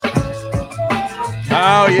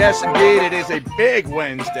Oh, yes, indeed. It is a big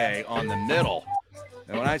Wednesday on the middle.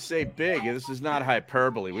 And when I say big, this is not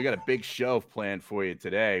hyperbole. We got a big show planned for you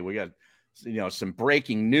today. We got, some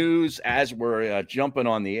breaking news as we're jumping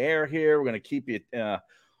on the air here. We're going to keep you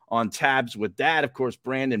on tabs with that. Of course,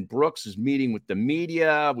 Brandon Brooks is meeting with the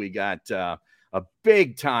media. We got a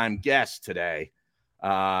big-time guest today.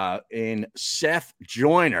 In Seth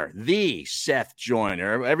Joyner, the Seth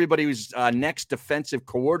Joyner. Everybody who's next defensive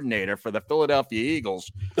coordinator for the Philadelphia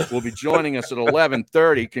Eagles will be joining us at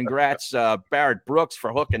 11:30. Congrats, Barrett Brooks,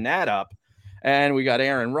 for hooking that up. And we got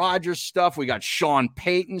Aaron Rodgers stuff. We got Sean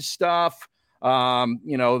Payton stuff.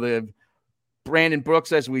 The Brandon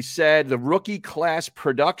Brooks, as we said, the rookie class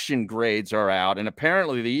production grades are out. And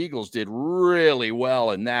apparently the Eagles did really well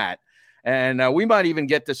in that. And we might even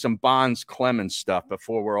get to some Bonds Clemens stuff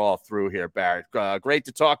before we're all through here, Barrett. Great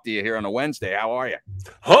to talk to you here on a Wednesday. How are you?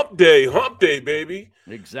 Hump day, baby.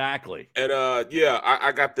 Exactly. And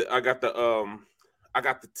I got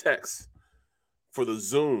the text for the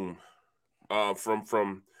Zoom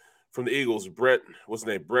from the Eagles. Brett, what's his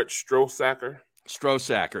name? Brett Strosacker.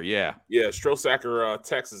 Strosacker, yeah. Yeah, Strosacker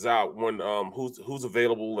text is out when who's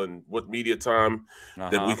available and what media time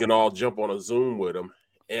that we can all jump on a Zoom with him.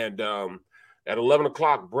 And at 11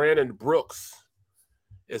 o'clock, Brandon Brooks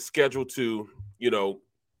is scheduled to,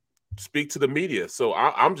 speak to the media. So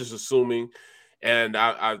I'm just assuming, and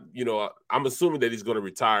I'm assuming that he's going to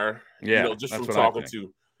retire. Yeah, just from talking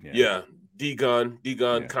to, D-Gun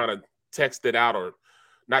kind of texted out, or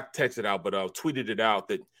not texted out, but tweeted it out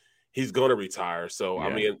that he's going to retire. So, I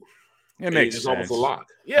mean, it makes sense. Almost a lock.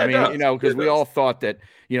 Yeah, because we all thought that,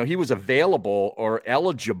 he was available or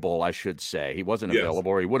eligible, I should say. He wasn't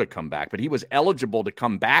available or he would have come back, but he was eligible to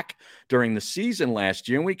come back during the season last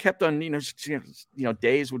year. And we kept on,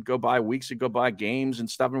 days would go by, weeks would go by, games and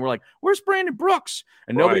stuff. And we're like, where's Brandon Brooks?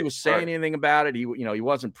 And nobody was saying anything about it. He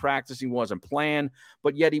wasn't practicing, wasn't playing,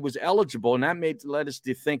 but yet he was eligible. And that led us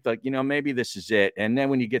to think like, maybe this is it. And then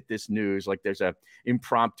when you get this news, like there's a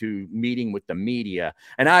impromptu meeting with the media,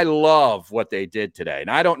 and I love what they did today. And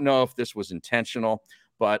I don't know if this was intentional,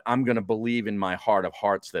 but I'm going to believe in my heart of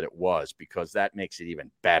hearts that it was, because that makes it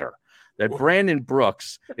even better. That Brandon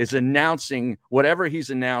Brooks is announcing whatever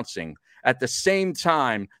he's announcing at the same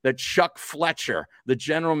time that Chuck Fletcher, the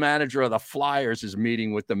general manager of the Flyers, is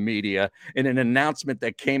meeting with the media in an announcement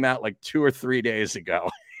that came out like 2 or 3 days ago.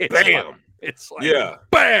 Bam! It's like,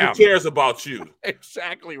 bam! Who cares about you?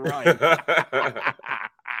 Exactly right.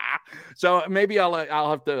 So maybe I'll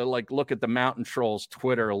have to look at the Mountain Trolls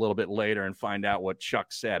Twitter a little bit later and find out what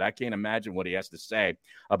Chuck said. I can't imagine what he has to say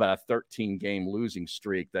about a 13-game losing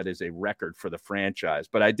streak that is a record for the franchise.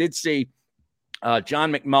 But I did see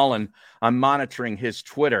John McMullen. I'm monitoring his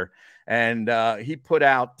Twitter, and he put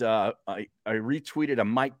out I retweeted a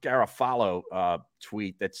Mike Garafolo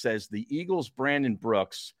tweet that says the Eagles' Brandon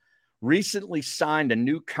Brooks recently signed a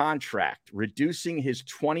new contract, reducing his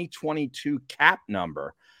 2022 cap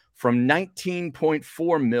number from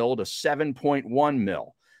 $19.4 million to $7.1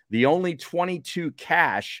 million. The only 22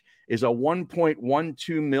 cash is a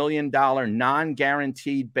 $1.12 million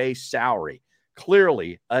non-guaranteed base salary.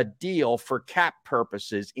 Clearly a deal for cap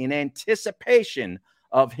purposes in anticipation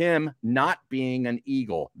of him not being an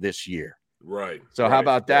Eagle this year. Right. So how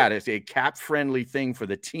about that? It's a cap-friendly thing for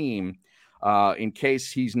the team in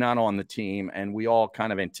case he's not on the team, and we all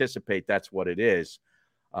kind of anticipate that's what it is.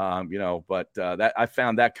 But that I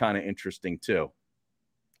found that kind of interesting too.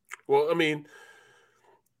 Well, I mean,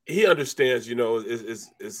 he understands,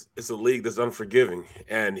 it's a league that's unforgiving,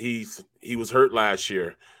 and he was hurt last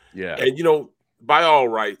year. Yeah. And, by all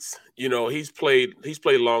rights, he's played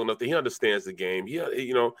long enough that he understands the game.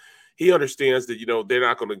 He understands that, they're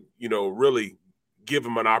not going to, really give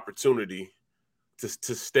him an opportunity to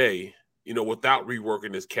stay, without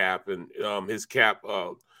reworking his cap and his cap,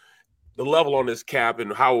 the level on his cap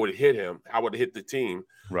and how it would hit him, how it would hit the team.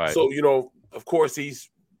 Right. So, of course he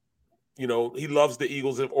loves the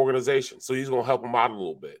Eagles organization. So he's going to help him out a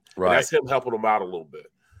little bit. Right. And that's him helping him out a little bit.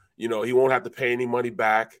 He won't have to pay any money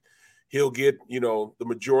back. He'll get, the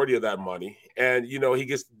majority of that money. And, he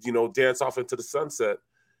gets, dance off into the sunset,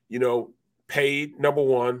 paid, number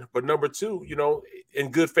one, but number two, in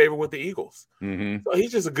good favor with the Eagles. Mm-hmm. So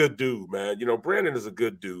he's just a good dude, man. Brandon is a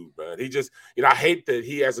good dude, man. He just, I hate that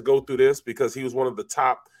he has to go through this because he was one of the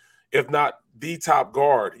top, if not the top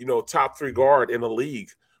guard, top 3 guard in the league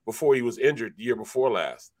before he was injured the year before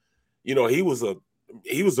last. He was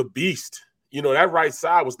a beast. That right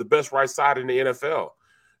side was the best right side in the NFL,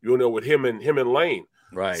 with him and Lane.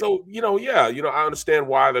 Right. So, I understand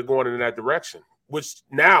why they're going in that direction, which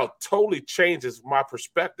now totally changes my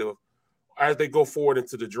perspective as they go forward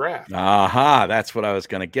into the draft. Aha, that's what I was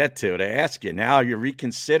going to get to ask you. Now you're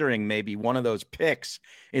reconsidering maybe one of those picks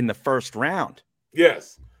in the first round.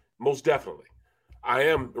 Yes, most definitely. I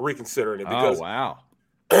am reconsidering it because, wow.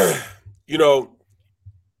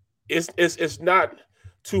 It's not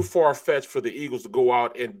too far-fetched for the Eagles to go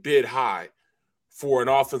out and bid high for an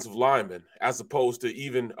offensive lineman as opposed to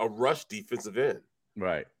even a rush defensive end.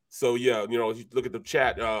 Right. So, yeah, if you look at the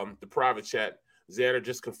chat, the private chat, Xander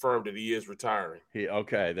just confirmed that he is retiring.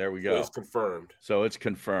 Okay, there we go. So it's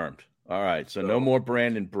confirmed. All right, so no more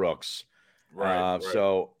Brandon Brooks. Right.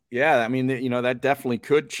 So, yeah, I mean, that definitely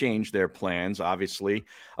could change their plans, obviously.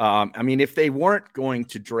 I mean, if they weren't going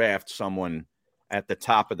to draft someone at the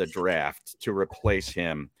top of the draft to replace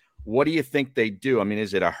him, what do you think they do? I mean,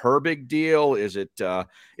 is it a Herbig deal? Is it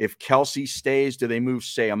if Kelsey stays, do they move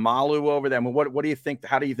Sayamalu over there? I mean, what do you think?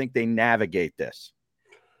 How do you think they navigate this?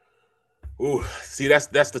 Ooh, see, that's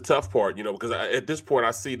the tough part, because at this point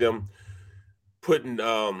I see them putting, they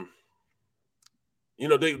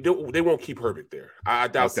won't keep Herbig there. I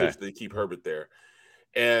doubt seriously they keep Herbig there,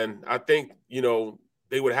 and I think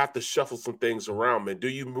they would have to shuffle some things around. Man, do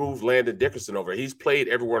you move Landon Dickerson over? He's played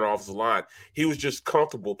everywhere on the offensive line. He was just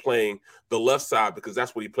comfortable playing the left side because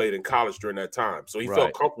that's what he played in college during that time. So he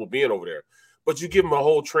felt comfortable being over there. But you give him a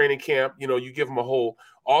whole training camp, you give him a whole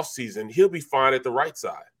offseason, he'll be fine at the right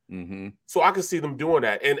side. Mm-hmm. So I can see them doing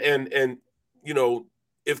that. And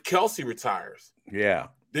if Kelsey retires, then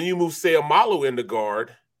you move Sayamalu in the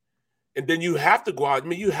guard, and then you have to go out. I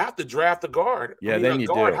mean, you have to draft a guard. Yeah, then you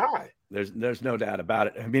guard do. High. There's no doubt about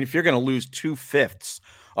it. I mean, if you're going to lose 2/5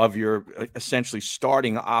 of your essentially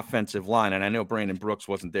starting offensive line, and I know Brandon Brooks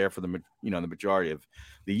wasn't there for the majority of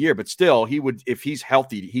the year, but still, he would, if he's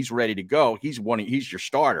healthy, he's ready to go. He's your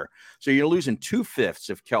starter. So you're losing 2/5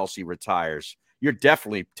 if Kelsey retires. You're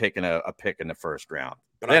definitely taking a pick in the first round.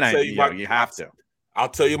 But then you have to. I'll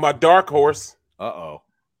tell you my dark horse.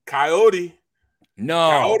 Coyote. No,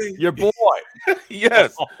 Coyote. Your boy.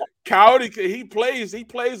 Yes, Coyote. He plays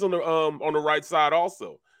on the right side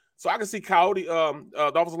also. So I can see Coyote, the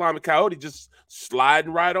offensive lineman Coyote, just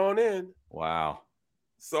sliding right on in. Wow.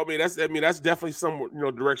 So that's definitely some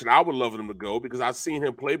direction I would love him to go because I've seen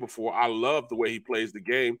him play before. I love the way he plays the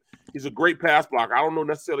game. He's a great pass blocker. I don't know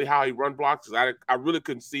necessarily how he run blocks because I really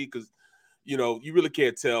couldn't see because you really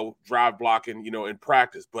can't tell drive blocking in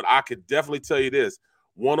practice. But I could definitely tell you this: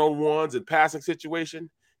 one-on-ones and passing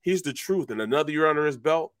situation, he's the truth. And another year under his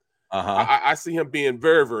belt, I see him being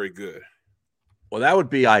very, very good. Well, that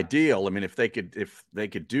would be ideal. I mean, if they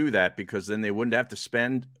could do that, because then they wouldn't have to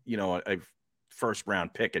spend a first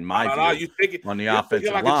round pick in my view on the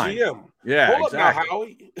offensive line. Yeah, hold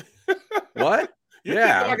exactly. Up now, what? You're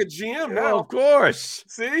thinking like a GM now. Of course.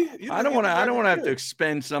 See, I don't want to have to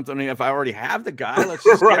expend something if I already have the guy. Let's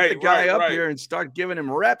just get the guy up here and start giving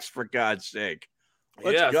him reps for God's sake.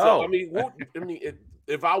 Let's go. So,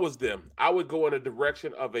 if I was them, I would go in the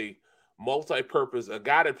direction of a multi-purpose, a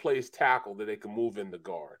guy that plays tackle that they can move in the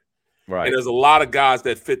guard. Right. And there's a lot of guys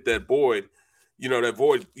that fit that void, in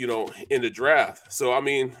the draft. So,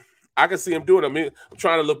 I can see him doing it. I'm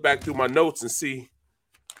trying to look back through my notes and see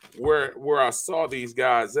where I saw these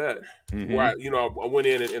guys at. Mm-hmm. Where I went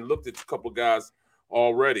in and looked at a couple of guys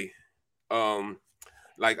already.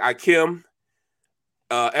 Like Ikem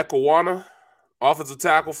Ekwana, offensive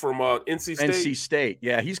tackle from NC State. NC State.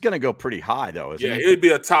 Yeah, he's going to go pretty high, though, isn't he? Yeah, he'd be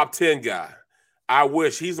a top 10 guy. I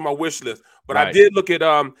wish. He's on my wish list. But I did look at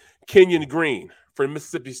Kenyon Green from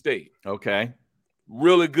Mississippi State. Okay.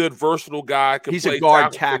 Really good, versatile guy. He's a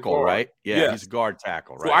guard tackle, right? Yeah, he's a guard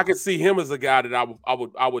tackle, right? So I could see him as a guy that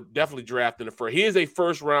I would definitely draft in the first. He is a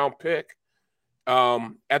first-round pick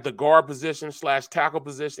at the guard position / tackle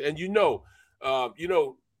position. And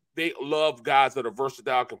they love guys that are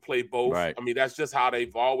versatile, can play both. Right. I mean, that's just how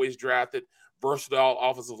they've always drafted versatile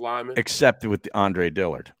offensive linemen. Except with Andre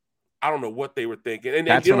Dillard. I don't know what they were thinking. And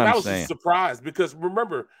that's what I'm was saying. A surprise because,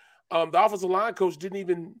 remember, the offensive line coach didn't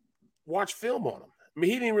even watch film on him. I mean,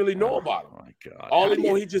 he didn't really know about him. Oh, my God. All he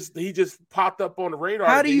know, he just popped up on the radar.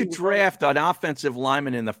 How do you draft an offensive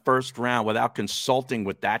lineman in the first round without consulting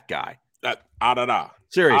with that guy?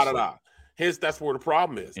 Seriously. That's where the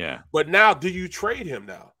problem is. Yeah. But now, do you trade him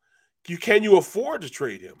now? Can you afford to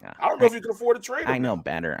trade him? I don't know if you can afford to trade him. I know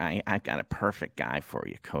better. I got a perfect guy for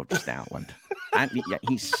you, Coach Stoutland.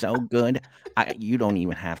 He's so good. You don't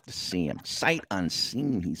even have to see him. Sight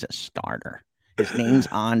unseen, he's a starter. His name's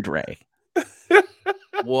Andre.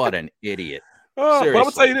 What an idiot. But I'm going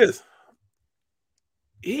to tell you this.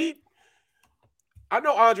 I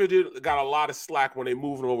know Andre got a lot of slack when they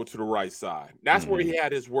moved him over to the right side. That's where he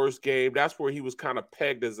had his worst game. That's where he was kind of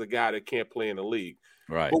pegged as a guy that can't play in the league.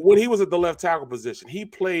 Right. But when he was at the left tackle position, he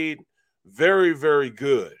played very, very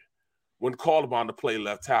good when called upon to play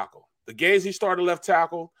left tackle. The games he started left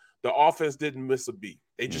tackle, the offense didn't miss a beat.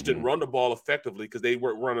 They just didn't run the ball effectively because they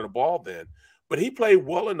weren't running the ball then. But he played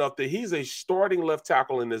well enough that he's a starting left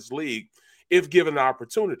tackle in this league if given the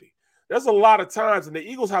opportunity. There's a lot of times, and the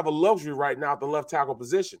Eagles have a luxury right now at the left tackle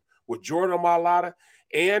position with Jordan Mailata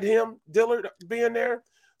and him, Dillard, being there.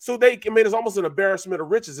 So it's almost an embarrassment of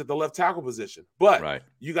riches at the left tackle position. But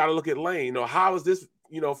you got to look at Lane. How is this,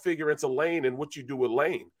 figure into Lane and what you do with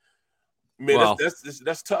Lane? I mean,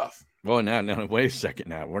 that's tough. Well, now, wait a second.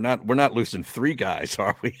 Now we're not losing 3 guys,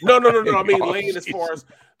 are we? No. I mean, Lane as far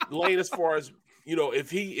as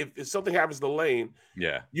if something happens to Lane,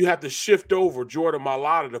 you have to shift over Jordan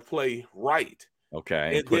Mailata to play right.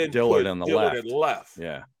 Okay, and put Dillard on the left.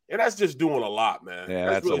 Yeah, and that's just doing a lot, man. Yeah,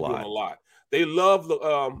 that's really doing a lot. They love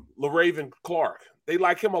LaRaven Clark. They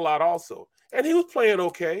like him a lot also, and he was playing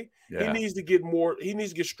okay. Yeah. He needs to get more. He needs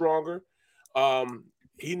to get stronger.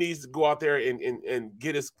 He needs to go out there and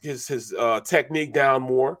get his technique down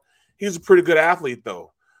more. He's a pretty good athlete,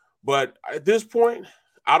 though. But at this point,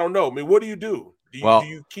 I don't know. I mean, what do you do? Do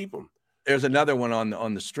you keep him? There's another one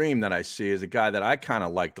on the stream that I see is a guy that I kind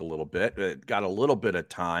of liked a little bit. Got a little bit of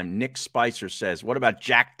time. Nick Spicer says, "What about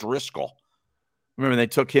Jack Driscoll? Remember they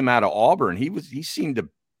took him out of Auburn? He seemed to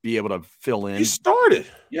be able to fill in. He started.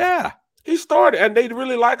 Yeah, he started, and they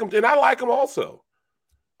really like him, and I like him also.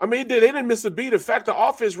 I mean, they didn't miss a beat. In fact, the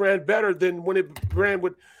offense ran better than when it ran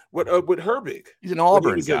with Herbig. He's an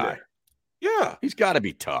Auburn guy. Yeah, he's got to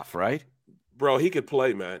be tough, right? Bro, he could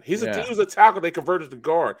play, man. He was a tackle they converted to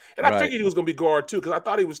guard, and I figured he was going to be guard too because I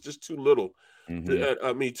thought he was just too little.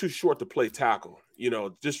 Too short to play tackle.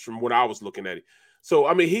 Just from what I was looking at it. So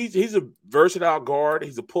I mean, he's a versatile guard.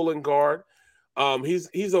 He's a pulling guard.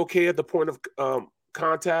 He's okay at the point of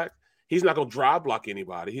contact. He's not going to drive block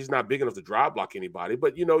anybody. He's not big enough to drive block anybody.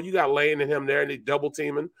 But, you got Lane and him there, and they double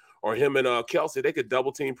teaming, or him and Kelsey. They could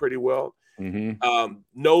double team pretty well.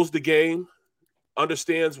 Knows the game,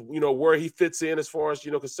 understands, where he fits in as far as,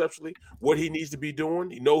 conceptually, what he needs to be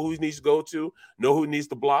doing. You know who he needs to go to, know who he needs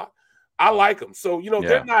to block. I like him. So,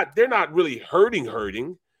 they're not really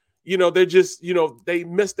hurting. They're just, they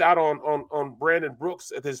missed out on Brandon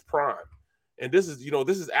Brooks at his prime. And this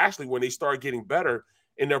is actually when they start getting better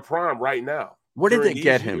in their prime right now. Where did they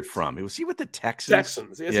get him from? Was he with the Texans?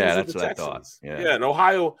 Yeah, that's what I thought. Yeah, in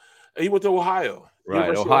Ohio. He went to Ohio.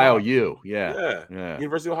 Right, Ohio U. Yeah.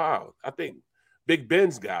 University of Ohio. I think Big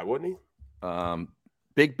Ben's guy, wasn't he?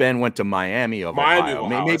 Big Ben went to Miami of Ohio.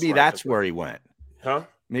 Maybe that's where he went. Huh?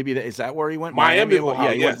 Maybe is that where he went? Miami of Ohio.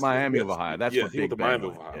 Yeah, he went to Miami of Ohio. That's what Big Ben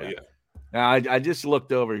went. Yeah. Now, I just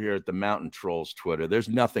looked over here at the Mountain Trolls Twitter. There's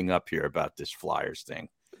nothing up here about this Flyers thing.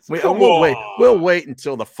 We'll wait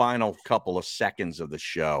until the final couple of seconds of the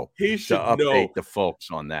show to update the folks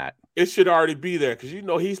on that. It should already be there because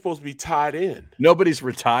he's supposed to be tied in. Nobody's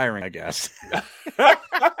retiring, I guess.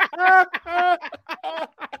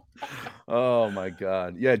 Oh my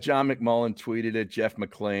God! Yeah, John McMullen tweeted it. Jeff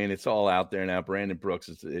McClain. It's all out there now. Brandon Brooks.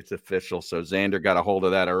 It's official. So Xander got a hold of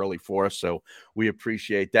that early for us. So we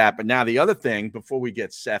appreciate that. But now the other thing before we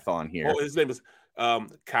get Seth on here. Oh, his name is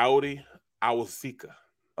Coyote Awosika.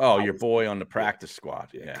 Oh, your boy on the practice squad.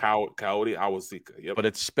 Yeah. Coyote Awosika. Yep. But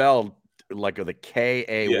it's spelled like with a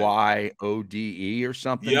K-A-Y-O-D-E or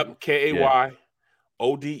something. Yep. K-A-Y-O-D-E.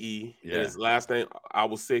 Yeah. And his last name,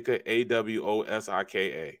 Awosika,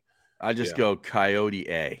 A-W-O-S-I-K-A. I just go Coyote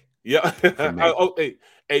A. Yeah.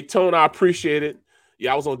 Hey, Tone, I appreciate it.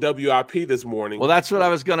 Yeah, I was on WIP this morning. Well, that's what I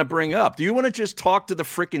was going to bring up. Do you want to just talk to the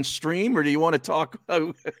freaking stream, or do you want to talk?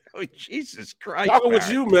 Oh, Jesus Christ! I'm talking with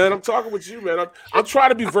you, man. I'm trying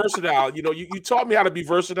to be versatile. You taught me how to be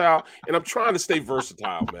versatile, and I'm trying to stay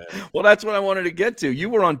versatile, man. Well, that's what I wanted to get to. You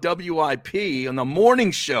were on WIP on the morning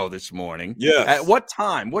show this morning. Yes. At what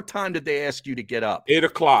time? What time did they ask you to get up?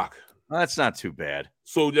 8:00. Well, that's not too bad.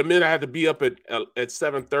 So I had to be up at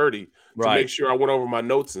 7:30 to make sure I went over my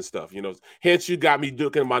notes and stuff. Hence you got me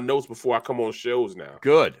looking at my notes before I come on shows now.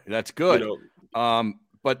 Good, that's good.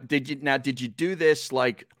 But did you do this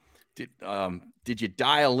like? Did you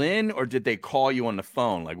dial in or did they call you on the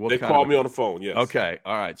phone? Like they called me on the phone. Yes. Okay.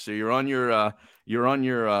 All right. So you're on your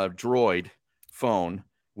Droid phone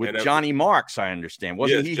with Johnny Marks. I understand.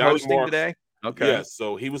 Wasn't he Johnny hosting Marks today? Okay. Yes.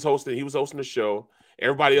 So he was hosting the show.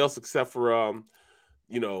 Everybody else except for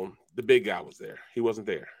the big guy was there. He wasn't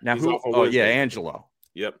there. Now who? Oh yeah, Angelo.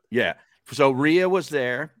 Yep. Yeah. So Rhea was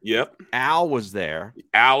there. Yep. Al was there.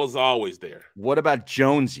 Al is always there. What about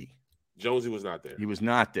Jonesy? Jonesy was not there. He was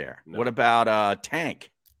not there. No. What about Tank?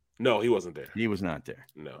 No, he wasn't there. He was not there.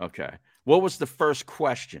 No. Okay. What was the first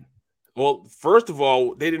question? Well, first of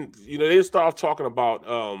all, they didn't start off talking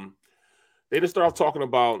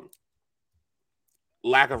about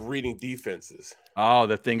lack of reading defenses. Oh,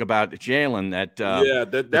 the thing about Jalen that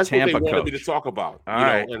That's what they Tampa wanted me to coach. talk about. All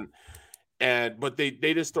right. But they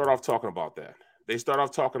didn't start off talking about that. They start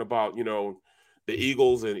off talking about, the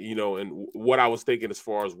Eagles and and what I was thinking as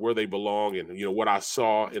far as where they belong and what I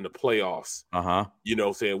saw in the playoffs.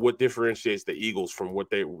 Saying what differentiates the Eagles from what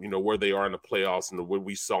they where they are in the playoffs and what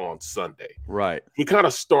we saw on Sunday. Right. We kind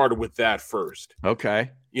of started with that first. Okay.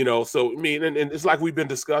 So I mean, and it's like we've been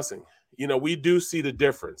discussing. We do see the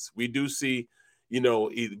difference. We do see,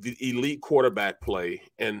 the elite quarterback play,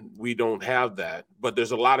 and we don't have that. But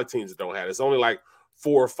there's a lot of teams that don't have it. It's only like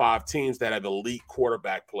 4 or 5 teams that have elite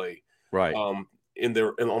quarterback play, right? On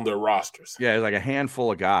their rosters. Yeah, like a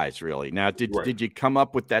handful of guys, really. Now, did you come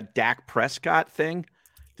up with that Dak Prescott thing?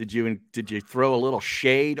 Did you throw a little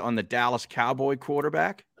shade on the Dallas Cowboy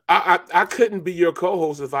quarterback? I couldn't be your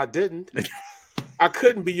co-host if I didn't. I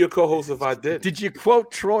couldn't be your co-host if I didn't. Did you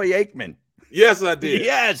quote Troy Aikman? Yes, I did.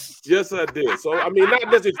 Yes, I did. So I mean, not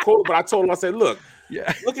necessarily quote, but I told him, I said, look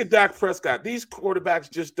at Dak Prescott. These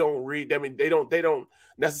quarterbacks just don't read. I mean, they don't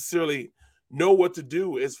necessarily know what to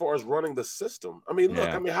do as far as running the system. I mean, look,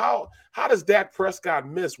 I mean, how does Dak Prescott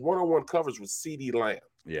miss one-on-one coverage with CeeDee Lamb?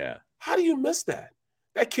 Yeah. How do you miss that?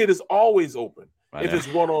 That kid is always open if it's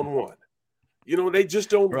one-on-one. They just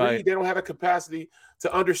don't read. They don't have a capacity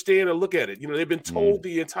to understand and look at it. They've been told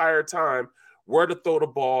the entire time where to throw the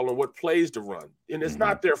ball and what plays to run. And it's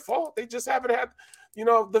not their fault. They just haven't had,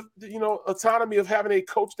 the autonomy of having a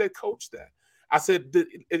coach that coached that. I said,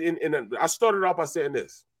 and I started off by saying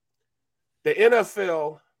this. The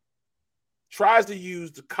NFL tries to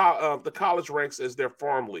use the college ranks as their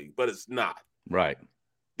farm league, but it's not. Right.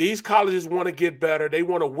 These colleges want to get better. They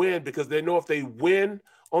want to win because they know if they win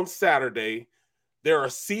on Saturday, there are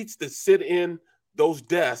seats that sit in those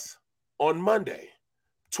desks on Monday.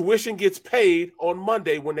 Tuition gets paid on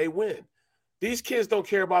Monday when they win. These kids don't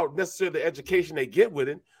care about necessarily the education they get with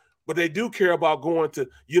it, but they do care about going to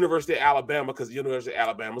University of Alabama because the University of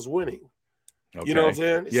Alabama is winning. Okay. You know what I'm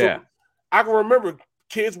saying? Yeah. So I can remember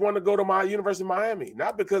kids wanting to go to my University of Miami,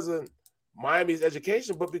 not because of Miami's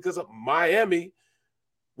education, but because of Miami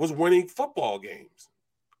was winning football games.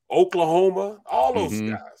 Oklahoma, all those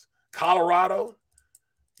guys. Colorado,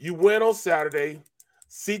 you win on Saturday,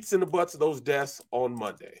 seats in the butts of those desks on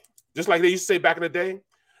Monday. Just like they used to say back in the day,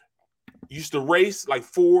 used to race like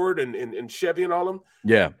Ford and Chevy and all them.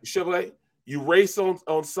 Yeah. Chevrolet, you race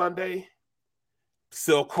on Sunday,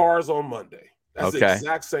 sell cars on Monday. That's the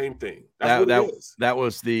exact same thing. That's what it is. That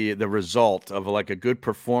was the result of like a good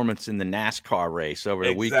performance in the NASCAR race over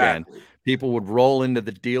the weekend. People would roll into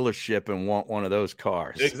the dealership and want one of those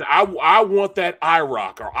cars. I want that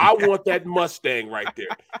IROC, or I want that Mustang right there.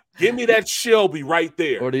 Give me that Shelby right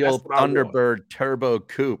there. Or the old Thunderbird Turbo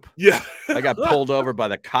Coupe. Yeah. I got pulled over by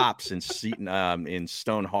the cops in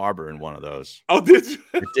Stone Harbor in one of those. Oh, did you?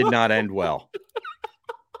 It did not end well.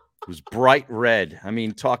 It was bright red. I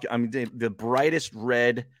mean, the brightest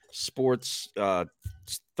red sports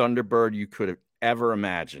Thunderbird you could have ever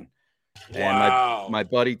imagined. Wow. And my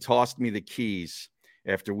buddy tossed me the keys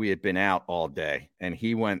after we had been out all day, and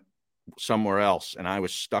he went somewhere else, and I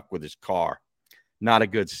was stuck with his car. Not a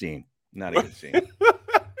good scene. Not a good scene.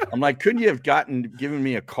 I'm like, couldn't you have given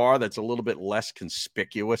me a car that's a little bit less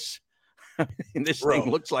conspicuous? And this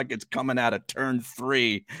thing looks like it's coming out of turn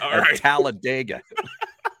 3 at Talladega.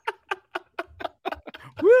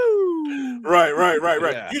 Woo! Right.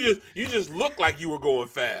 Yeah. You just look like you were going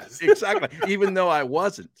fast. Exactly. Even though I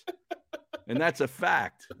wasn't. And that's a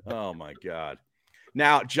fact. Oh my God.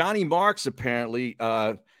 Now, Johnny Marks apparently,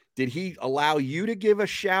 did he allow you to give a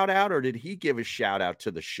shout out, or did he give a shout out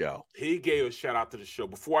to the show? He gave a shout out to the show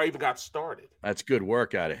before I even got started. That's good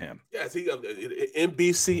work out of him. Yes, he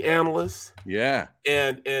NBC analyst. Yeah.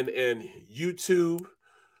 And YouTube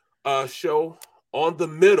show On the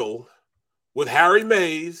Middle with Harry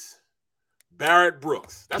Mays, Barrett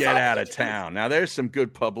Brooks. Get out of town. Now there's some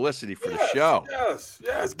good publicity for the show.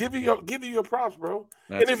 Yes. Give you your props, bro.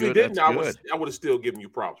 That's and if good. you didn't, I would have still given you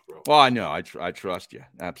props, bro. Well, I know. I trust you.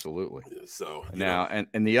 Absolutely. So now, and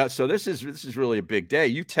so this is really a big day.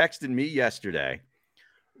 You texted me yesterday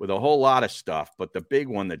with a whole lot of stuff, but the big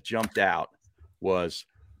one that jumped out was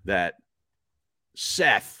that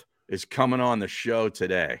Seth is coming on the show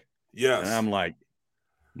today. Yes. And I'm like,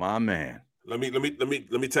 my man. Let me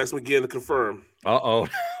text him again to confirm. Uh-oh.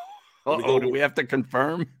 Do we have to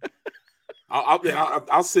confirm?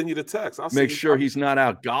 I'll send you the text. Make sure he's not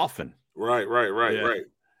out golfing. Right. Let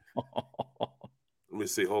me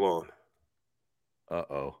see. Hold on.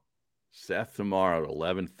 Uh-oh. Seth tomorrow at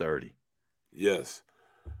 11:30. Yes.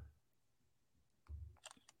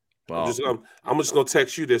 Well, I'm just gonna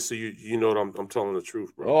text you this so you know that I'm telling the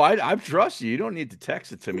truth, bro. Oh, I trust you. You don't need to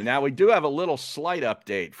text it to me. Now, we do have a little slight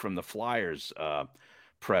update from the Flyers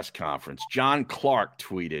press conference. John Clark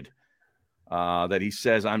tweeted that he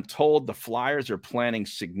says, I'm told the Flyers are planning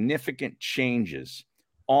significant changes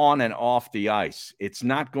on and off the ice. It's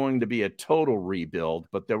not going to be a total rebuild,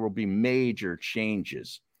 but there will be major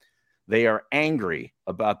changes. They are angry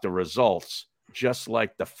about the results, just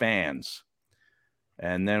like the fans.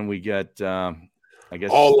 And then we get, I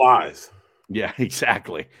guess, all lies. Yeah,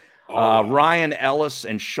 exactly. Ryan Ellis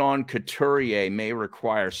and Sean Couturier may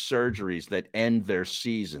require surgeries that end their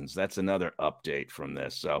seasons. That's another update from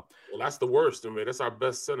this. So, well, that's the worst. I mean, that's our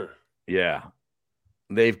best center. Yeah.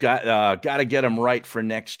 They've got to get them right for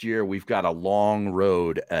next year. We've got a long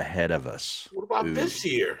road ahead of us. What about this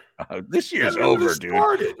year? This year's over, dude.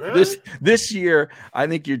 Started, man. This year, I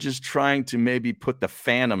think you're just trying to maybe put the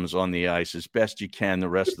Phantoms on the ice as best you can the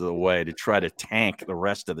rest of the way to try to tank the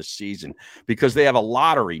rest of the season, because they have a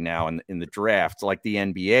lottery now in the draft like the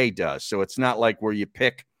NBA does. So it's not like where you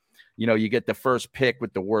pick, you get the first pick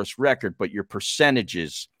with the worst record, but your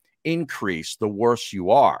percentages increase the worse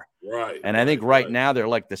you are. Right. And I think right now they're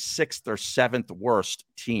like the 6th or 7th worst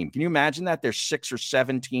team. Can you imagine that? There's 6 or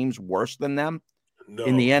 7 teams worse than them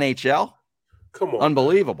in the NHL? Come on.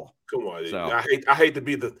 Unbelievable. Come on. So, I hate to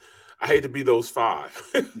be those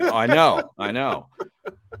 5. I know.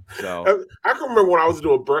 So I can remember when I was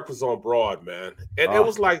doing Breakfast on Broad, man. And it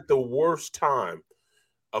was like the worst time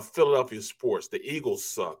of Philadelphia sports. The Eagles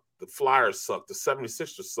suck. The Flyers suck. The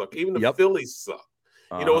 76ers suck. Even the Phillies suck.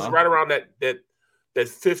 It was right around that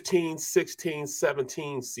 15, 16,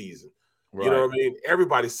 17 season. Right. You know what I mean?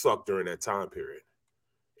 Everybody sucked during that time period.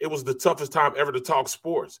 It was the toughest time ever to talk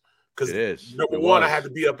sports. Because number one, I had to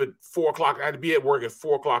be up at 4 o'clock. I had to be at work at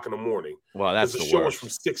 4 o'clock in the morning. Well, that's the show was from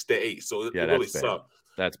 6 to 8. So it really sucked.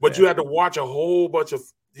 But you had to watch a whole bunch of,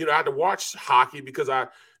 I had to watch hockey because I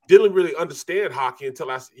didn't really understand hockey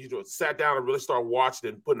until I sat down and really started watching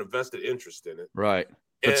it and putting a vested interest in it. Right.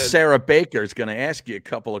 But Sarah Baker is going to ask you a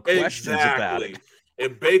couple of questions about it.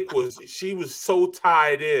 And Baker she was so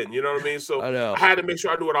tied in, you know what I mean? So I had to make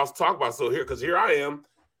sure I knew what I was talking about. So here I am.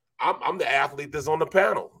 I'm the athlete that's on the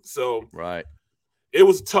panel. So it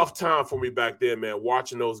was a tough time for me back then, man,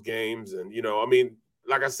 watching those games. And, I mean,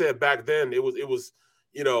 like I said, back then it was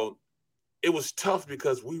tough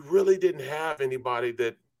because we really didn't have anybody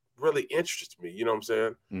that really interested me. You know what I'm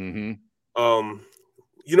saying? Mm-hmm.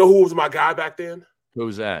 You know who was my guy back then?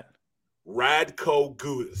 Who's that? Radko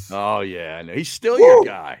Gudas. Oh, yeah. I know. He's still your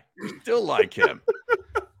guy. You still like him.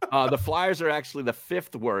 The Flyers are actually the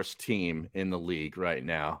 5th worst team in the league right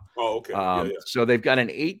now. Oh, okay. So they've got an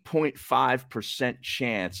 8.5%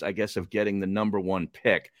 chance, I guess, of getting the number 1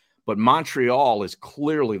 pick. But Montreal is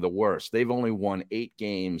clearly the worst. They've only won 8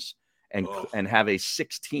 games and have a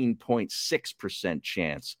 16.6%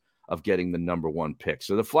 chance of getting the number 1 pick.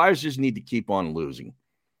 So the Flyers just need to keep on losing.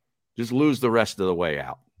 Just lose the rest of the way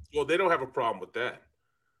out. Well, they don't have a problem with that.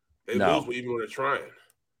 They lose even when they're trying.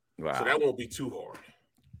 Wow. So that won't be too hard.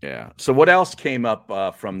 Yeah. So what else came up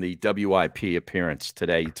from the WIP appearance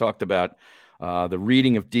today? You talked about the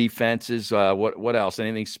reading of defenses. What else?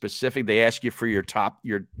 Anything specific? They asked you for your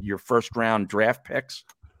first round draft picks?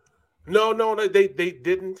 No, they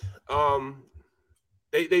didn't.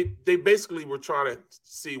 They basically were trying to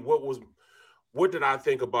see what did I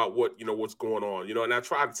think about what's going on, and I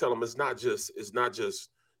tried to tell them it's not just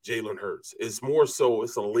Jalen Hurts. It's more so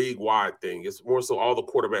it's a league-wide thing. It's more so all the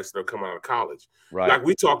quarterbacks that are coming out of college. Right. Like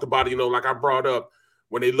we talked about it, like I brought up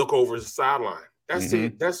when they look over the sideline. That's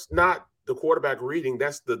it. That's not the quarterback reading.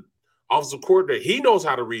 That's the offensive coordinator. He knows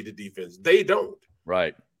how to read the defense. They don't.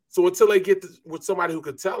 Right. So until they get with somebody who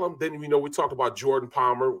could tell them, then, we talked about Jordan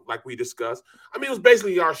Palmer like we discussed. I mean, it was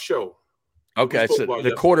basically our show. Okay, so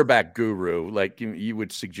the quarterback guru, like you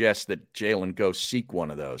would suggest that Jalen go seek one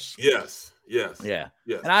of those. Yes. Yeah.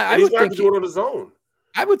 Yes. And I would think do it on his own.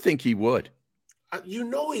 I would think he would.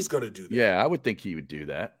 He's going to do that. Yeah, I would think he would do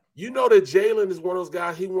that. That Jalen is one of those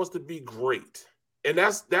guys. He wants to be great, and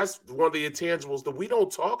that's one of the intangibles that we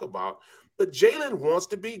don't talk about. But Jalen wants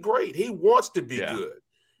to be great. He wants to be good.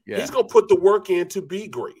 Yeah. He's going to put the work in to be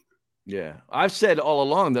great. Yeah. I've said all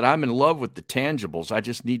along that I'm in love with the tangibles. I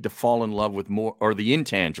just need to fall in love with more, or the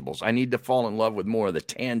intangibles. I need to fall in love with more of the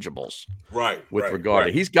tangibles. Right. With regard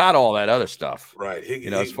to, he's got all that other stuff. Right.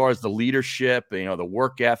 As far as the leadership, the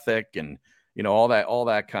work ethic and, all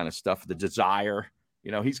that kind of stuff, the desire,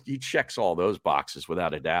 he checks all those boxes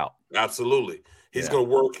without a doubt. Absolutely. He's going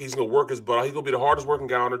to work. He's going to work his butt. He's going to be the hardest working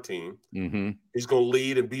guy on the team. Mm-hmm. He's going to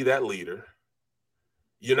lead and be that leader.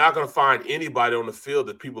 you're not going to find anybody on the field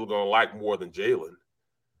that people are going to like more than Jalen.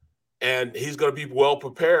 And he's going to be well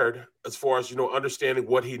prepared as far as, understanding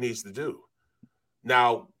what he needs to do.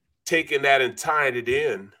 Now, taking that and tying it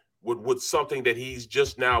in with something that he's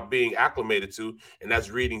just now being acclimated to, and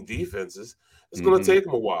that's reading defenses, it's going to take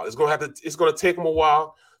him a while. It's going to take him a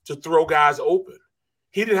while to throw guys open.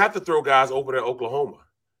 He didn't have to throw guys open at Oklahoma.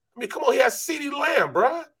 I mean, come on, he has CeeDee Lamb,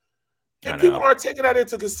 bro. And people aren't taking that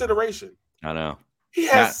into consideration. I know. He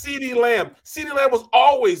has CeeDee Lamb. CeeDee Lamb was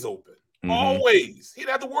always open. Always. He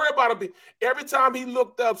didn't have to worry about it. Every time he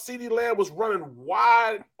looked up, CeeDee Lamb was running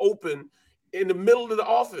wide open in the middle of the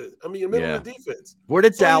offense. I mean, in the middle of the defense. Where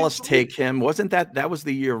did Dallas take him? Wasn't that was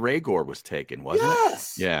the year Raygor was taken, wasn't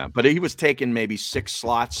it? Yeah, but he was taking maybe 6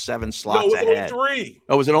 slots, 7 slots ahead. No, it was only 3.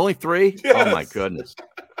 Oh, was it only 3? Yes. Oh, my goodness.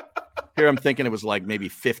 Here I'm thinking it was like maybe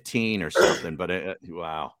 15 or something, but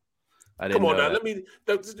wow. I didn't know now. that. Let me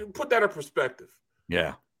put that in perspective.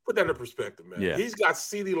 Yeah. Put that in perspective, man. Yeah. He's got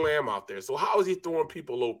CeeDee Lamb out there. So how is he throwing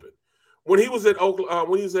people open? When he was at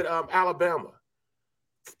Alabama,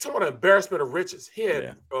 talking about embarrassment of riches. He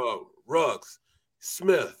had Ruggs,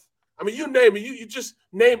 Smith. I mean, you name it. You just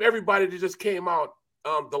name everybody that just came out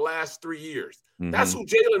the last 3 years. That's who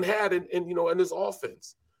Jalen had in his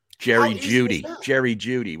offense. Jerry Jeudy. Jerry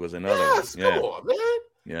Jeudy was another one. Yes, come on, man.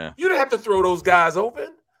 Yeah. You didn't have to throw those guys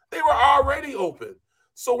open. They were already open.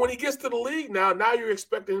 So when he gets to the league now you're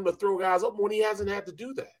expecting him to throw guys open when he hasn't had to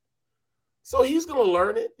do that. So he's going to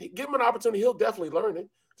learn it. Give him an opportunity. He'll definitely learn it.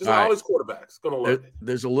 Just like all his quarterbacks going to learn it.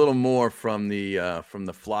 There's a little more from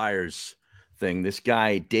the Flyers thing. This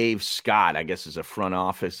guy, Dave Scott, I guess is a front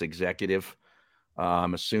office executive.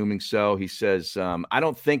 I'm assuming so. He says, I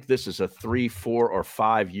don't think this is a 3, 4, or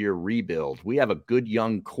 5 year rebuild. We have a good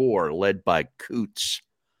young core led by Coots.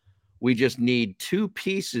 We just need 2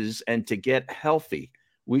 pieces and to get healthy.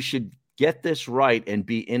 We should get this right and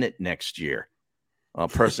be in it next year.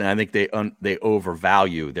 Personally, I think they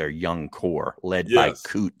overvalue their young core led by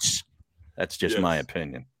Coots. That's just my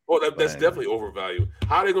opinion. Well, that's definitely overvalued.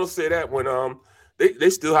 How are they going to say that when they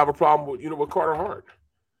still have a problem with Carter Hart?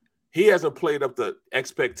 He hasn't played up the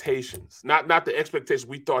expectations. Not the expectations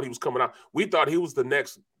we thought he was coming out. We thought he was the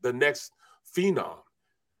next phenom,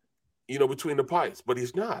 between the pipes, but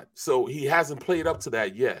he's not. So he hasn't played up to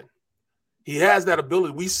that yet. He has that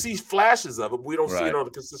ability. We see flashes of it, but we don't see it on a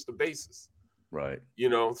consistent basis. Right.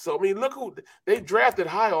 So I mean, look who they drafted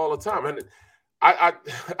high all the time. And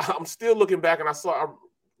I'm still looking back, and I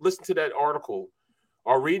listened to that article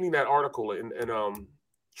or reading that article and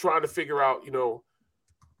trying to figure out,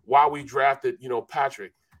 why we drafted,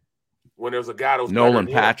 Patrick when there was a guy that was Nolan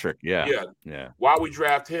better than Patrick. him. Yeah. Why we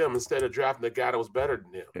draft him instead of drafting the guy that was better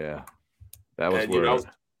than him. Yeah. That was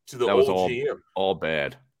GM. All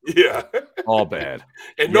bad. Yeah. All bad.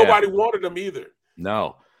 And nobody wanted him either.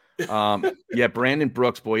 No. Brandon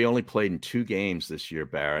Brooks, boy, he only played in 2 games this year,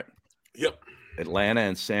 Barrett. Yep. Atlanta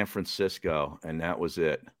and San Francisco, and that was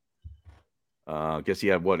it. I guess he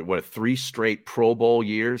had what 3 straight Pro Bowl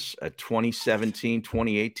years at 2017,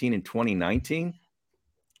 2018, and 2019.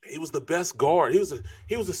 He was the best guard. He was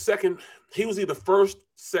the second. He was either first,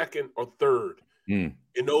 second, or third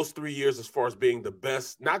in those 3 years as far as being the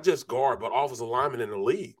best, not just guard, but offensive lineman in the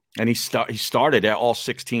league. And he started at all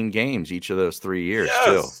 16 games each of those 3 years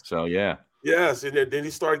too. So yeah. Yes, and then he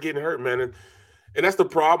started getting hurt, man, and that's the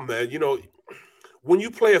problem, man. When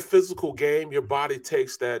you play a physical game, your body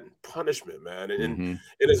takes that punishment, man, and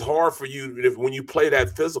it's hard for you when you play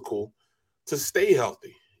that physical to stay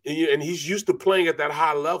healthy. And he's used to playing at that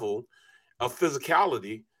high level of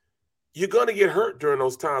physicality. You're going to get hurt during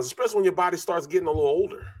those times, especially when your body starts getting a little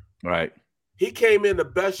older. Right. He came in the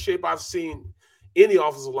best shape I've seen any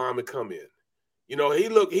offensive lineman come in. He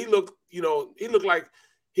looked like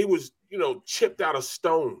he was, chipped out of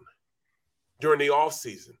stone during the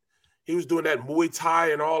offseason. He was doing that Muay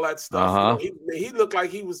Thai and all that stuff. He looked like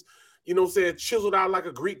he was, chiseled out like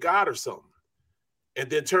a Greek god or something. And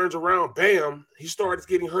then turns around, bam, he started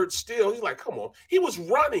getting hurt still. He's like, come on. He was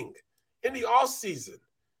running in the offseason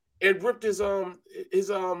and ripped his what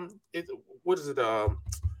is it? The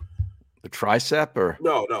tricep or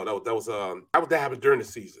no, that was that happened during the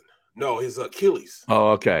season. No, his Achilles.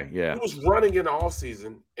 Oh, okay. Yeah. He was running in the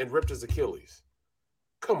offseason and ripped his Achilles.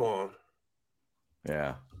 Come on.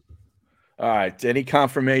 Yeah. All right. Any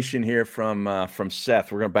confirmation here from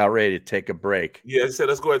Seth? We're about ready to take a break. Yeah, he said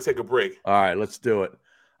let's go ahead and take a break. All right, let's do it.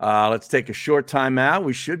 Let's take a short time out.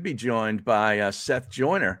 We should be joined by Seth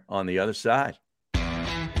Joyner on the other side.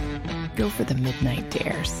 Go for the midnight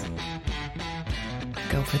dares.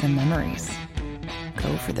 Go for the memories.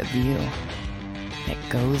 Go for the view that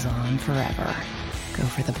goes on forever. Go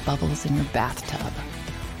for the bubbles in your bathtub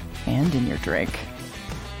and in your drink.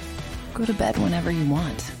 Go to bed whenever you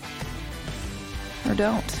want. Or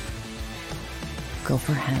don't. Go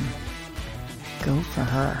for him. Go for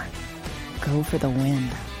her. Go for the win.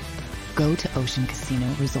 Go to Ocean Casino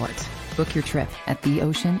Resort. Book your trip at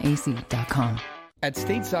theoceanac.com. At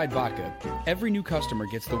Stateside Vodka, every new customer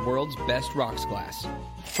gets the world's best rocks glass.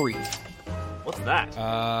 Free. What's that?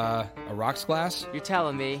 A rocks glass? You're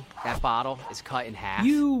telling me that bottle is cut in half?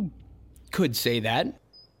 You could say that.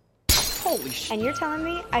 Holy shit. And you're telling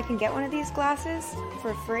me I can get one of these glasses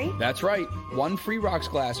for free? That's right. One free rocks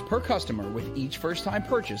glass per customer with each first-time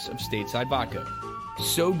purchase of Stateside Vodka.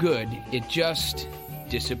 So good, it just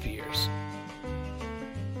disappears.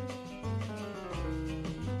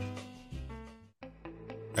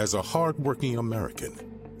 As a hard-working American,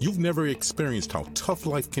 you've never experienced how tough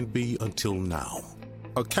life can be until now.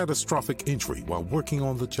 A catastrophic injury while working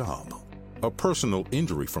on the job. A personal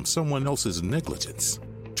injury from someone else's negligence.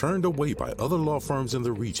 Turned away by other law firms in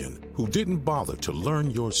the region who didn't bother to learn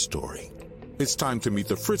your story. It's time to meet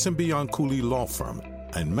the Fritz & Bianculli Law Firm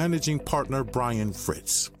and managing partner Brian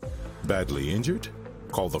Fritz. Badly injured?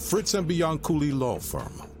 Call the Fritz & Bianculli Law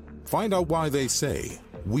Firm. Find out why they say,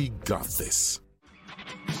 "We got this."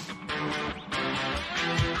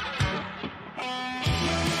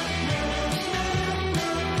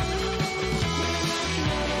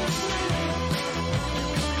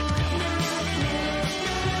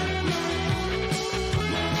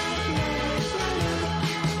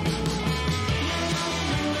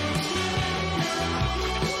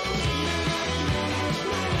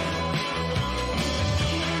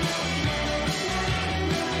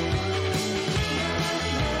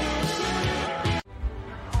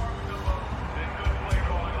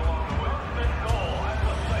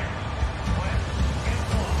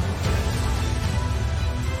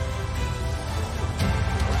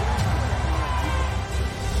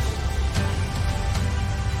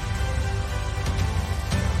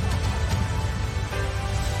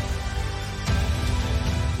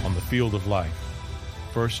 Field of life,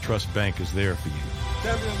 First Trust Bank is there for you.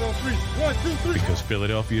 Champions on three. 1, 2, 3. Because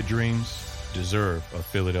Philadelphia dreams deserve a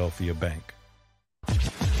Philadelphia bank.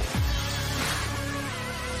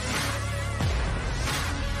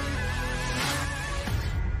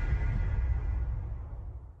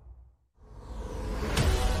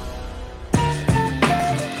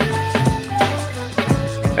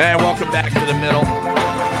 And welcome back to the middle.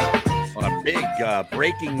 Big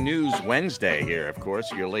breaking news Wednesday here, of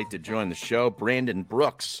course. You're late to join the show. Brandon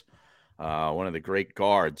Brooks, one of the great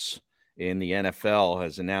guards in the NFL,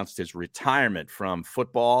 has announced his retirement from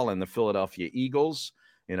football and the Philadelphia Eagles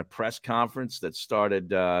in a press conference that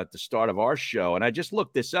started at the start of our show. And I just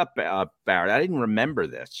looked this up, Barrett. I didn't remember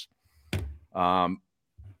this.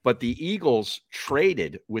 But the Eagles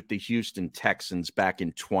traded with the Houston Texans back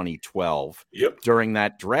in 2012 during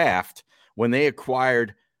that draft when they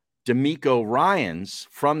acquired DeMeco Ryans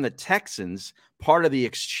from the Texans. Part of the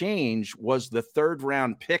exchange was the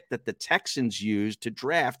third-round pick that the Texans used to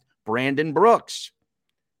draft Brandon Brooks.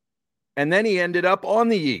 And then he ended up on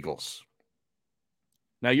the Eagles.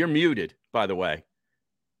 Now, you're muted, by the way.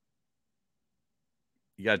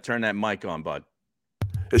 You got to turn that mic on, bud.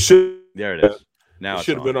 There it is. Now it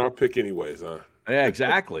should have been our pick anyways, huh? Yeah,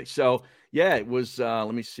 exactly. So, yeah, it was,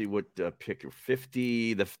 let me see what pick,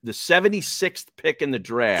 50, the 76th pick in the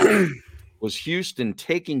draft was Houston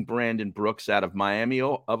taking Brandon Brooks out of Miami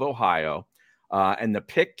of Ohio. And the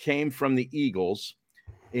pick came from the Eagles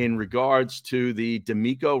in regards to the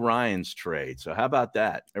DeMeco Ryans trade. So how about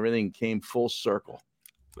that? Everything came full circle.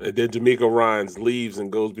 And then DeMeco Ryans leaves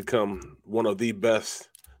and goes become one of the best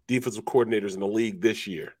defensive coordinators in the league this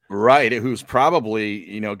year. Right, who's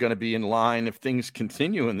probably, going to be in line if things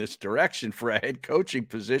continue in this direction for a head coaching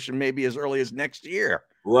position maybe as early as next year.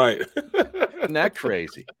 Right. Isn't that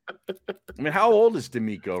crazy? I mean, how old is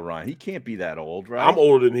DeMeco Ryan? He can't be that old, right? I'm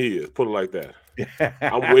older than he is, put it like that.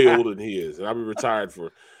 I'm way older than he is. And I've been retired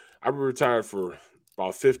for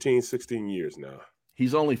about 15, 16 years now.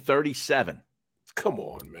 He's only 37. Come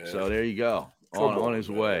on, man. So there you go. On his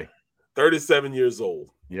way. 37 years old.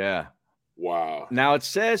 Yeah. Wow. Now it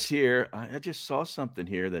says here, I just saw something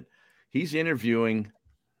here that he's interviewing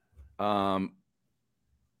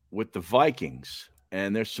with the Vikings,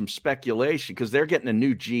 and there's some speculation because they're getting a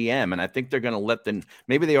new GM, and I think they're going to let them.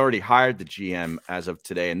 Maybe they already hired the GM as of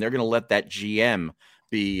today, and they're going to let that GM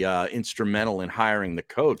be instrumental in hiring the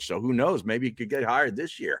coach. So who knows? Maybe he could get hired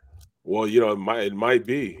this year. Well, it might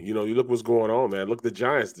be. You look what's going on, man. Look at the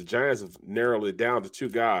Giants. The Giants have narrowed it down to two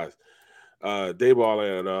guys.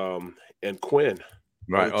 Dayball and Quinn.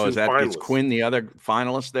 Right. Oh, is Quinn the other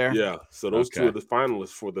finalist there? Yeah. So those two are the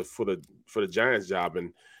finalists for the Giants job,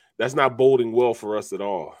 and that's not boding well for us at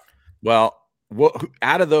all. Well,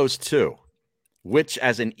 out of those two, which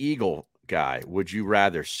as an Eagle guy would you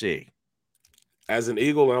rather see? As an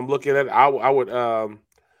Eagle, and I'm looking at it, I would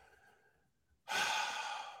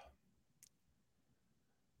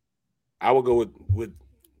I would go with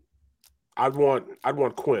I'd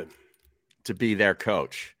want Quinn to be their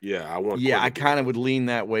coach. Yeah, I want. Yeah, I kind of would lean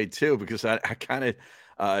that way too because I kind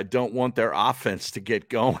of don't want their offense to get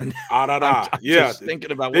going. I'm just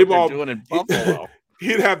thinking about what they're doing in Buffalo.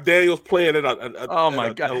 He'd have Daniels playing at oh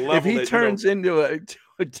my god! If he turns into a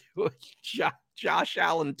Josh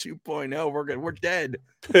Allen 2.0, we're dead.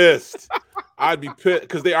 Pissed. I'd be pissed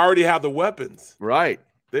because they already have the weapons. Right.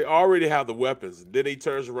 They already have the weapons. Then he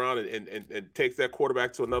turns around and takes that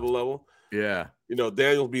quarterback to another level. Yeah.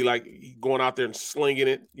 Daniel be like going out there and slinging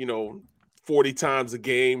it, 40 times a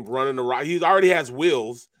game, running around. He already has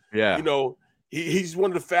wheels. Yeah. He's one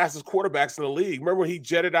of the fastest quarterbacks in the league. Remember when he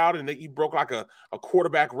jetted out and he broke like a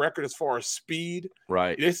quarterback record as far as speed?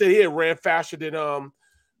 Right. They said he had ran faster than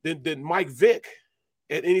Mike Vick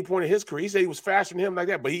at any point in his career. He said he was faster than him like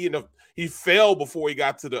that, but he fell before he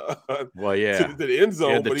got to the to the end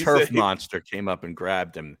zone. Yeah, the but turf monster came up and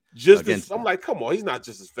grabbed him. I'm like, come on, he's not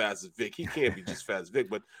just as fast as Vic. He can't be just fast as Vic.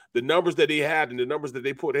 But the numbers that he had and the numbers that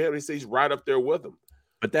they put in him, he says he's right up there with him.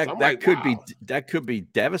 But that could be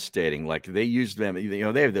devastating. Like they used them, they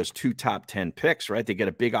have those 2 top 10 picks, right? They get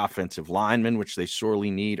a big offensive lineman, which they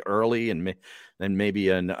sorely need early, and then maybe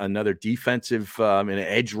another defensive, an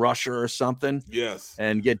edge rusher or something. Yes,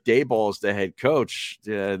 and get Daboll as the head coach.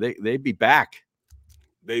 They'd be back.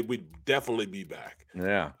 They would definitely be back.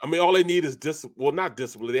 Yeah, I mean, all they need is discipline. Well, not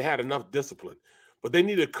discipline. They had enough discipline, but they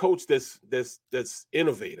need a coach that's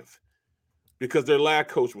innovative. Because their last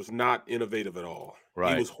coach was not innovative at all.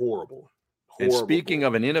 Right. He was horrible. And speaking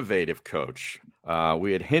of an innovative coach,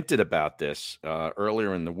 we had hinted about this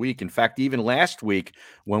earlier in the week. In fact, even last week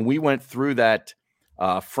when we went through that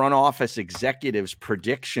front office executives'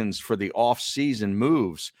 predictions for the offseason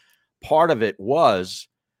moves, part of it was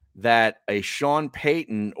that a Sean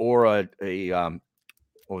Payton or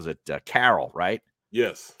Carroll, right?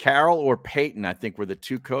 Yes. Carroll or Payton, I think, were the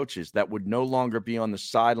 2 coaches that would no longer be on the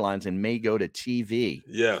sidelines and may go to TV.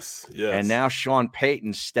 Yes, yes. And now Sean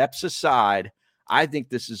Payton steps aside. I think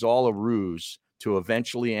this is all a ruse to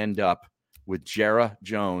eventually end up with Jerry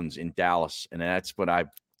Jones in Dallas, and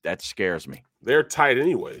that scares me. They're tight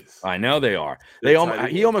anyways. I know they are.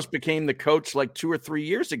 He almost became the coach like 2 or 3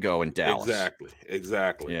 years ago in Dallas.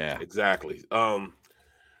 Exactly. Yeah. Exactly.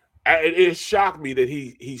 It shocked me that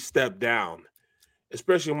he stepped down.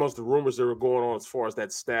 Especially amongst the rumors that were going on as far as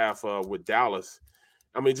that staff with Dallas.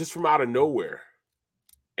 I mean, just from out of nowhere.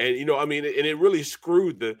 And, and it really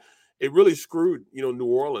screwed New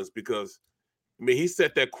Orleans because, he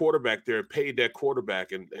set that quarterback there and paid that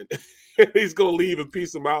quarterback and he's going to leave and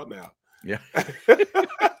piece him out now. Yeah.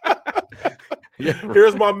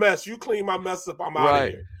 Here's my mess. You clean my mess up. I'm out of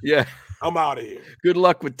here. Yeah. I'm out of here. Good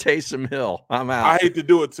luck with Taysom Hill. I'm out. I hate to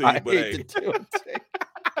do it to you, but hey.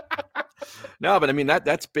 No, but I mean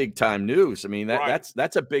that's big time news. I mean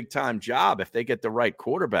that's a big time job if they get the right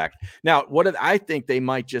quarterback. Now, I think they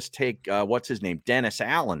might just take what's his name, Dennis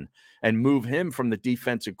Allen, and move him from the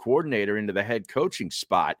defensive coordinator into the head coaching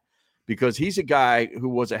spot because he's a guy who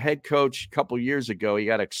was a head coach a couple years ago. He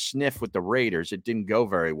got a sniff with the Raiders. It didn't go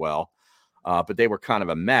very well, but they were kind of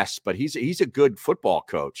a mess. But he's a good football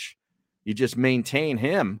coach. You just maintain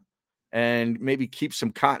him and maybe keep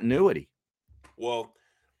some continuity. Well,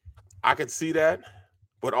 I could see that,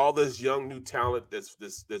 but all this young new talent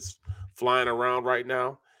that's flying around right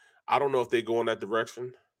now, I don't know if they go in that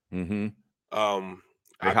direction. Mm-hmm.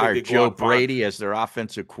 They hired Joe Brady as their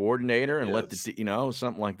offensive coordinator and let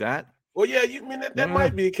something like that. Well, yeah, that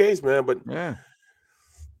might be the case, man. But yeah,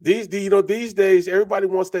 these days, everybody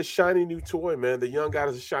wants that shiny new toy, man. The young guy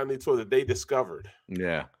is a shiny new toy that they discovered.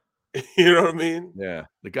 Yeah, you know what I mean? Yeah,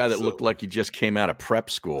 the guy that looked like he just came out of prep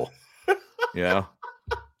school. Yeah.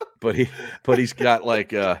 But he's got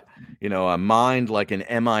like a mind like an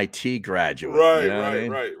MIT graduate.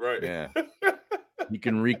 Right. Yeah. He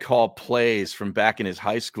can recall plays from back in his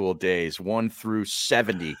high school days, 1 through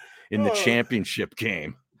 70 in the championship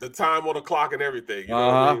game. The time on the clock and everything. You know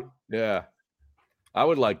what I mean? Yeah. I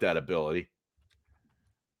would like that ability.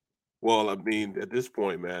 Well, I mean, at this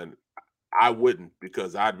point, man, I wouldn't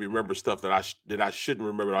because I'd remember stuff that I shouldn't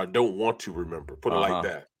remember. Or I don't want to remember. Put it like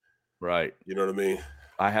that. Right. You know what I mean?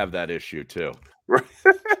 I have that issue too. Right.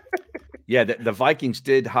 Yeah, the Vikings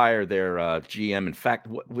did hire their GM. In fact,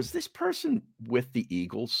 was this person with the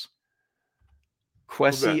Eagles?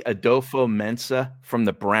 Kwesi Adolfo Mensah from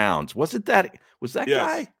the Browns. Was that yes.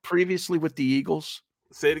 guy previously with the Eagles?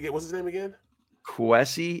 Say it again. What's his name again?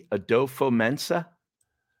 Kwesi Adofo-Mensah.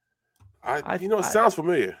 It sounds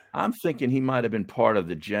familiar. I'm thinking he might have been part of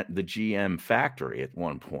the GM factory at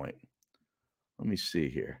one point. Let me see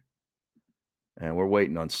here. And we're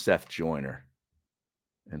waiting on Seth Joyner.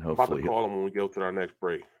 And hopefully, I'm about to call him when we go to our next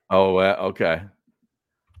break. Oh, okay.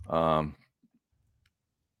 Let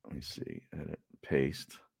me see. Edit,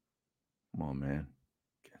 paste. Come on, man.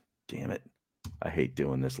 Damn it. I hate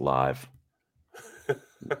doing this live.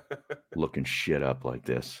 Looking shit up like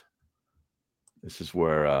this. This is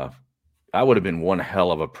where I would have been one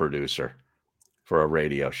hell of a producer for a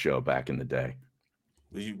radio show back in the day.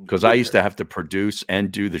 Because I used to have to produce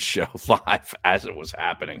and do the show live as it was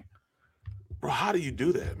happening. Bro, how do you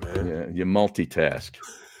do that, man? Yeah, you multitask.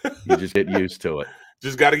 You just get used to it.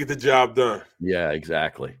 Just got to get the job done. Yeah,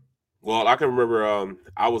 exactly. Well, I can remember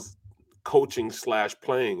I was coaching /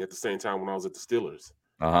 playing at the same time when I was at the Steelers.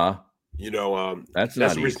 That's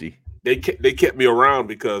not easy. They kept me around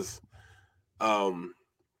because when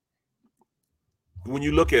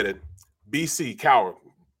you look at it, BC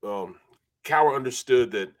Cowher understood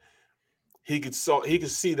that he could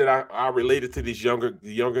see that I related to these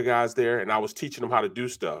younger guys there, and I was teaching them how to do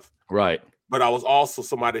stuff. Right. But I was also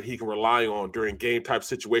somebody that he can rely on during game type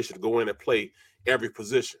situations to go in and play every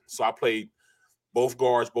position. So I played both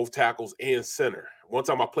guards, both tackles, and center. One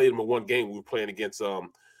time I played him in one game. We were playing against it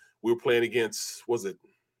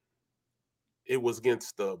was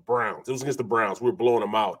against the Browns. It was against the Browns. We were blowing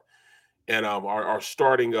them out. And our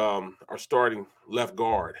starting left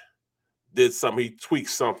guard did something. He tweaked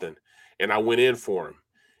something, and I went in for him.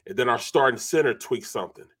 And then our starting center tweaked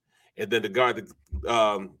something. And then the guy that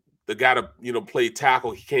played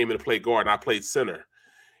tackle, he came in and played guard, and I played center.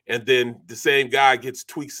 And then the same guy gets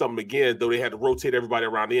tweaked something again, though they had to rotate everybody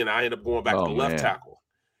around the end. I ended up going back to the left tackle.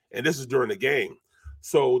 And this is during the game.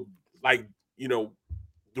 So, the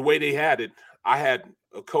way they had it, I had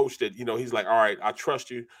a coach that, he's like, all right, I trust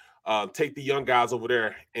you. Take the young guys over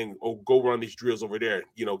there and go run these drills over there,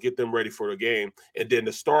 get them ready for the game. And then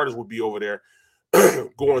the starters would be over there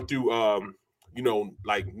going through,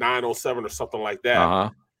 like 907 or something like that. Uh-huh.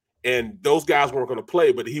 And those guys weren't going to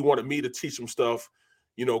play, but he wanted me to teach them stuff,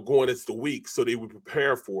 going into the week so they would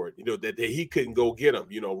prepare for it, that he couldn't go get them,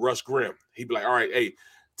 Russ Grimm. He'd be like, all right, hey,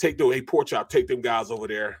 Pork Chop, take them guys over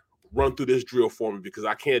there, run through this drill for me because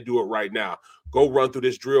I can't do it right now. Go run through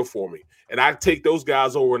this drill for me. And I take those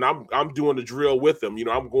guys over and I'm doing the drill with them.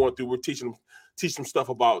 I'm going through, we're teaching them stuff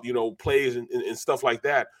about, plays and stuff like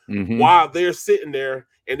that. Mm-hmm. While they're sitting there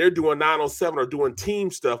and they're doing 907 or doing team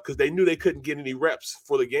stuff because they knew they couldn't get any reps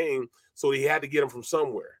for the game. So they had to get them from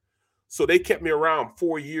somewhere. So they kept me around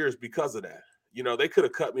 4 years because of that. They could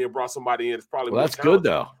have cut me and brought somebody in. It's probably that's good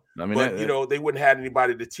though. I mean, they wouldn't have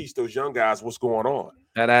anybody to teach those young guys what's going on.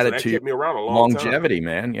 That attitude, so that kept me around a long longevity, time.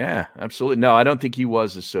 Man. Yeah, absolutely. No, I don't think he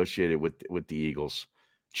was associated with the Eagles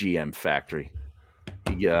GM factory.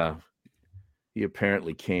 He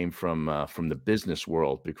apparently came from the business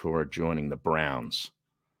world before joining the Browns.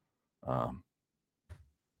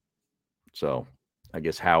 So I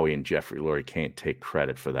guess Howie and Jeffrey Lurie can't take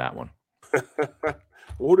credit for that one.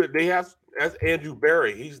 What did they have? That's Andrew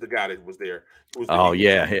Barry. He's the guy that was there. That's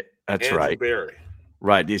Andrew right. Barry.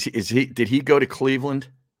 Right. Did he go to Cleveland?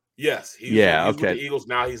 Yes. He was with the Eagles.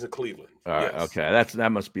 Now he's in Cleveland. All right. Yes. Okay.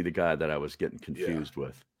 That must be the guy that I was getting confused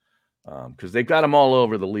with. Because they've got him all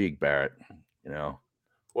over the league, Barrett. Well,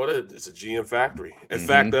 it's a GM factory. In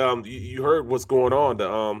fact, you heard what's going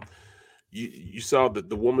on. You saw that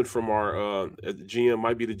the woman from our GM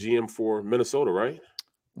might be the GM for Minnesota, right?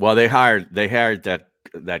 Well, they hired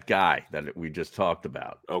that guy that we just talked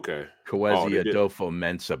about. Okay. Kwesi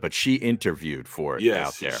Adofo-Mensah, but she interviewed for it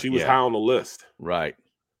out there. She was high on the list. Right.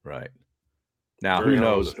 Now,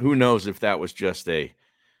 who knows if that was just a,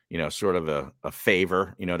 sort of a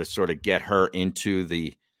favor, to sort of get her into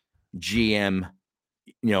the GM,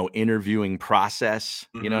 interviewing process.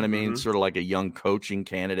 You know what I mean? Mm-hmm. Sort of like a young coaching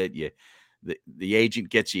candidate. The agent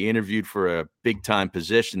gets you interviewed for a big time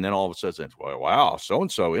position. Then all of a sudden, wow,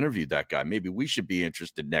 so-and-so interviewed that guy. Maybe we should be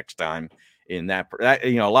interested next time in that.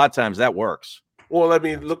 A lot of times that works. Well, I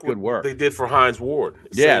mean, look what they did for Hines Ward.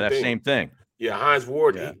 Same thing. Yeah. Hines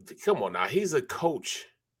Ward. Yeah. Come on now. He's a coach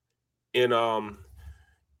in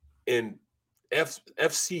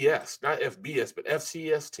FCS, not FBS, but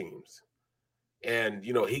FCS teams. And,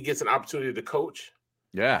 he gets an opportunity to coach.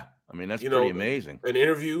 Yeah. I mean, that's pretty amazing. An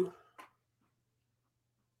interview.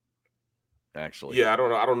 Actually, yeah, I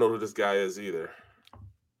don't know who this guy is either.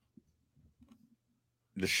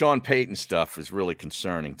 The Sean Payton stuff is really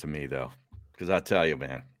concerning to me, though, because I tell you,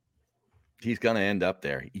 man, he's going to end up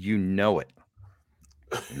there. You know it.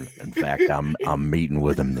 In fact, I'm meeting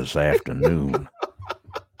with him this afternoon.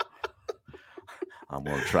 I'm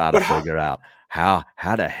going to try to figure out how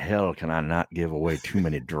the hell can I not give away too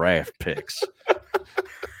many draft picks?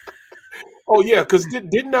 Oh yeah, because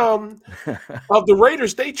didn't the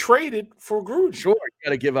Raiders, they traded for Gruden. Sure, you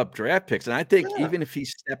got to give up draft picks, and I think even if he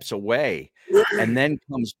steps away and then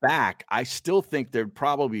comes back, I still think there'd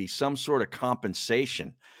probably be some sort of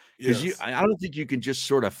compensation. Because I don't think you can just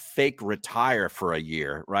sort of fake retire for a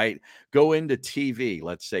year, right? Go into TV,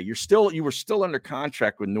 let's say you were still under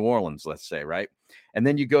contract with New Orleans, let's say, right? And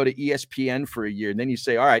then you go to ESPN for a year, and then you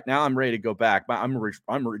say, all right, now I'm ready to go back. I'm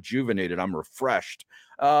rejuvenated, I'm refreshed.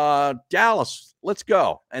 Dallas, let's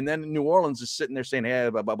go. And then New Orleans is sitting there saying, hey,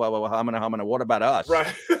 blah, blah, blah, blah, hamana, what about us?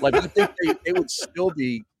 Right. Like, I think they would still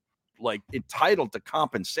be like entitled to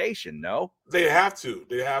compensation. No, they have to.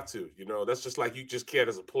 That's just like you just can't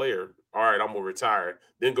as a player. All right, I'm gonna retire,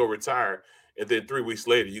 then go retire, and then 3 weeks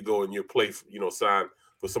later you go and you play, sign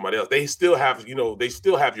for somebody else. They still have,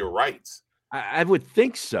 your rights. I would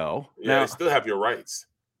think so. Yeah, they still have your rights.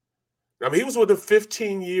 I mean, he was with them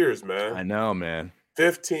 15 years, man. I know, man.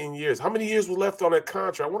 15 years. How many years were left on that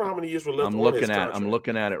contract? I wonder how many years were left on his contract. I'm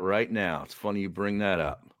looking at it right now. It's funny you bring that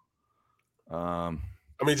up.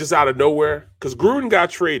 I mean, just out of nowhere, because Gruden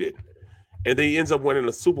got traded, and then he ends up winning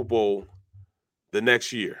a Super Bowl the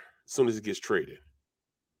next year as soon as he gets traded.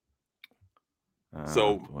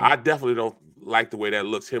 So I definitely don't like the way that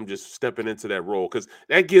looks, him just stepping into that role, because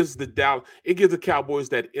that gives the Cowboys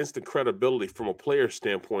that instant credibility from a player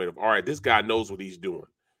standpoint of, all right, this guy knows what he's doing.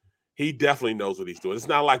 He definitely knows what he's doing. It's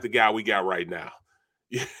not like the guy we got right now.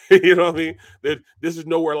 You know what I mean? This is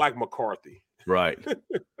nowhere like McCarthy. Right.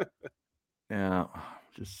 Now,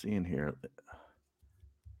 just seeing here.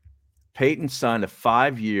 Peyton signed a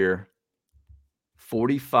 5-year,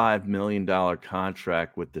 $45 million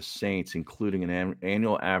contract with the Saints, including an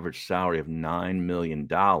annual average salary of $9 million.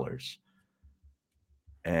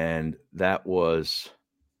 And that was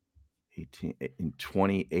in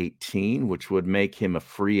 2018, which would make him a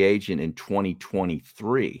free agent in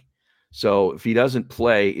 2023. So if he doesn't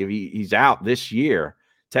play, if he's out this year,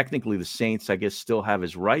 technically the Saints, I guess, still have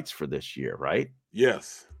his rights for this year, right?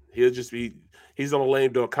 Yes. He's on a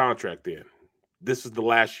lame duck contract then. This is the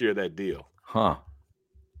last year of that deal. Huh.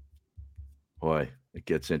 Boy, it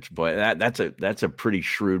gets interesting. Boy, that's a pretty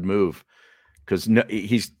shrewd move, because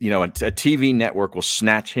he's, a TV network will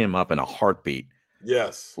snatch him up in a heartbeat.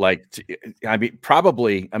 Yes. Like, what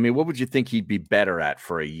would you think he'd be better at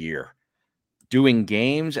for a year? Doing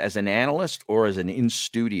games as an analyst or as an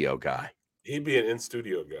in-studio guy? He'd be an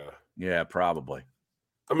in-studio guy. Yeah, probably.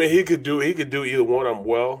 I mean, he could do either one of them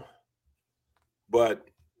well, but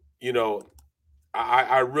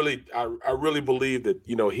I really believe that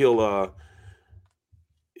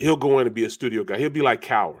he'll go in and be a studio guy. He'll be like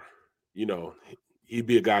Cower, he'd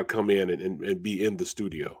be a guy to come in and be in the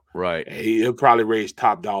studio. Right. He'll probably raise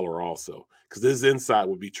top dollar also, because his insight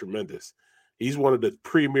would be tremendous. He's one of the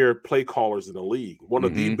premier play callers in the league, one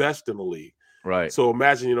of the best in the league. Right. So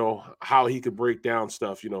imagine, how he could break down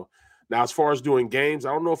stuff, Now, as far as doing games,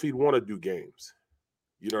 I don't know if he'd want to do games.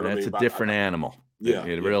 You know what I mean? That's a different animal. Yeah.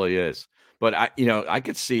 It really is. But I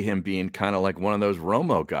could see him being kind of like one of those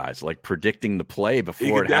Romo guys, like predicting the play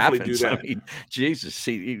before it happens. Do that. I mean, Jesus,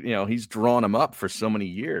 he's drawn him up for so many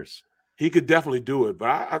years. He could definitely do it,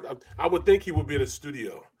 but I would think he would be in a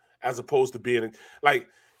studio as opposed to being like,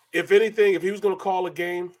 if anything, if he was going to call a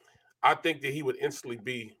game, I think that he would instantly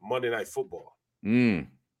be Monday Night Football.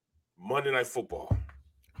 Monday Night Football.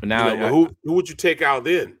 But now, who would you take out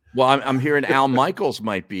then? Well, I'm hearing Al Michaels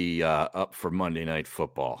might be up for Monday Night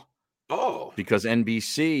Football. Oh, because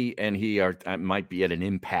NBC and he might be at an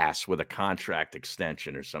impasse with a contract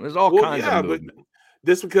extension or something. There's all kinds of movement. But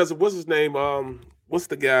this because what's his name? What's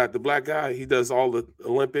the guy? The black guy? He does all the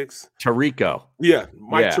Olympics. Tirico. Yeah,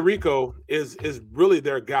 Mike Tirico is really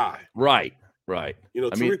their guy. Right. Right.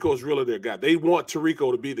 Tirico is really their guy. They want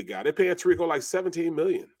Tirico to be the guy. They're paying Tirico like $17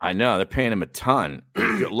 million. I know. They're paying him a ton.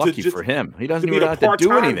 Lucky for him. He doesn't even have to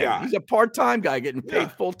do anything. Guy. He's a part-time guy getting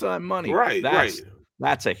paid full-time money. Right.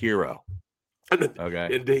 That's a hero.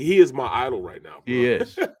 Okay. And he is my idol right now. Bro. He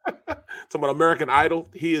is. Talking about American Idol,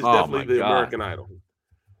 he is definitely the American Idol.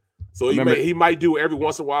 So he might do every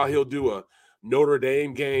once in a while, he'll do a Notre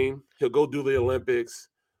Dame game. He'll go do the Olympics.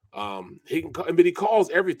 He calls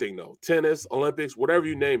everything though. Tennis, Olympics, whatever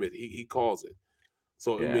you name it, he calls it.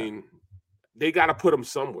 So I mean, they got to put him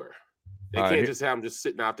somewhere. They can't just have him just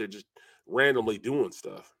sitting out there just randomly doing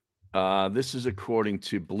stuff. This is according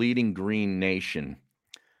to Bleeding Green Nation.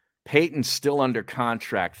 Peyton's still under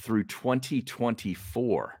contract through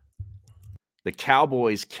 2024. The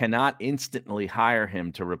Cowboys cannot instantly hire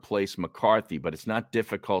him to replace McCarthy, but it's not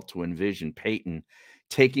difficult to envision Peyton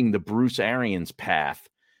taking the Bruce Arians path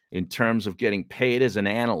in terms of getting paid as an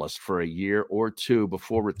analyst for a year or two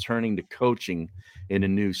before returning to coaching in a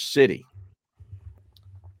new city.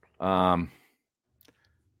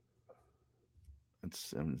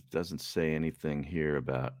 It doesn't say anything here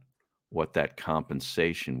about what that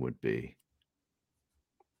compensation would be.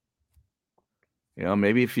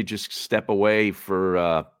 Maybe if you just step away for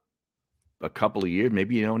a couple of years,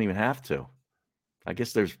 maybe you don't even have to. I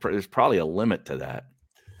guess there's probably a limit to that.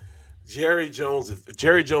 Jerry Jones, if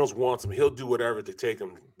Jerry Jones wants him, he'll do whatever to take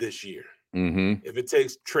him this year. Mm-hmm. If it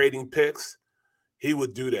takes trading picks, he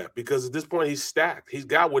would do that because at this point he's stacked. He's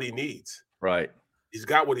got what he needs. Right. He's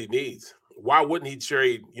got what he needs. Why wouldn't he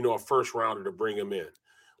trade, a first rounder to bring him in?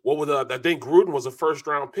 What was I think Gruden was a first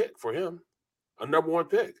round pick for him, a number one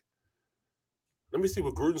pick. Let me see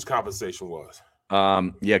what Gruden's compensation was.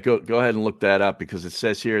 Yeah, go ahead and look that up because it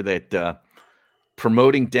says here that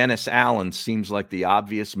promoting Dennis Allen seems like the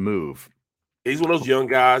obvious move. He's one of those young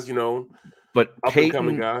guys, But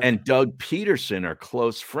Peyton and Doug Peterson are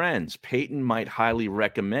close friends. Peyton might highly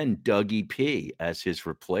recommend Dougie P as his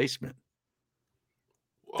replacement.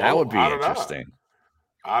 That would be interesting.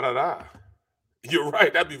 You're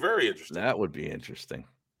right. That'd be very interesting. That would be interesting.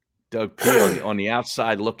 Doug P on the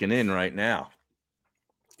outside looking in right now.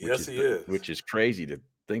 Yes, he is. Which is crazy to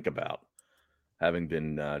think about, having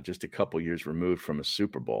been just a couple years removed from a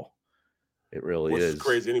Super Bowl. It really is. Which is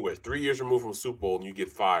crazy anyway. 3 years removed from a Super Bowl and you get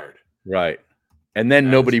fired. Right. And then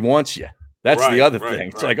nobody wants you. That's the other thing.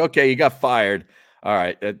 It's like, okay, you got fired. All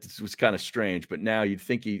right. That was kind of strange. But now you'd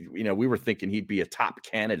think we were thinking he'd be a top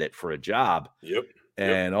candidate for a job. Yep.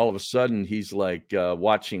 And all of a sudden he's like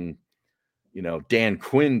watching, Dan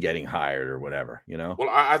Quinn getting hired or whatever, Well,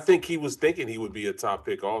 I think he was thinking he would be a top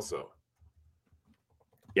pick also.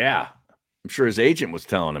 Yeah. I'm sure his agent was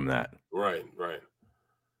telling him that. Right.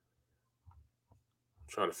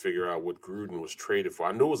 Trying to figure out what Gruden was traded for.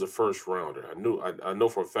 I knew it was a first rounder. I know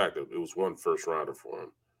for a fact that it was one first rounder for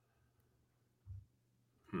him.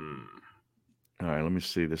 All right, let me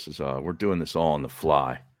see. This is we're doing this all on the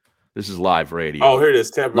fly. This is live radio. Oh, here it is.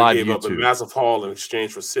 Tampa live gave YouTube. Up a massive haul in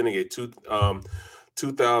exchange for sending a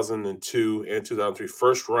 2002 and 2003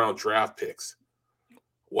 first round draft picks.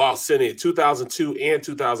 While sending 2002 and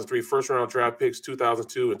 2003 first round draft picks,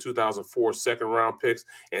 2002 and 2004 second round picks,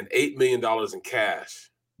 and $8 million in cash.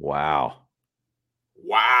 Wow.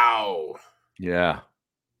 Yeah.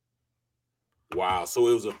 Wow. So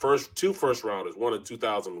it was two first rounders, one in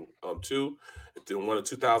 2002 and one in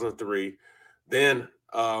 2003. Then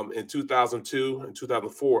in 2002 and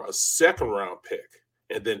 2004, a second round pick.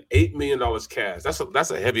 And then $8 million cash.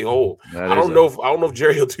 That's a heavy hole. I don't know if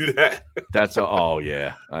Jerry will do that.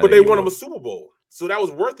 Yeah. But they won him a Super Bowl, so that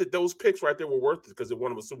was worth it. Those picks right there were worth it because they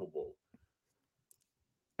won him a Super Bowl.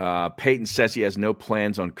 Peyton says he has no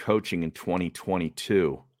plans on coaching in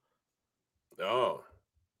 2022. Oh,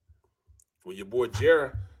 well, your boy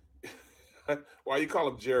Jera. Why you call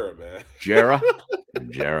him Jera, man? Jera.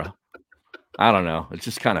 I don't know. It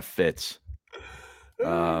just kind of fits.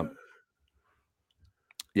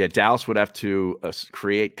 Yeah, Dallas would have to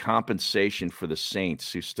create compensation for the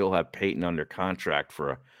Saints, who still have Peyton under contract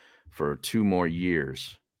for 2 more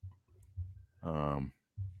years.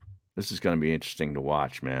 This is going to be interesting to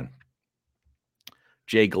watch, man.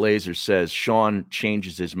 Jay Glazer says Sean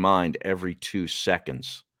changes his mind every 2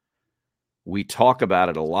 seconds. We talk about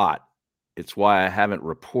it a lot. It's why I haven't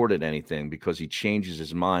reported anything, because he changes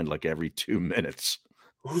his mind like every 2 minutes.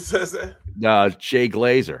 Who says that? Jay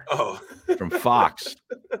Glazer. Oh. From Fox.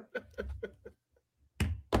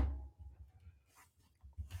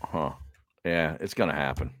 Huh. Yeah, it's going to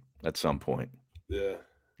happen at some point. Yeah.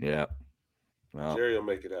 Well, Jerry will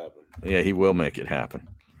make it happen. Yeah, he will make it happen.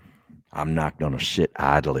 I'm not going to sit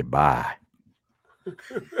idly by. All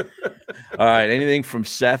right. Anything from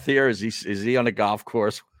Seth here? Is he on a golf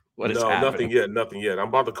course? What is happening? Nothing yet. I'm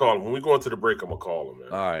about to call him. When we go into the break, I'm going to call him, man.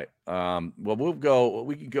 All right. Well,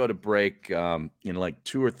 we can go to break in like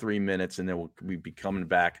 2 or 3 minutes, and then we'll be coming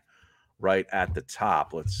back right at the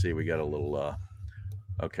top. Let's see. We got a little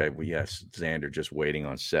okay. Well, yes, Xander just waiting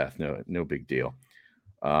on Seth. No big deal.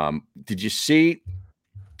 Did you see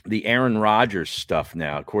the Aaron Rodgers stuff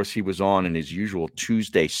now? Of course, he was on in his usual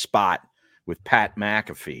Tuesday spot with Pat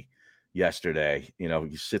McAfee yesterday.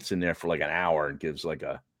 He sits in there for like an hour and gives like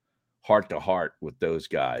a heart-to-heart with those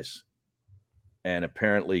guys, and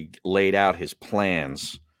apparently laid out his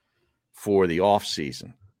plans for the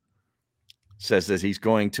offseason. Says that he's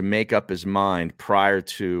going to make up his mind prior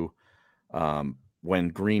to when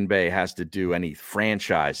Green Bay has to do any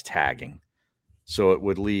franchise tagging. so it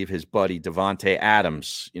would leave his buddy Davante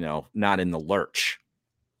Adams, not in the lurch.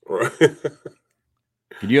 Right.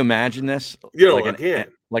 Can you imagine this? Like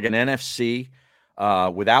an NFC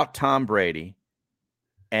without Tom Brady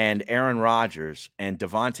and Aaron Rodgers, and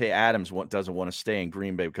Davante Adams doesn't want to stay in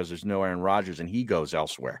Green Bay because there's no Aaron Rodgers, and he goes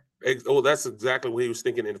elsewhere. Oh, that's exactly what he was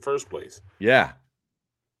thinking in the first place. Yeah.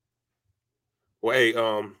 Well, hey,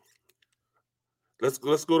 let's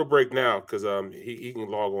go to break now because he can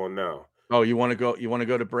log on now. Oh, you want to go? You want to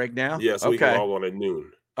go to break now? Yeah, so we can log on at noon.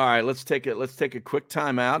 All right, let's take a quick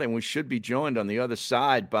time out, and we should be joined on the other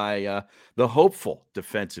side by the hopeful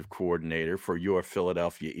defensive coordinator for your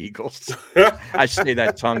Philadelphia Eagles. I say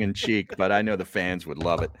that tongue in cheek, but I know the fans would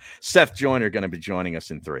love it. Seth Joyner going to be joining us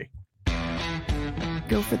in 3.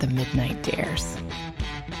 Go for the midnight dares.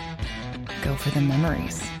 Go for the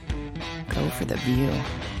memories. Go for the view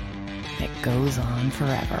that goes on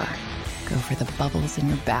forever. Go for the bubbles in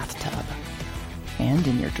your bathtub and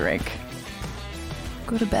in your drink.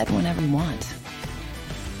 Go to bed whenever you want.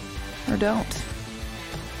 Or don't.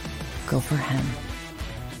 Go for him.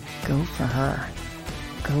 Go for her.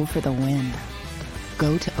 Go for the win.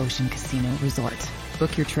 Go to Ocean Casino Resort.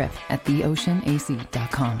 Book your trip at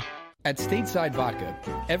theoceanac.com. At Stateside Vodka,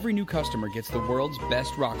 every new customer gets the world's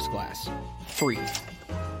best rocks glass. Free.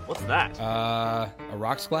 What's that? A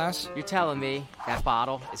rocks glass? You're telling me that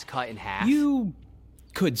bottle is cut in half? You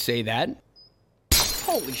could say that.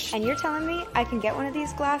 Holy shit. And you're telling me I can get one of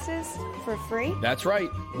these glasses for free? That's right.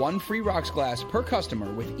 1 free rocks glass per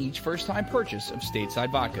customer with each first-time purchase of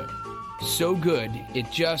Stateside Vodka. So good,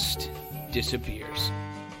 it just disappears.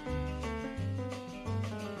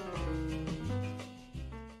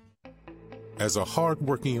 As a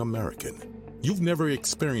hard-working American, you've never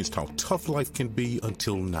experienced how tough life can be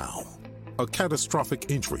until now. A catastrophic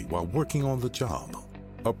injury while working on the job.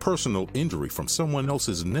 A personal injury from someone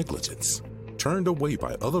else's negligence. Turned away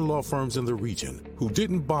by other law firms in the region who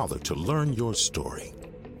didn't bother to learn your story.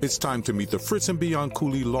 It's time to meet the Fritz &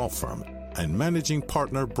 Bianculli Law Firm and managing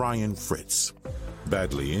partner Brian Fritz.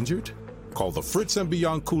 Badly injured? Call the Fritz &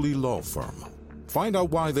 Bianculli Law Firm. Find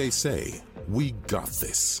out why they say, "We got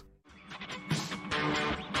this."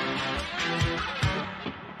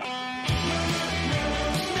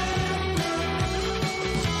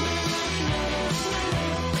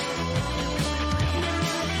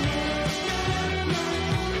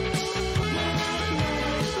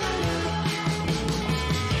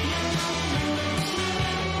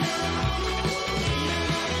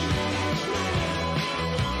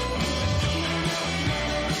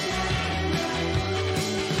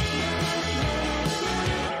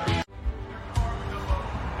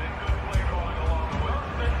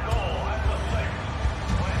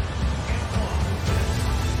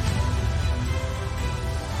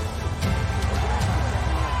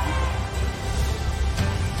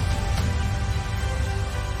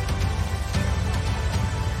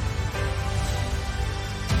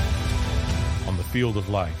 Field of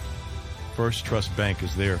life, First Trust Bank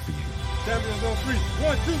is there for you. Champions on 3.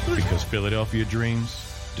 1, 2, 3. Because Philadelphia dreams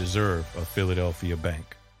deserve a Philadelphia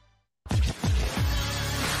bank.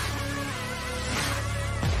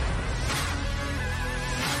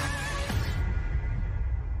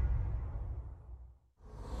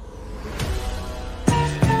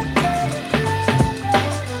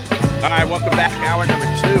 All right, welcome back. Hour number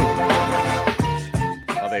 2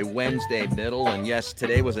 of a Wednesday middle. And yes,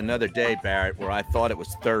 today was another day, Barrett, where I thought it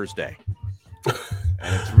was Thursday.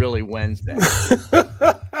 And it's really Wednesday.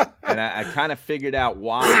 And I kind of figured out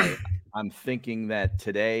why I'm thinking that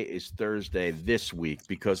today is Thursday this week,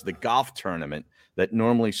 because the golf tournament that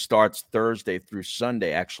normally starts Thursday through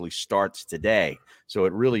Sunday actually starts today. So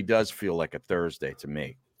it really does feel like a Thursday to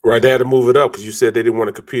me. Right, they had to move it up because you said they didn't want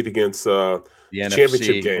to compete against the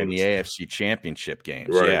championship NFC games and the AFC championship games.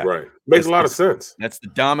 Right, yeah. right. Makes a lot of sense. That's the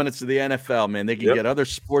dominance of the NFL, man. They can get other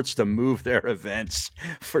sports to move their events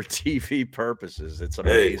for TV purposes. It's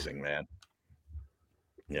amazing, man.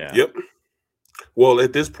 Yeah. Yep. Well,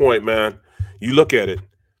 at this point, man, you look at it,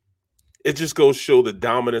 it just goes to show the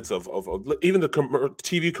dominance of even the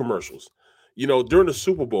TV commercials. You know, during the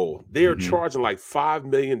Super Bowl, they are charging like $5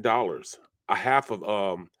 million a half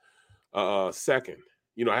of a second,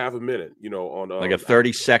 you know, half a minute, you know, on like a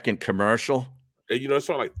 30-second commercial. You know, it's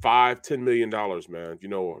sort of like $5-10 million, man, you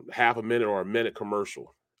know, half a minute or a minute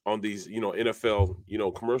commercial on these, you know, NFL, you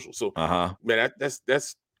know, commercials. So man, that's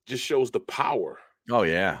just shows the power. Oh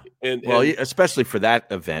yeah. And especially for that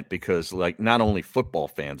event, because like not only football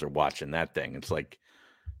fans are watching that thing, it's like,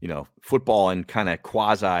 you know, football and kind of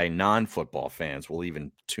quasi non-football fans will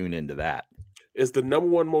even tune into that. It's the number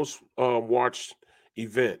one most watched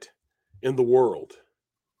event in the world.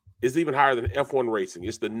 is even higher than F1 racing.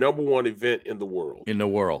 It's the number one event in the world. In the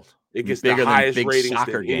world. It gets bigger the highest than big ratings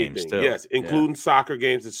soccer than games anything. too. Yes, including soccer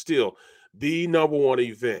games. It's still the number one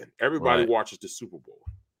event. Everybody watches the Super Bowl.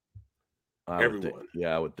 Everyone.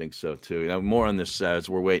 I would think so too. Now, more on this as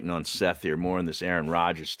we're waiting on Seth here. More on this Aaron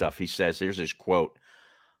Rodgers stuff. He says, here's his quote.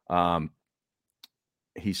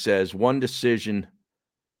 He says, one decision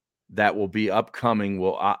that will be upcoming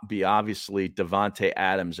will be obviously Davante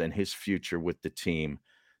Adams and his future with the team.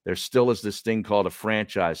 There still is this thing called a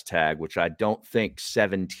franchise tag, which I don't think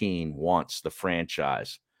 17 wants the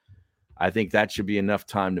franchise. I think that should be enough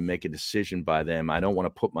time to make a decision by them. I don't want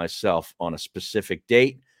to put myself on a specific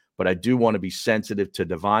date, but I do want to be sensitive to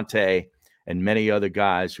Davante and many other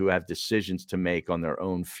guys who have decisions to make on their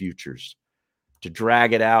own futures. To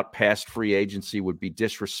drag it out past free agency would be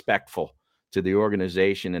disrespectful to the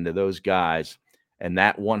organization and to those guys, and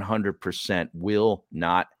that 100% will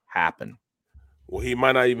not happen. Well, he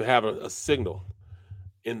might not even have a signal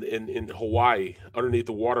in Hawaii underneath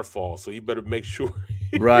the waterfall, so you better make sure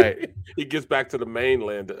he gets back to the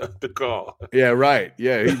mainland to call. Yeah, right.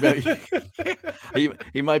 Yeah,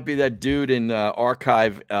 he might be that dude in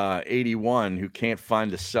Archive 81 who can't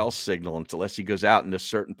find the cell signal unless he goes out in a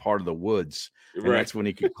certain part of the woods. And that's when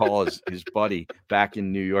he could call his buddy back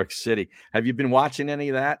in New York City. Have you been watching any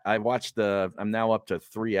of that? I'm now up to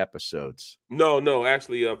 3 episodes. No,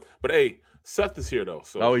 actually, but hey, Seth is here though.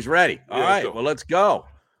 So he's ready. All right, well, let's go.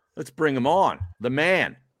 Let's bring him on. The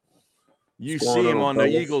man. You see him on the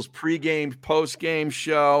Eagles pregame, postgame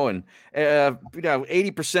show, and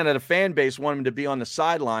 80% of the fan base want him to be on the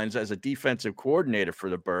sidelines as a defensive coordinator for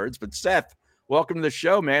the Birds. But Seth, welcome to the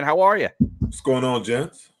show, man. How are you? What's going on,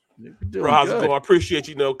 gents? How's it going? I appreciate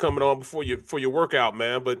coming on for your workout,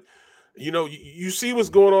 man. But you see what's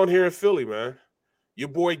going on here in Philly, man. Your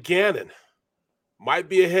boy Gannon might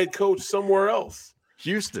be a head coach somewhere else.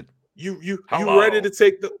 Houston. You ready to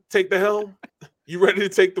take the helm? You ready to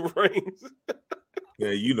take the reins?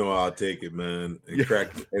 Yeah, I'll take it, man,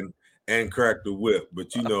 and crack the whip.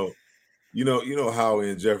 But you know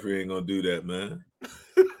Howie and Jeffrey ain't gonna do that, man.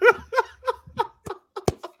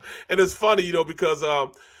 And it's funny, because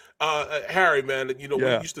Harry, man, we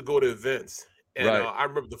used to go to events, and I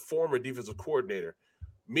remember the former defensive coordinator.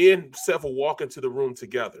 Me and Seth will walk into the room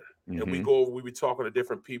together, and we be talking to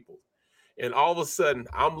different people. And all of a sudden,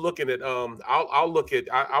 I'm looking at I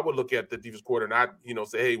would look at the defense coordinator and I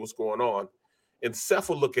say, hey, what's going on? And Seth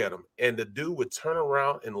would look at him, and the dude would turn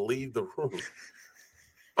around and leave the room.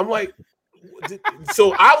 I'm like,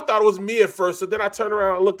 so I thought it was me at first. So then I turned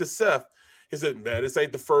around and looked at Seth. He said, man, this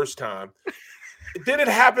ain't the first time. Then it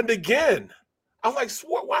happened again. I was like,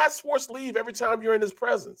 why does Swartz leave every time you're in his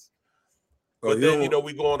presence? But then,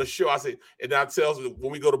 we go on the show. I said, and I tell him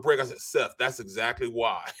when we go to break, I said, Seth, that's exactly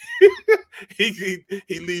why. he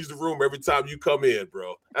leaves the room every time you come in,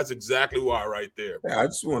 bro. That's exactly why right there. Yeah, I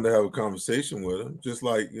just wanted to have a conversation with him. Just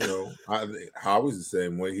like, Howie's the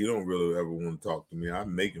same way. He don't really ever want to talk to me. I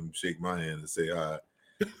make him shake my hand and say hi.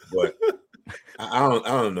 But I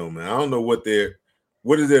don't know, man. I don't know what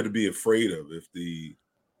is there to be afraid of if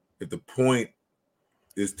the point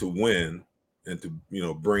is to win and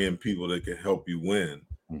to bring in people that can help you win,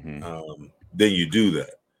 then you do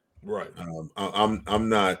that. Right. I'm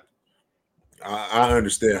not. I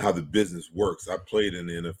understand how the business works. I played in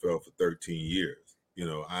the NFL for 13 years.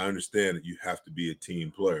 I understand that you have to be a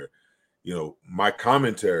team player. My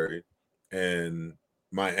commentary and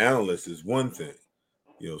my analyst is one thing.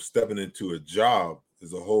 Stepping into a job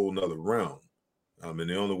is a whole nother realm. And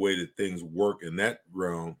the only way that things work in that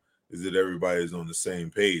realm is that everybody is on the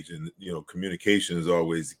same page. And, communication is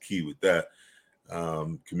always the key with that.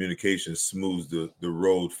 Communication smooths the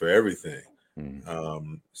road for everything.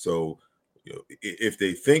 So, if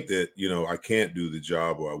they think that, I can't do the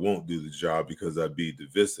job or I won't do the job because I'd be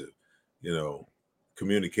divisive,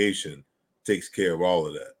 communication takes care of all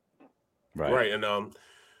of that. Right. And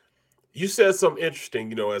you said something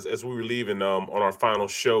interesting, as we were leaving on our final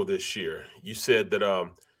show this year. You said that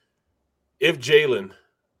if Jalen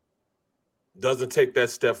doesn't take that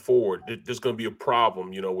step forward, there's going to be a problem,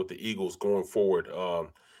 with the Eagles going forward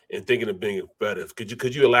and thinking of being better.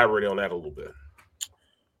 Could you elaborate on that a little bit?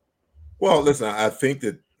 Well, listen, I think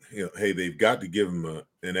that, hey, they've got to give him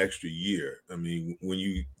an extra year. I mean, when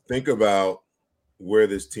you think about where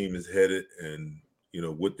this team is headed and,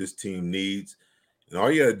 what this team needs, and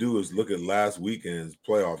all you got to do is look at last weekend's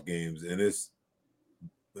playoff games, and it's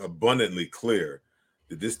abundantly clear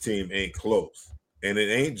that this team ain't close. And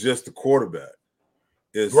it ain't just the quarterback.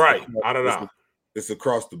 It's right. I don't know. It's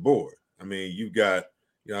across the board. I mean, you've got,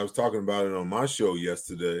 I was talking about it on my show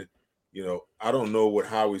yesterday. I don't know what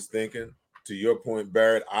Howie's thinking. to your point,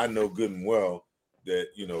 Barrett, I know good and well that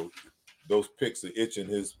those picks are itching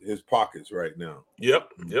his pockets right now.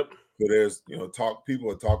 Yep. So there's people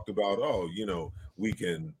have talked about, we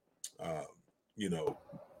can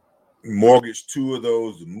mortgage 2 of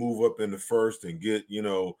those and move up in the first and get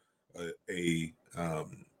an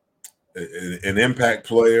impact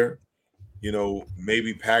player,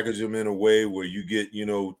 maybe package them in a way where you get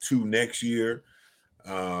 2 next year.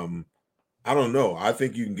 I don't know. I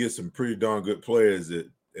think you can get some pretty darn good players at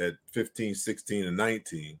 15, 16, and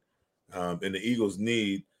 19. And the Eagles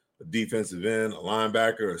need a defensive end, a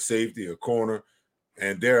linebacker, a safety, a corner,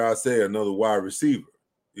 and dare I say another wide receiver,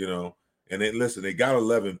 And they got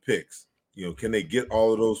 11 picks. Can they get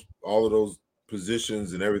all of those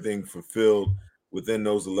positions and everything fulfilled within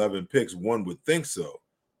those 11 picks? One would think so.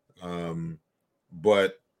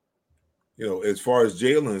 But as far as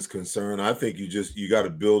Jalen is concerned, I think you got to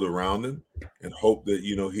build around him and hope that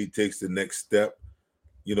he takes the next step,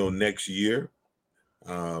 next year.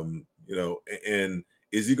 And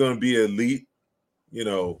is he going to be elite?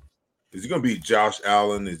 Is he going to be Josh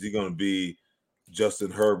Allen? Is he going to be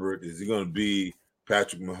Justin Herbert? Is he going to be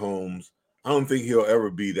Patrick Mahomes? I don't think he'll ever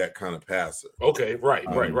be that kind of passer. Okay, right.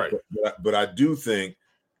 But I do think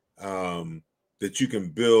that you can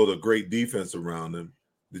build a great defense around him,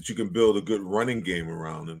 that you can build a good running game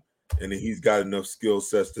around him, and that he's got enough skill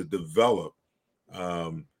sets to develop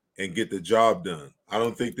and get the job done. I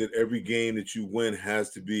don't think that every game that you win has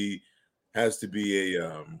to be a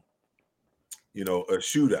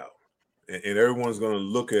shootout, and everyone's going to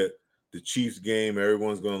look at the Chiefs game.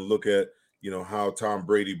 Everyone's going to look at how Tom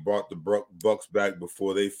Brady brought the Bucks back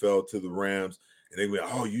before they fell to the Rams, and they went,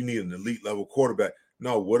 "Oh, you need an elite level quarterback."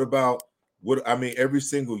 No, every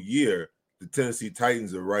single year the Tennessee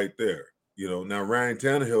Titans are right there. Now Ryan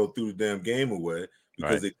Tannehill threw the damn game away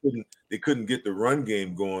because they couldn't get the run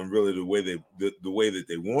game going really the way that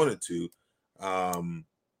they wanted to.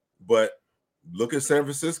 But look at San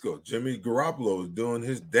Francisco. Jimmy Garoppolo is doing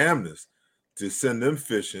his damnedest to send them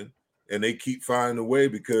fishing, and they keep finding a way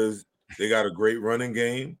because they got a great running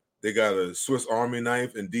game. They got a Swiss Army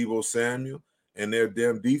knife in Deebo Samuel, and their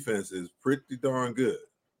damn defense is pretty darn good.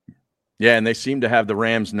 Yeah, and they seem to have the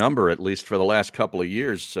Rams' number, at least for the last couple of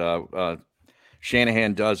years.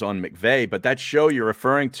 Shanahan does on McVay, but that show you're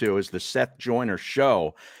referring to is the Seth Joyner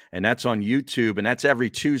Show, and that's on YouTube, and that's every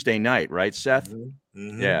Tuesday night, right, Seth?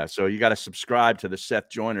 Mm-hmm. Yeah, so you got to subscribe to the Seth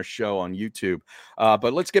Joyner Show on YouTube.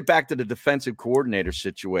 But let's get back to the defensive coordinator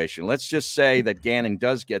situation. Let's just say that Gannon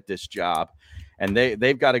does get this job, and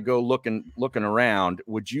they've got to go looking around.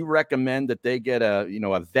 Would you recommend that they get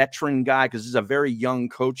a veteran guy, because this is a very young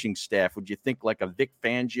coaching staff? Would you think like a Vic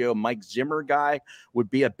Fangio, Mike Zimmer guy would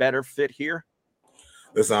be a better fit here?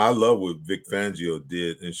 Listen, I love what Vic Fangio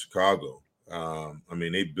did in Chicago.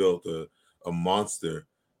 They built a monster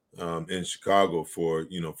in Chicago for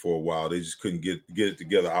a while. They just couldn't get it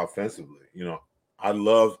together offensively. I'd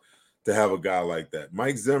love to have a guy like that.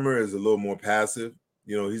 Mike Zimmer is a little more passive.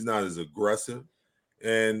 He's not as aggressive.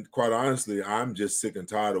 And quite honestly, I'm just sick and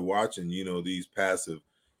tired of watching, these passive,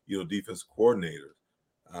 defensive coordinators.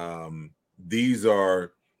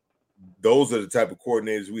 Those are the type of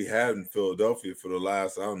coordinators we had in Philadelphia for the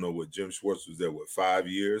last, I don't know what, Jim Schwartz was there, 5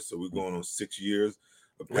 years? So we're going on 6 years.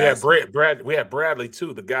 We had we had Bradley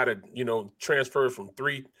too, the guy that transferred from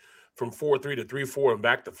 4-3 to 3-4 and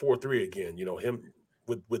back to 4-3 again. Him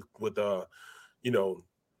with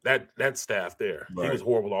that staff there. Right. He was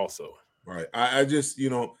horrible also. Right. I just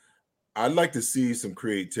I'd like to see some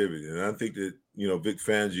creativity, and I think that Vic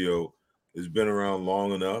Fangio has been around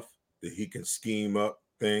long enough that he can scheme up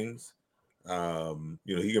things.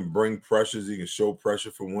 He can bring pressures. He can show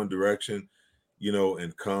pressure from one direction,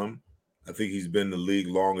 and come. I think he's been in the league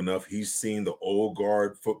long enough. He's seen the old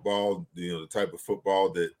guard football, the type of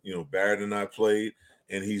football that, Barrett and I played,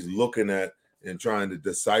 and he's looking at and trying to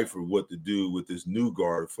decipher what to do with this new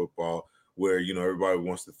guard football where, everybody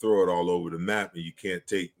wants to throw it all over the map and you can't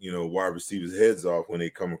take, wide receivers' heads off when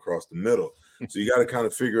they come across the middle. So you got to kind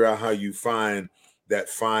of figure out how you find that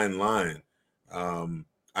fine line.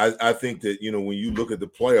 I think that, when you look at the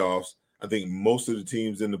playoffs, I think most of the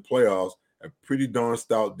teams in the playoffs have pretty darn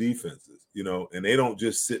stout defenses, and they don't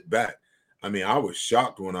just sit back. I was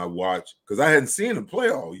shocked when I watched, because I hadn't seen them play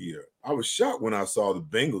all year. I was shocked when I saw the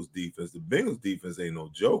Bengals defense. The Bengals defense ain't no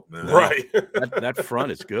joke, man. Right. that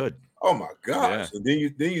front is good. Oh my gosh. Yeah. And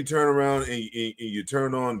then you turn around and you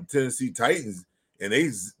turn on the Tennessee Titans and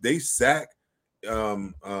they sack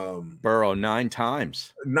Burrow 9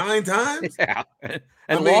 times. 9 times? Yeah.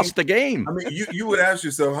 And lost the game. You would ask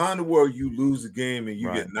yourself, how in the world you lose the game and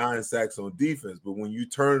you get 9 sacks on defense, but when you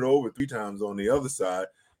turn it over 3 times on the other side,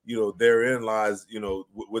 therein lies,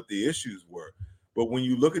 what the issues were. But when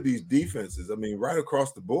you look at these defenses, I mean, right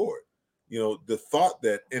across the board, the thought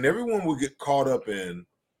that, and everyone will get caught up in,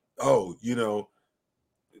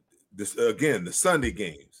 this again, the Sunday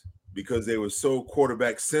games, because they were so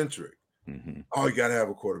quarterback centric. Mm-hmm. Oh, you got to have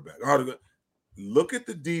a quarterback. Look at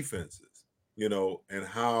the defenses, and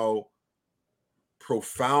how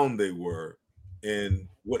profound they were in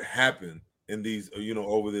what happened in these,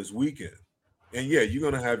 over this weekend. And yeah, you're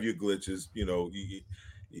going to have your glitches,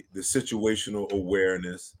 the situational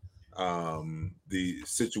awareness, the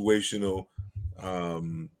situational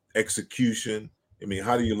execution. I mean,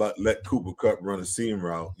 how do you let Cooper Kupp run a seam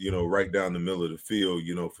route, right down the middle of the field,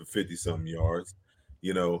 for 50-something yards?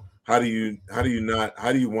 How do you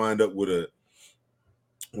wind up with a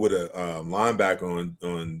linebacker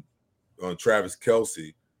on Travis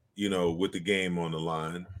Kelce, with the game on the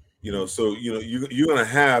line? So you're going to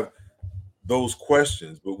have those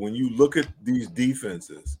questions. But when you look at these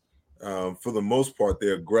defenses, for the most part,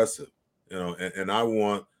 they're aggressive, and I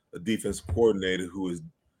want a defense coordinator who is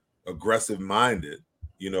aggressive minded,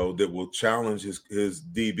 that will challenge his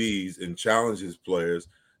DBs and challenge his players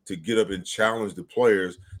to get up and challenge the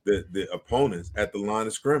players, the opponents at the line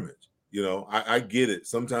of scrimmage. I get it.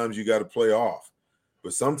 Sometimes you got to play off,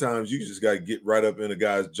 but sometimes you just got to get right up in a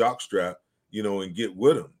guy's jockstrap, and get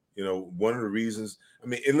with him. One of the reasons, I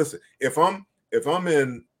mean, and listen, if I'm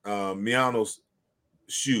in Miano's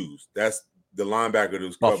shoes, that's the linebacker that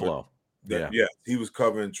was Buffalo. Yeah, he was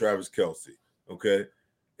covering Travis Kelce. Okay.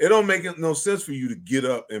 It don't make no sense for you to get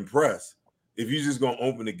up and press if you're just going to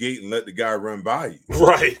open the gate and let the guy run by you.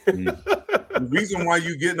 Right. The reason why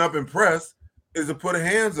you getting up and press is to put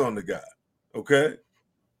hands on the guy. Okay.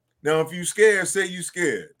 Now, if you scared, say you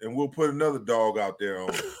scared, and we'll put another dog out there on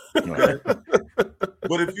it. Okay.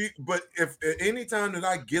 But if any time that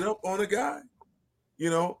I get up on a guy,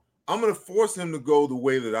 I'm going to force him to go the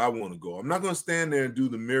way that I want to go. I'm not going to stand there and do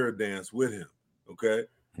the mirror dance with him. Okay.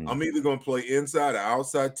 I'm either going to play inside or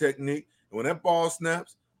outside technique. And when that ball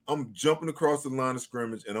snaps, I'm jumping across the line of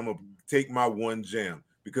scrimmage and I'm going to take my one jam,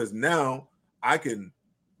 because now I can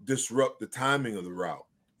disrupt the timing of the route,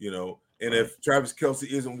 and if Travis Kelce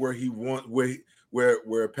isn't where he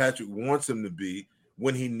where Patrick wants him to be,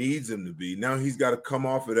 when he needs him to be, now he's got to come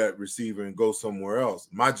off of that receiver and go somewhere else.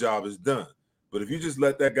 My job is done. But if you just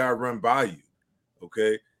let that guy run by you,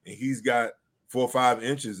 okay, and he's got 4 or 5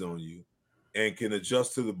 inches on you and can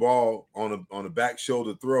adjust to the ball on a back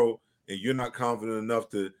shoulder throw, and you're not confident enough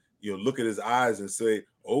to, look at his eyes and say,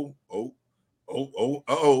 oh,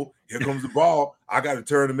 here comes the ball. I got to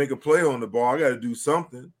turn and make a play on the ball. I got to do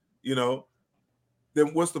something, then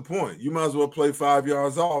what's the point? You might as well play 5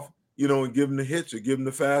 yards off, and give him the hitch or give him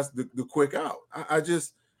the quick out.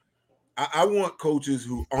 I want coaches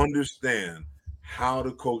who understand how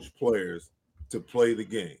to coach players to play the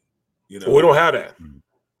game. Well, we don't have that.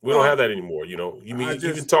 We don't have that anymore. You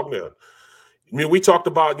can talk now. I mean, we talked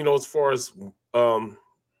about, as far as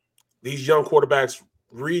these young quarterbacks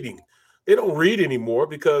reading. They don't read anymore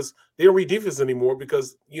because they don't read defense anymore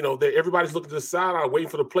because, everybody's looking to the sideline waiting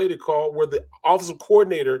for the play to call where the offensive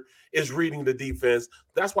coordinator is reading the defense.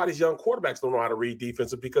 That's why these young quarterbacks don't know how to read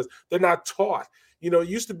defense, because they're not taught. It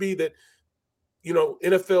used to be that,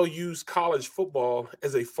 NFL used college football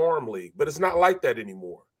as a farm league, but it's not like that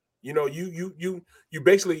anymore. You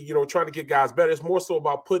basically, trying to get guys better. It's more so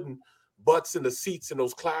about putting butts in the seats in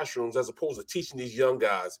those classrooms as opposed to teaching these young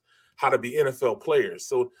guys how to be NFL players.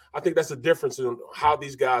 So I think that's the difference in how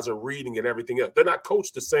these guys are reading and everything else. They're not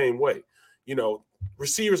coached the same way.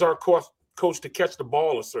 Receivers aren't coached to catch the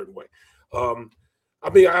ball a certain way.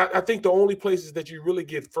 I think the only places that you really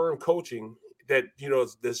get firm coaching that,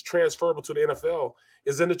 that's transferable to the NFL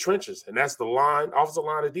is in the trenches. And that's the line, offensive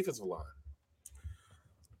line and defensive line.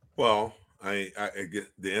 Well, I guess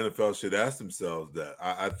the NFL should ask themselves that.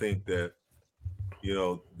 I think that,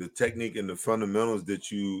 the technique and the fundamentals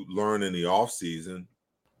that you learn in the offseason,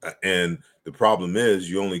 and the problem is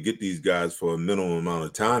you only get these guys for a minimum amount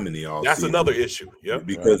of time in the offseason. That's another issue. Yeah.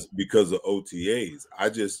 Because of OTAs. I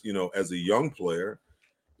just, as a young player,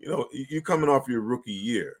 you're coming off your rookie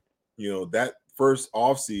year. That first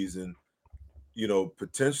offseason,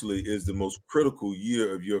 potentially is the most critical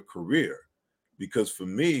year of your career. Because for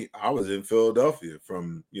me, I was in Philadelphia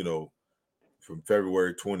from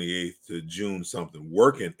February 28th to June something,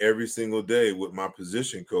 working every single day with my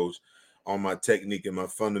position coach on my technique and my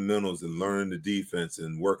fundamentals and learning the defense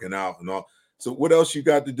and working out and all. So what else you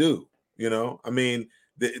got to do? I mean,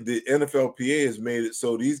 the NFLPA has made it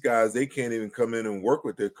so these guys, they can't even come in and work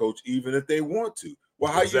with their coach even if they want to.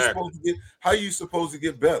 Well, how are you supposed to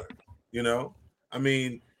get better? I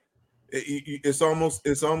mean, It's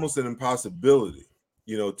almost an impossibility,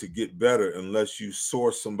 to get better unless you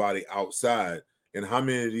source somebody outside. And how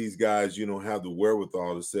many of these guys, have the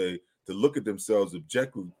wherewithal to look at themselves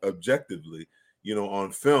objectively,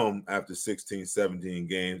 on film after 16, 17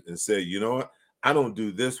 games and say, you know what? I don't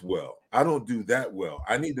do this well. I don't do that well.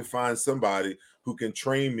 I need to find somebody who can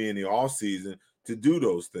train me in the off season to do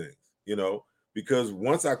those things, because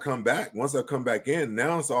once I come back in,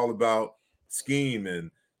 now it's all about scheme and,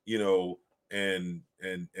 and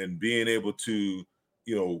being able to,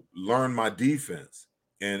 learn my defense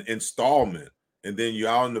and installment. And then you're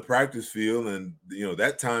out in the practice field and,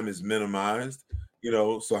 that time is minimized,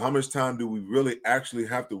 so how much time do we really actually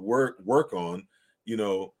have to work on,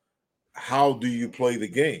 how do you play the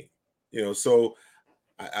game? So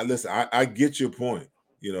I listen, I get your point,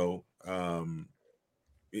 the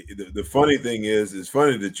funny thing is, it's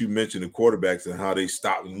funny that you mentioned the quarterbacks and how they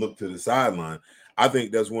stop and look to the sideline. I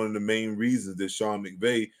think that's one of the main reasons that Sean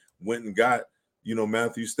McVay went and got,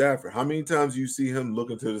 Matthew Stafford. How many times do you see him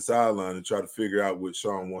looking to the sideline and try to figure out what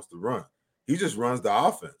Sean wants to run? He just runs the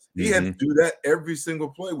offense. He had to do that every single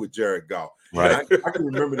play with Jared Goff. Right. I can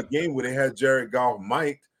remember the game where they had Jared Goff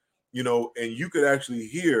mic'd, and you could actually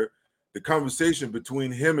hear the conversation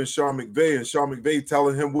between him and Sean McVay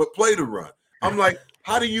telling him what play to run. I'm like,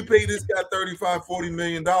 how do you pay this guy $35-40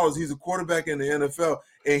 million? He's a quarterback in the NFL,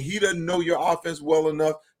 and he doesn't know your offense well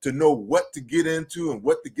enough to know what to get into and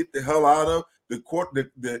what to get the hell out of.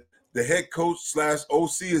 The head coach /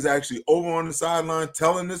 OC is actually over on the sideline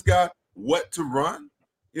telling this guy what to run.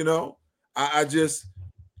 I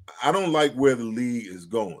don't like where the league is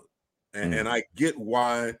going, and I get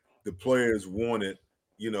why the players wanted,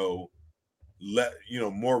 more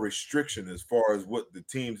restriction as far as what the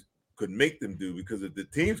teams could make them do, because if the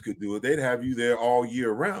teams could do it, they'd have you there all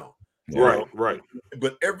year round. Right.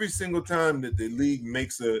 But every single time that the league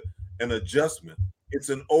makes an adjustment, it's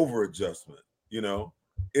an over adjustment.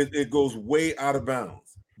 It goes way out of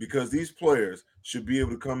bounds, because these players should be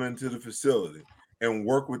able to come into the facility and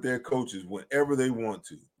work with their coaches whenever they want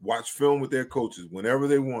to, watch film with their coaches whenever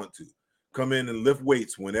they want to, come in and lift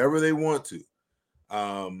weights whenever they want to.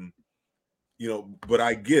 But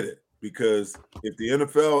I get it, because if the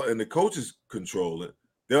NFL and the coaches control it,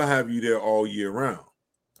 they'll have you there all year round.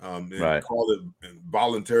 And call it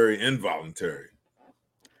voluntary, involuntary.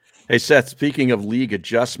 Hey, Seth, speaking of league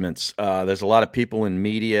adjustments, there's a lot of people in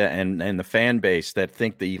media and the fan base that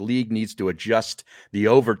think the league needs to adjust the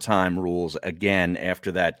overtime rules again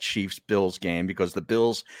after that Chiefs-Bills game, because the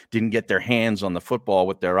Bills didn't get their hands on the football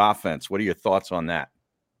with their offense. What are your thoughts on that?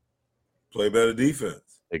 Play better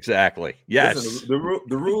defense. Exactly. Yes. Listen,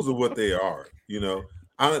 the rules are what they are. The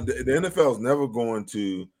NFL is never going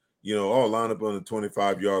to, line up on the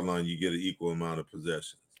 25-yard line, you get an equal amount of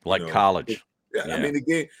possessions. Like college. Yeah, I mean,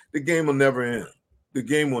 the game will never end. The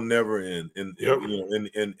game will never end in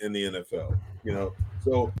the NFL.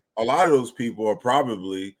 So a lot of those people are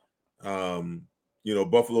probably,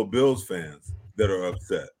 Buffalo Bills fans that are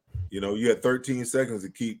upset. You had 13 seconds to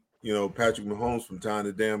keep, Patrick Mahomes from tying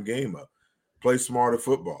the damn game up. Play smarter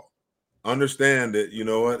football. Understand that,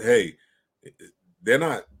 hey, they're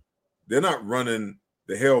not running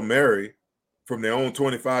the Hail Mary from their own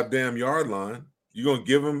 25 damn yard line. You're gonna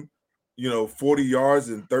give them 40 yards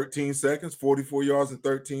in 13 seconds, 44 yards in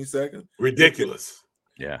 13 seconds. Ridiculous.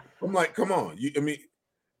 Yeah. I'm like, come on.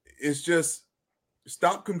 It's just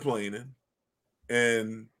stop complaining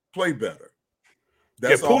and play better.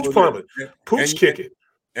 That's all. Pooch kick it.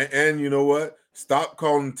 And you know what? Stop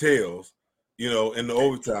calling tails, in the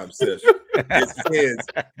overtime session. It's heads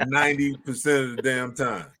 90% of the damn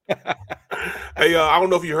time. Hey, I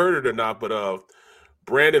don't know if you heard it or not, but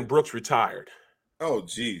Brandon Brooks retired. Oh,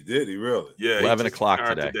 geez, did he really? Yeah, 11 o'clock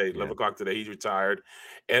today. 11 o'clock today. He's retired.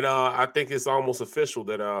 And I think it's almost official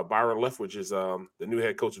that Byron Leftwich is the new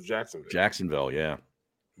head coach of Jacksonville. Yeah.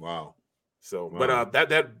 Wow. So, wow. But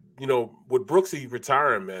that with Brooksy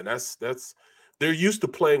retiring, man, that's they're used to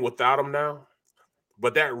playing without him now.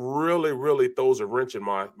 But that really throws a wrench in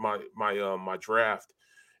my draft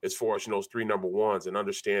as far as those 3 number ones, and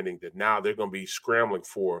understanding that now they're going to be scrambling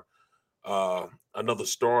for another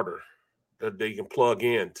starter that they can plug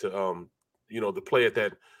in to to play at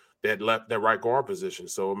that right guard position.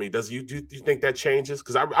 So I mean, do you think that changes?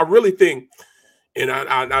 Because I really think, and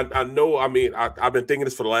I know, I mean, I've been thinking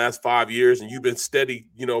this for the last 5 years, and you've been steady,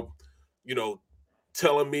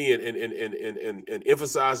 telling me and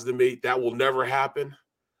emphasizing to me that will never happen.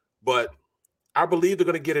 But I believe they're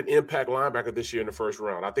going to get an impact linebacker this year in the first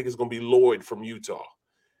round. I think it's going to be Lloyd from Utah.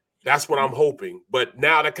 That's what I'm hoping. But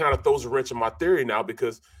now that kind of throws a wrench in my theory now,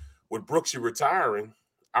 because with Brooksy retiring,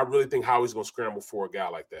 I really think Howie's going to scramble for a guy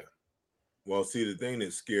like that. Well, see, the thing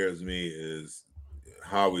that scares me is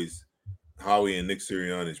Howie and Nick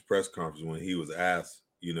Sirianni's press conference when he was asked,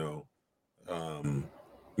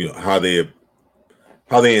 how they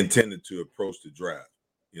intended to approach the draft,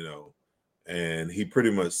 and he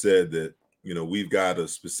pretty much said that, we've got a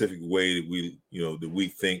specific way that we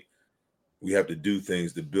think we have to do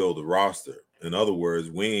things to build a roster. In other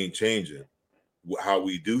words, we ain't changing how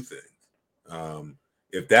we do things.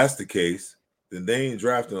 If that's the case, then they ain't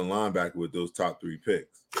drafting a linebacker with those top 3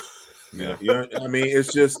 picks. Yeah.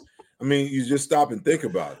 It's just, you just stop and think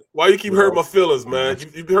about it. Why you keep hurting my feelings, man?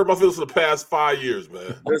 You've hurt my feelings for the past 5 years,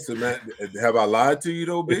 man. Listen, man, have I lied to you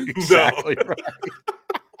though, Big? Exactly right.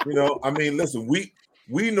 Listen, we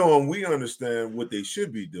know and we understand what they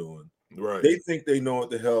should be doing. Right. They think they know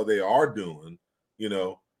what the hell they are doing,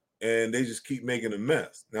 and they just keep making a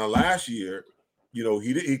mess. Now, last year,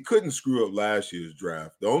 he couldn't screw up last year's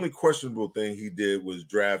draft. The only questionable thing he did was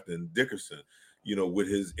drafting Dickerson. With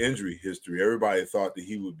his injury history, everybody thought that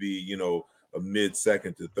he would be, a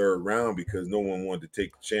mid-second to third round because no one wanted to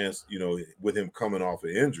take a chance, with him coming off an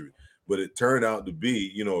injury. But it turned out to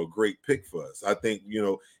be, a great pick for us. I think,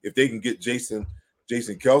 if they can get Jason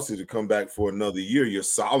Kelce to come back for another year, you're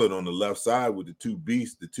solid on the left side with the two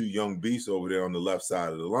young beasts over there on the left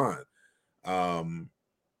side of the line.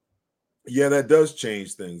 Yeah, that does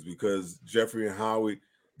change things because Jeffrey and Howie,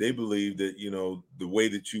 they believe that, the way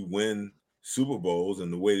that you win Super Bowls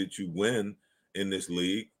and the way that you win in this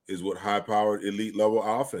league is with high-powered elite level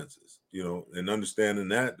offenses, and understanding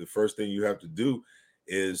that the first thing you have to do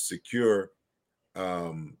is secure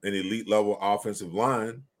an elite level offensive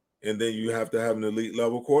line, and then you have to have an elite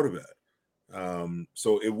level quarterback.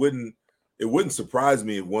 So it wouldn't surprise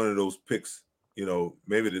me if one of those picks,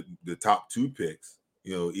 maybe the top 2 picks,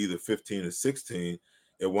 either 15 or 16,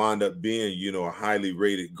 it wound up being, a highly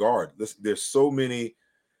rated guard. There's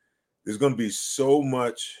going to be so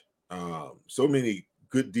many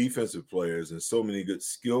good defensive players and so many good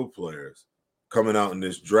skilled players coming out in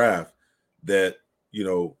this draft that,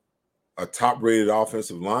 a top-rated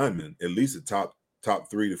offensive lineman, at least a top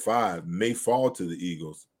 3 to 5, may fall to the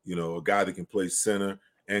Eagles, a guy that can play center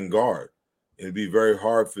and guard. It'd be very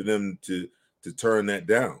hard for them to turn that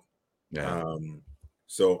down. Yeah.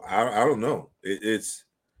 So I don't know. It's,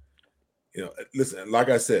 listen, like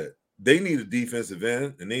I said, they need a defensive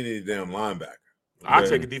end and they need a damn linebacker. Okay? I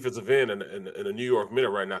take a defensive end in a New York Minute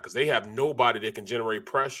right now because they have nobody that can generate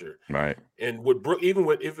pressure. Right. And with Brandon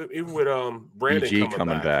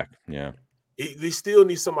coming back, yeah, they still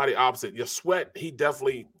need somebody opposite. Your Sweat, he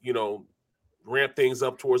definitely ramp things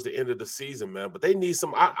up towards the end of the season, man. But they need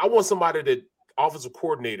some. I want somebody that offensive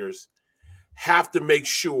coordinators have to make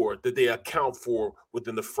sure that they account for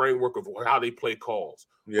within the framework of how they play calls.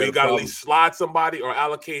 Yeah, we got to at least slide somebody or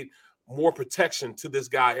allocate more protection to this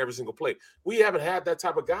guy every single play. We haven't had that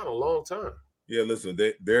type of guy in a long time. Yeah, listen,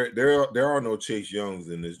 there are no Chase Youngs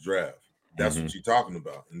in this draft. That's what you're talking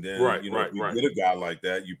about. And then if you get a guy like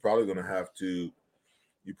that, you're probably gonna have to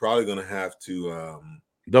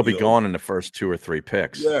they'll be gone in the first 2 or 3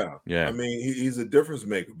 picks. Yeah. Yeah. I mean, he's a difference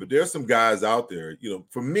maker. But there's some guys out there,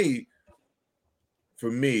 for me,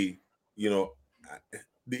 the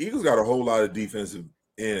Eagles got a whole lot of defensive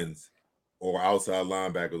ends or outside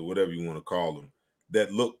linebackers, whatever you want to call them,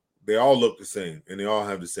 they all look the same and they all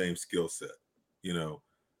have the same skill set.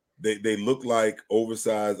 They look like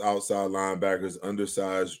oversized outside linebackers,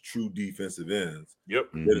 undersized true defensive ends.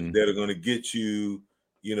 Yep. That are going to get you,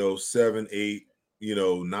 7, 8,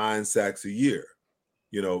 9 sacks a year.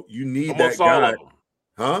 You need amongst that guy. All of them.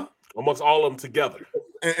 Huh? Amongst all of them together.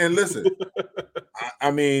 And listen, I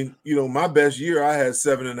mean, my best year, I had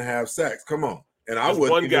 7.5 sacks. Come on. And I wasn't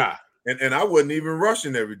one guy. And I wasn't even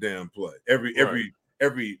rushing every damn play, every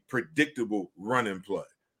predictable running play.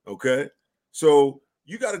 Okay. So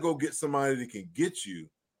you got to go get somebody that can get you,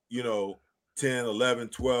 10, 11,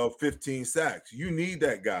 12, 15 sacks. You need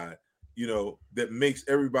that guy, that makes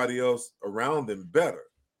everybody else around them better.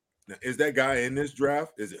 Now, is that guy in this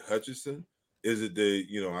draft? Is it Hutchinson? Is it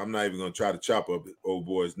I'm not even going to try to chop up the old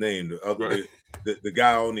boy's name. The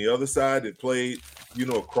guy on the other side that played,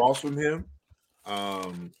 across from him.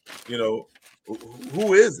 Who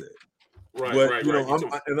is it? Right.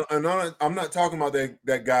 I'm not talking about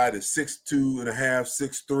that guy that's 6'2 and a half,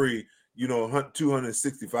 6'3,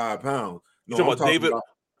 265 pounds. No,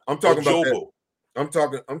 I'm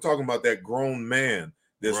talking about that grown man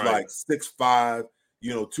that's like 6'5,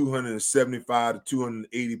 275 to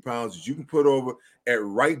 280 pounds that you can put over at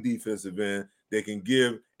right defensive end. They can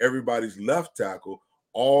give everybody's left tackle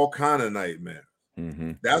all kind of nightmares.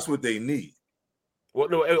 Mm-hmm. That's what they need. Well,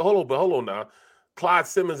 no, hold on now. Clyde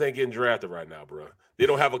Simmons ain't getting drafted right now, bro. They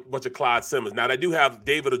don't have a bunch of Clyde Simmons. Now, they do have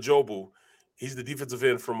David Ajobu. He's the defensive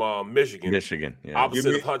end from Michigan. Michigan, yeah.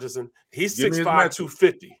 Opposite of Hutchinson. He's give me 6'5", his metrics.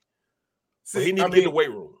 250. But he needs to get in the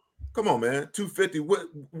weight room. Come on, man. 250.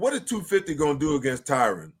 What is 250 going to do against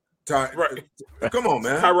Tyron? Right. Come on,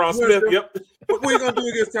 man. Tyron Smith, yep. What are you going to do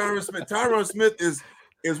against Tyron Smith? Tyron Smith is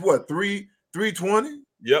what, 320?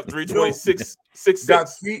 Yep, 326,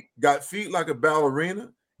 6'6". Got feet like a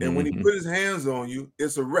ballerina. And when he put his hands on you,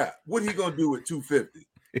 it's a wrap. What he going to do with 250?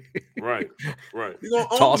 Right. He's going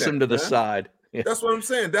to toss him to the side. Yeah. That's what I'm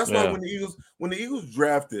saying. That's why when the Eagles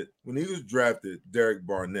drafted Derek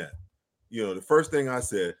Barnett, the first thing I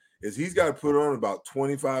said is he's got to put on about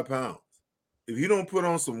 25 pounds. If he don't put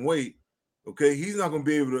on some weight, okay, he's not going to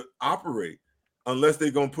be able to operate unless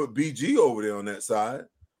they're going to put BG over there on that side.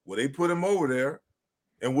 Well, they put him over there,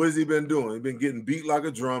 and what has he been doing? He's been getting beat like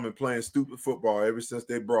a drum and playing stupid football ever since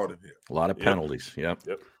they brought him here. A lot of penalties, yep.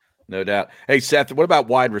 No doubt. Hey, Seth, what about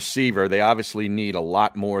wide receiver? They obviously need a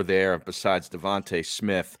lot more there besides Devontae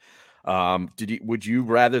Smith. Would you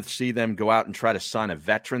rather see them go out and try to sign a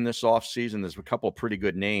veteran this offseason? There's a couple of pretty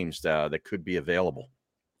good names that could be available.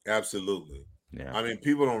 Absolutely. Yeah. I mean,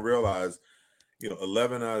 people don't realize,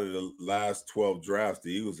 11 out of the last 12 drafts, the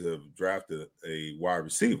Eagles have drafted a wide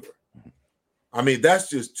receiver. I mean, that's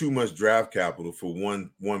just too much draft capital for one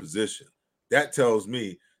position. That tells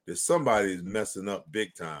me that somebody is messing up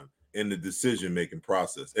big time in the decision-making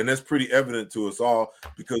process. And that's pretty evident to us all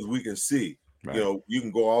because we can see, you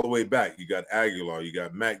can go all the way back. You got Aguilar, you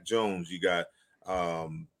got Mac Jones, you got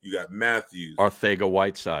Matthews.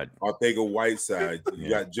 Arcega-Whiteside. You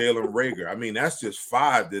got Jalen Reagor. I mean, that's just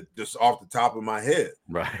 5 that just off the top of my head.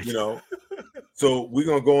 Right. So we're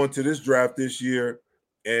going to go into this draft this year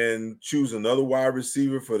and choose another wide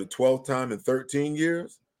receiver for the 12th time in 13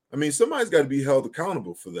 years. I mean, somebody's got to be held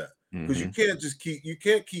accountable for that because you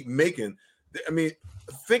can't keep making. I mean,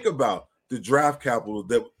 think about the draft capital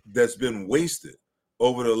that's been wasted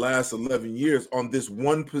over the last 11 years on this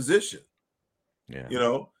one position.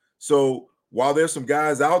 Yeah. So while there's some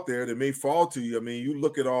guys out there that may fall to you, I mean, you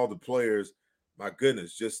look at all the players, my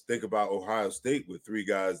goodness, just think about Ohio State with 3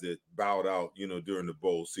 guys that bowed out, during the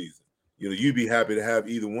bowl season. You'd be happy to have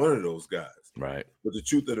either one of those guys. Right. But the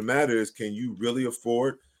truth of the matter is, can you really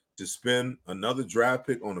afford to spend another draft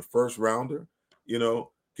pick on a first rounder? Can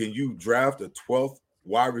you draft a 12th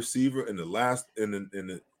wide receiver in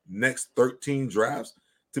the next 13 drafts?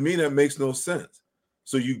 To me, that makes no sense.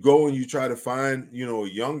 So you go and you try to find, a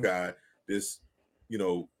young guy that's,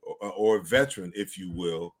 or a veteran, if you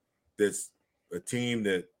will, that's a team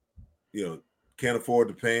that, can't afford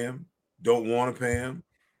to pay him, don't want to pay him,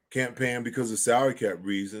 can't pay him because of salary cap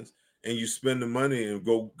reasons, and you spend the money and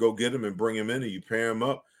go get him and bring him in and you pair him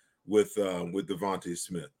up with Devontae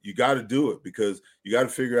Smith. You got to do it because you got to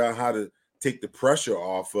figure out how to take the pressure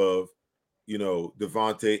off of,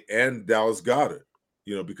 Devontae and Dallas Goedert.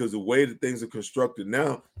 Because the way that things are constructed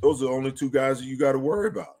now, those are the only 2 guys that you got to worry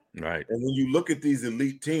about. Right. And when you look at these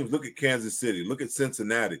elite teams, look at Kansas City, look at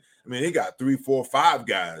Cincinnati. I mean, they got 3, 4, 5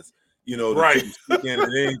 guys, right, that can at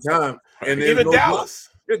any time. And even Dallas.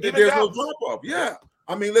 There's no drop off. Yeah.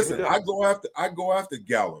 I mean, listen, I go after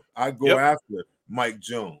Gallup. I go after Mike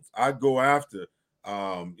Jones. I go after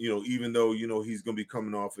even though he's gonna be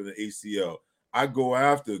coming off in the ACL. I go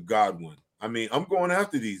after Godwin. I mean, I'm going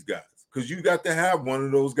after these guys. Because you got to have one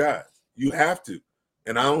of those guys. You have to.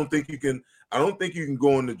 And I don't think you can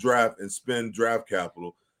go in the draft and spend draft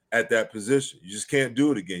capital at that position. You just can't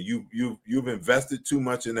do it again. You've invested too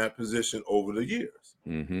much in that position over the years.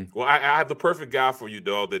 Mm-hmm. Well, I have the perfect guy for you,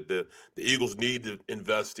 dog, that the Eagles need to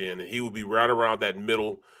invest in, and he will be right around that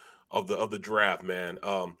middle of the draft, man.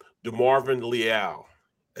 DeMarvin Leal,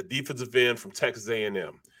 a defensive end from Texas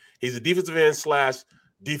A&M. He's a defensive end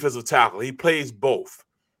 / defensive tackle. He plays both.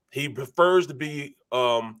 He prefers to be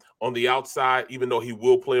on the outside, even though he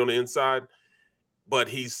will play on the inside. But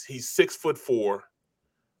he's 6'4",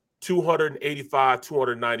 285,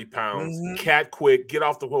 290 pounds. Cat quick, get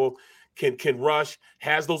off the hole, can rush,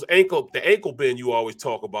 has the ankle bend you always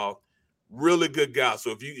talk about. Really good guy.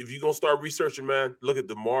 So if you're gonna start researching, man, look at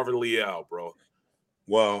DeMarvin Leal, bro.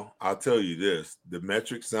 Well, I'll tell you this: the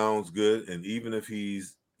metric sounds good, and even if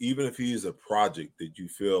he's a project that you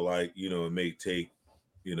feel like it may take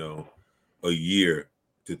a year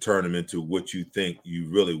to turn him into what you think you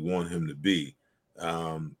really want him to be.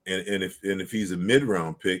 And if he's a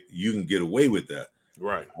mid-round pick, you can get away with that.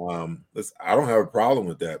 Right. I don't have a problem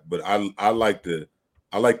with that, but I like the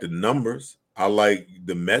numbers. I like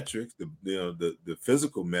the metrics, the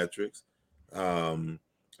physical metrics. I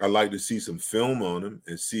like to see some film on him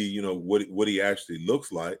and see, what he actually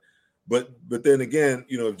looks like. But then again,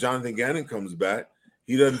 if Jonathan Gannon comes back,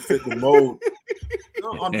 he doesn't fit the mold.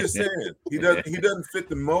 No, I'm just saying he doesn't fit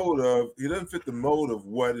the mold of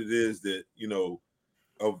what it is that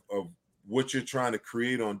of what you're trying to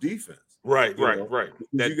create on defense. Right.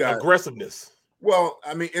 That aggressiveness. Well,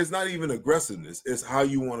 I mean, it's not even aggressiveness. It's how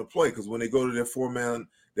you want to play. Because when they go to their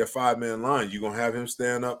 5-man line, you're gonna have him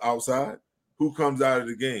stand up outside. Who comes out of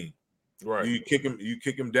the game? Right. You kick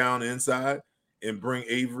him down inside and bring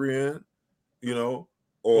Avery in,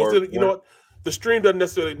 or what? The stream doesn't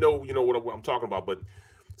necessarily know, what I'm talking about, but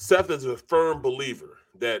Seth is a firm believer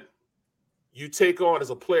that you take on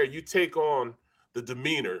as a player, you take on the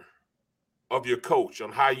demeanor of your coach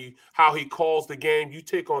on how he calls the game. You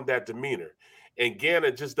take on that demeanor, and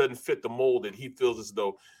Gannon just doesn't fit the mold that he feels as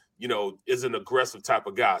though is an aggressive type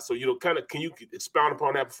of guy. So can you expound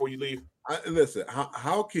upon that before you leave? Listen,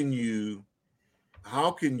 how can you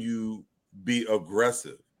be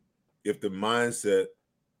aggressive if the mindset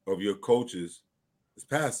of your coaches is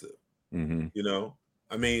passive? Mm-hmm.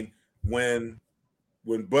 I mean, when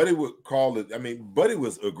Buddy would call it, I mean, Buddy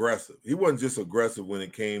was aggressive. He wasn't just aggressive when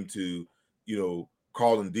it came to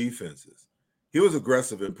calling defenses. He was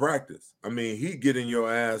aggressive in practice. I mean, he'd get in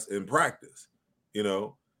your ass in practice.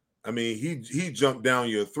 I mean, he jumped down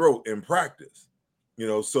your throat in practice.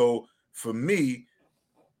 So for me,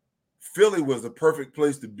 Philly was the perfect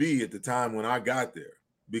place to be at the time when I got there,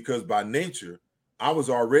 because by nature I was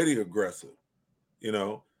already aggressive.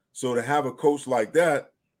 So to have a coach like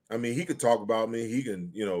that, I mean, he could talk about me. He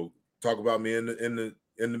can talk about me in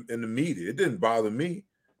the media. It didn't bother me,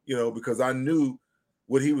 because I knew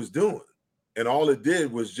what he was doing, and all it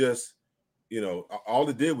did was just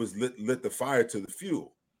lit the fire to the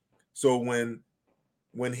fuel. So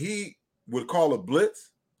when he would call a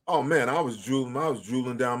blitz, oh man, I was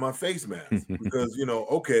drooling down my face mask because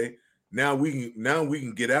okay, now we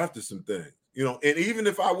can get after some things, and even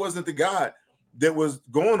if I wasn't the guy that was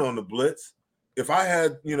going on the blitz, if I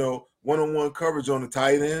had one-on-one coverage on the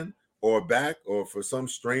tight end or back, or for some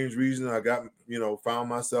strange reason I got found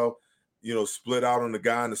myself split out on the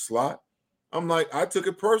guy in the slot, I'm like, I took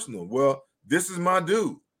it personal. Well, this is my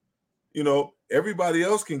dude. Everybody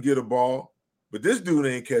else can get a ball, but this dude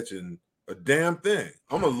ain't catching a damn thing.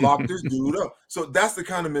 I'm gonna lock this dude up. So that's the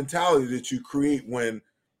kind of mentality that you create when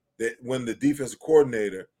the defensive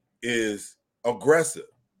coordinator is aggressive.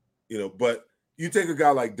 But you take a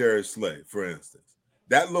guy like Darius Slay, for instance,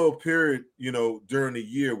 that little period, during the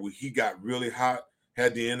year where he got really hot,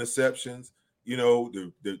 had the interceptions,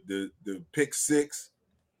 the pick six.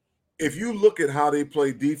 If you look at how they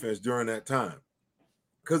played defense during that time,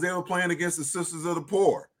 because they were playing against the Sisters of the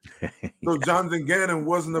Poor. So Jonathan Gannon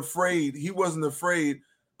wasn't afraid. He wasn't afraid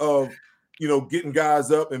of, getting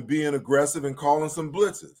guys up and being aggressive and calling some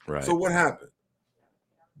blitzes. Right. So what happened?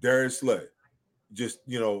 Darius Slay just,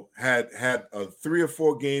 had a 3 or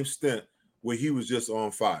 4 game stint where he was just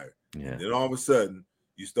on fire. Yeah. And then all of a sudden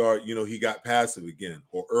you start, he got passive again,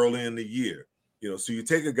 or early in the year. So you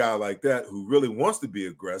take a guy like that who really wants to be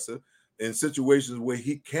aggressive in situations where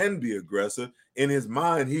he can be aggressive. In his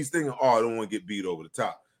mind, he's thinking, oh, I don't want to get beat over the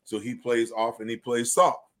top. So he plays off and he plays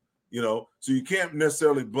soft, So you can't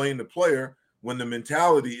necessarily blame the player when the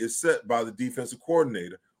mentality is set by the defensive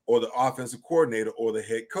coordinator or the offensive coordinator or the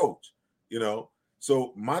head coach,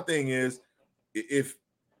 So my thing is, if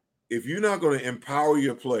you're not going to empower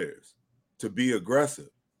your players to be aggressive,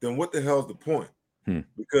 then what the hell's the point?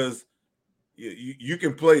 Because you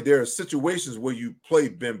can play. There are situations where you play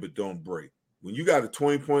bend but don't break. When you got a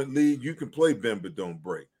 20-point lead, you can play bend but don't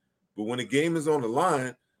break. But when the game is on the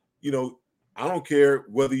line, I don't care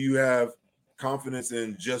whether you have confidence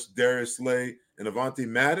in just Darius Slay and Avonte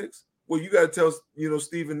Maddox. Well, you got to tell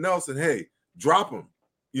Steven Nelson, hey, drop him.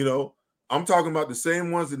 I'm talking about the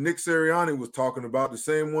same ones that Nick Sirianni was talking about, the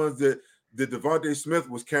same ones that Devontae Smith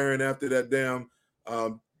was carrying after that damn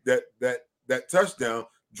that touchdown.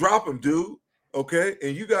 Drop him, dude. Okay,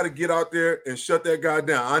 and you got to get out there and shut that guy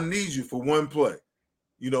down. I need you for one play.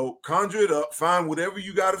 Conjure it up, find whatever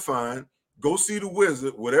you got to find, go see the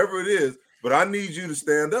wizard, whatever it is. But I need you to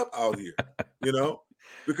stand up out here,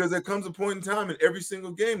 because there comes a point in time in every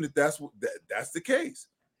single game that's the case,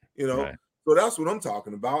 Right. So that's what I'm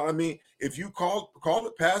talking about. I mean, if you call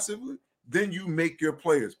it passively, then you make your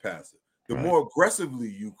players passive. The Right. more aggressively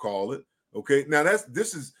you call it, okay. Now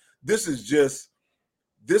this is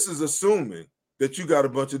assuming that you got a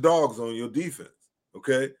bunch of dogs on your defense.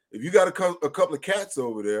 Okay. If you got a couple of cats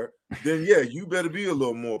over there, then yeah, you better be a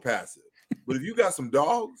little more passive. But if you got some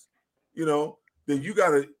dogs, then you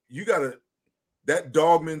gotta that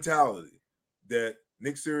dog mentality that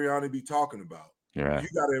Nick Sirianni be talking about. Right. You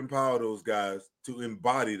got to empower those guys to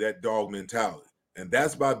embody that dog mentality. And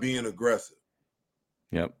that's by being aggressive.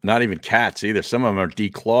 Yep. Not even cats either. Some of them are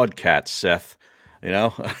declawed cats, Seth.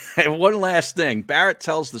 And one last thing. Barrett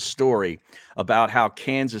tells the story about how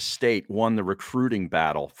Kansas State won the recruiting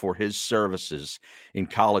battle for his services in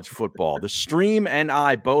college football. The Stream and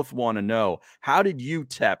I both want to know, how did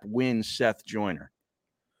UTEP win Seth Joyner?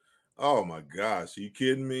 Oh, my gosh. Are you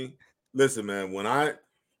kidding me? Listen, man,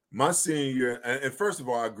 my senior year, and first of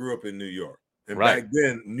all, I grew up in New York. And back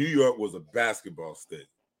then, New York was a basketball state,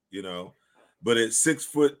 But at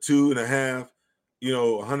 6'2.5",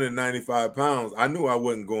 195 pounds, I knew I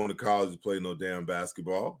wasn't going to college to play no damn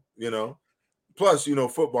basketball, Plus,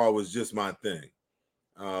 football was just my thing.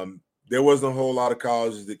 There wasn't a whole lot of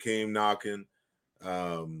colleges that came knocking.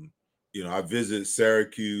 I visited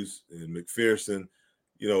Syracuse and McPherson,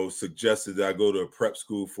 suggested that I go to a prep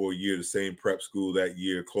school for a year. The same prep school that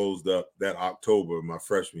year closed up that October of my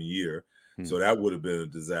freshman year. So that would have been a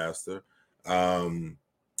disaster.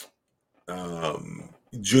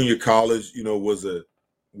 Junior college,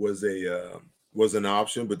 was an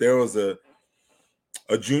option, but there was a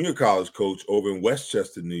junior college coach over in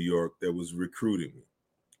Westchester, New York, that was recruiting me,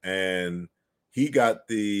 and he got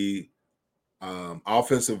the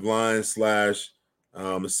offensive line /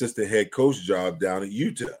 assistant head coach job down at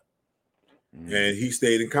UTEP, and he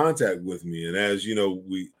stayed in contact with me. And as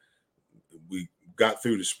we got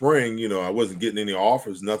through the spring, I wasn't getting any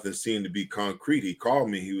offers. Nothing seemed to be concrete. He called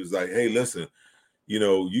me. He was like, "Hey, listen,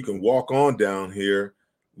 you can walk on down here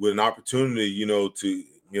with an opportunity,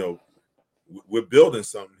 we're building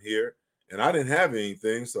something here." And I didn't have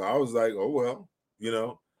anything. So I was like, "Oh, well,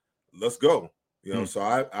 let's go." So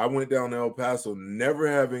I went down to El Paso, never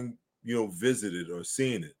having, visited or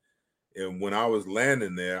seen it. And when I was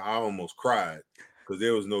landing there, I almost cried because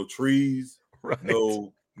there was no trees,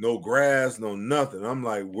 no grass, no nothing. I'm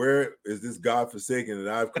like, where is this godforsaken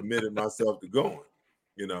that I've committed myself to going?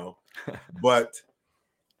 But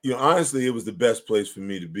honestly, it was the best place for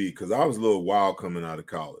me to be because I was a little wild coming out of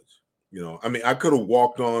college. I could have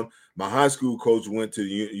walked on. My high school coach went to the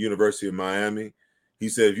University of Miami. He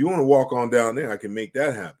said, if you want to walk on down there, I can make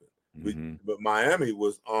that happen. But Miami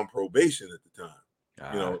was on probation at the time.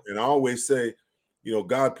 And I always say,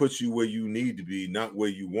 God puts you where you need to be, not where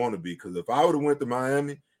you want to be. Because if I would have went to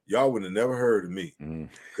Miami, y'all would have never heard of me.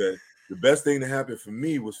 Okay. The best thing that happened for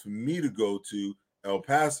me was for me to go to El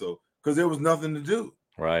Paso because there was nothing to do.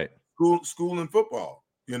 Right. School and football.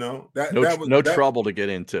 That was no trouble to get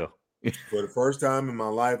into. For the first time in my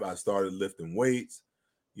life, I started lifting weights.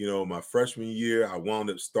 My freshman year, I wound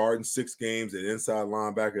up starting 6 games at inside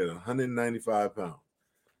linebacker at 195 pounds.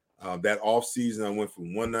 That offseason, I went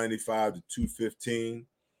from 195 to 215.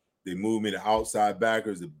 They moved me to outside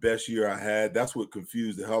backers, the best year I had. That's what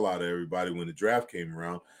confused the hell out of everybody when the draft came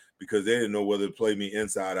around because they didn't know whether to play me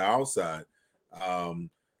inside or outside.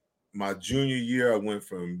 My junior year, I went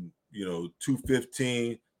from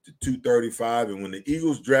 215 to 235. And when the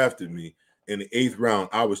Eagles drafted me in the 8th round,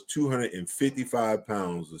 I was 255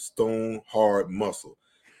 pounds of stone hard muscle.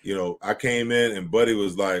 I came in and Buddy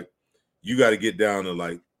was like, you got to get down to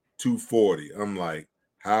like 240. I'm like,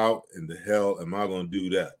 how in the hell am I going to do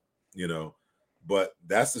that? But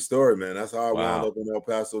that's the story, man. That's how I wound up in El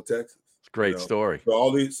Paso, Texas. It's a great story. So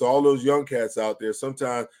all those young cats out there,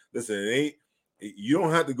 sometimes, listen, you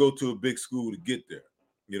don't have to go to a big school to get there.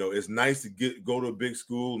 It's nice to go to a big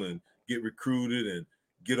school and get recruited and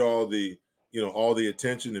get all the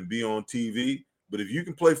attention and be on TV. But if you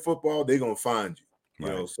can play football, they're going to find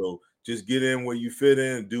you, so just get in where you fit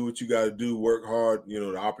in, do what you got to do, work hard.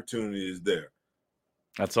 The opportunity is there.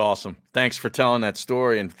 That's awesome. Thanks for telling that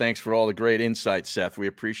story, and thanks for all the great insights, Seth. We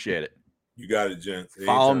appreciate it. You got it, gents.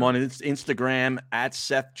 Follow him on Instagram at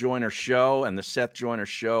Seth Joyner Show and the Seth Joyner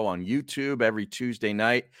Show on YouTube every Tuesday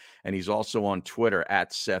night. And he's also on Twitter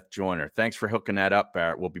at Seth Joyner. Thanks for hooking that up,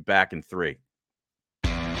 Barrett. We'll be back in 3.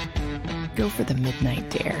 Go for the midnight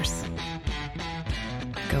dares.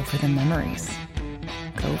 Go for the memories.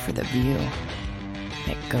 Go for the view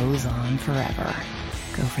that goes on forever.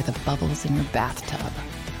 Go for the bubbles in your bathtub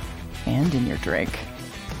and in your drink.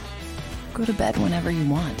 Go to bed whenever you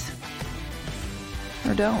want.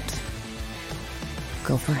 Or don't.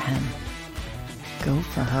 Go for him. Go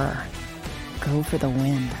for her. Go for the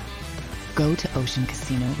win. Go to Ocean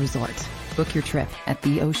Casino Resort. Book your trip at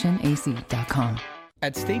theoceanac.com.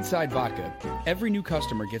 At Stateside Vodka, every new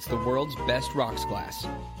customer gets the world's best rocks glass.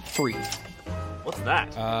 Free. What's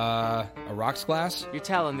that? A rocks glass? You're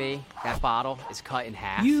telling me that bottle is cut in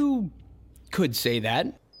half? You could say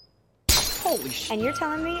that. Holy shit. And you're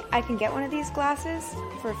telling me I can get one of these glasses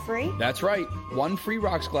for free? That's right. 1 free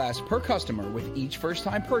rocks glass per customer with each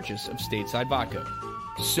first-time purchase of Stateside Vodka.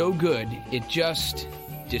 So good, it just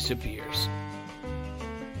disappears.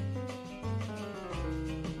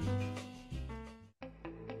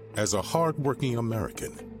 As a hardworking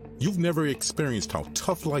American, you've never experienced how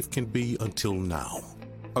tough life can be until now.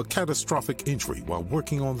 A catastrophic injury while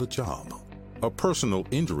working on the job. A personal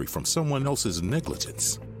injury from someone else's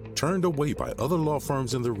negligence. Turned away by other law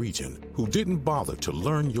firms in the region who didn't bother to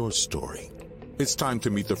learn your story. It's time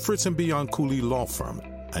to meet the Fritz & Bianculli Law Firm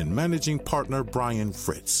and managing partner Brian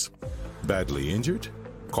Fritz. Badly injured?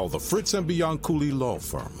 Call the Fritz & Bianculli Law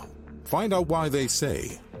Firm. Find out why they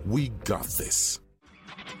say, "We got this."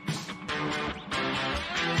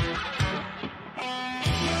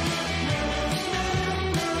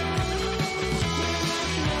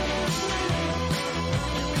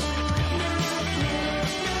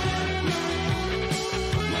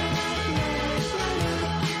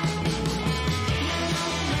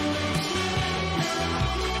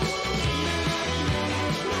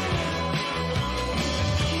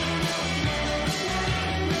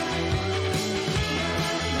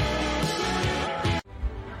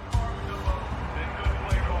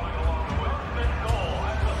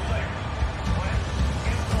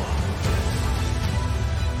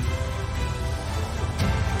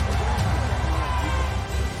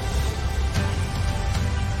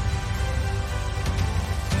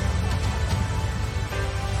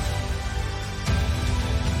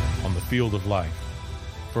 Field of life,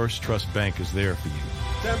 First Trust Bank is there for you.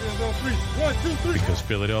 Champions on 3. 1, 2, 3. Because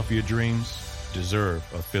Philadelphia dreams deserve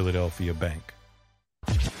a Philadelphia bank.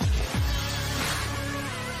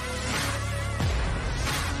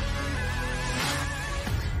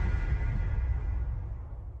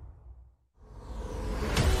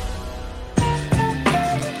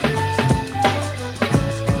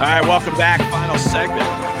 All right, welcome back. Final segment.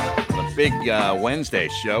 A big Wednesday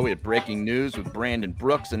show. We had breaking news with Brandon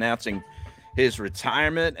Brooks announcing his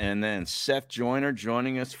retirement, and then Seth Joyner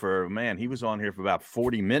joining us for, man, he was on here for about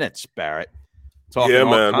 40 minutes, Barrett. Yeah,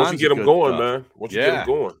 man. Once you get him going, man. Once you get him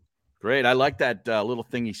going. Great. I like that little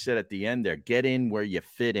thing he said at the end there. Get in where you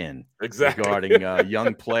fit in. Exactly. Regarding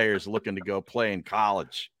young players looking to go play in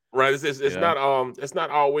college. Right. It's not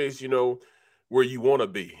always, where you want to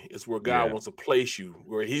be. It's where God wants to place you,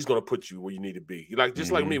 where he's going to put you where you need to be. Like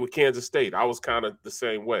me with Kansas State, I was kind of the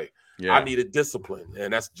same way. Yeah. I needed discipline,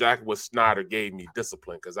 and that's exactly what Snyder gave me,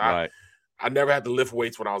 discipline, because I never had to lift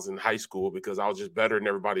weights when I was in high school because I was just better than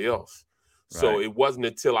everybody else. So it wasn't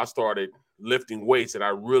until I started lifting weights that I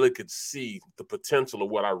really could see the potential of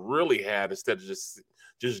what I really had instead of just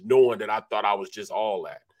knowing that I thought I was just all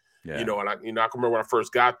that. Yeah. And I can remember when I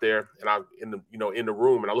first got there, and I in the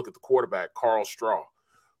room, and I look at the quarterback, Carl Straw.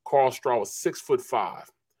 Carl Straw was 6'5",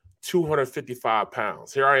 255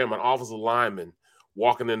 pounds. Here I am, an offensive lineman,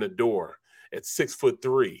 walking in the door at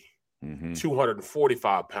 6'3",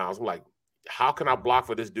 245 pounds. I'm like, how can I block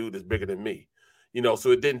for this dude that's bigger than me?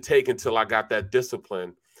 So it didn't take until I got that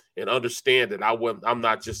discipline and understand that I'm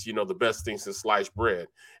not just the best thing since sliced bread,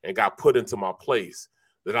 and got put into my place,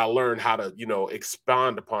 that I learned how to,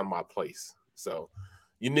 expound upon my place. So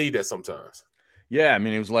you need that sometimes. Yeah. I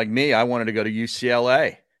mean, it was like me. I wanted to go to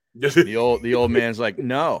UCLA. The old man's like,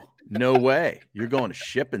 no way. You're going to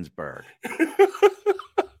Shippensburg.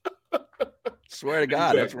 Swear to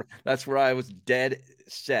God. Exactly. That's where I was dead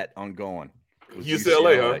set on going.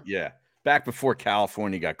 UCLA, huh? Yeah. Back before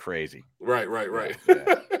California got crazy. Right.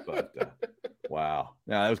 Yeah. But wow.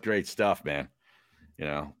 No, that was great stuff, man.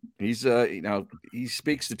 He's he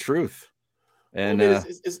speaks the truth, and the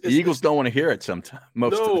Eagles don't want to hear it sometimes.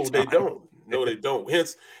 No, they don't.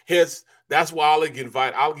 Hence, that's why I'll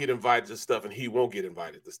get invited to stuff, and he won't get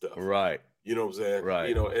invited to stuff. Right. You know what I'm saying?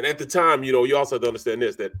 Right. And at the time, you also have to understand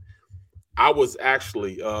this, that I was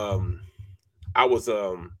actually the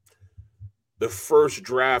first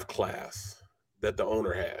draft class that the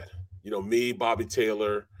owner had. Me, Bobby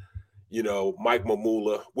Taylor, Mike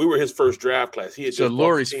Mamula. We were his first draft class. He had so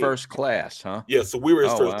Lurie's first class, huh? Yeah, so we were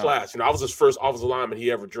his first class. I was his first offensive lineman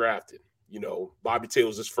he ever drafted. Bobby Taylor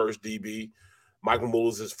was his first DB. Mike Mamula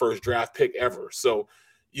was his first draft pick ever. So,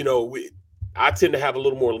 I tend to have a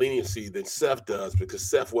little more leniency than Seth does because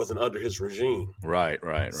Seth wasn't under his regime. Right.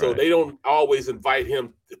 So they don't always invite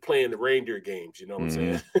him to play in the reindeer games. You know what I'm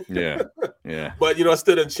saying? Yeah. But, it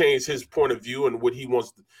still doesn't change his point of view and what he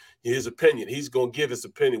wants, his opinion. He's going to give his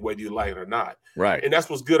opinion whether you like it or not. Right. And that's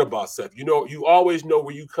what's good about Seth. You always know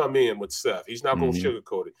where you come in with Seth. He's not going to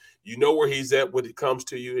sugarcoat it. You know where he's at when it comes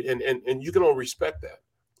to you. And you can only respect that.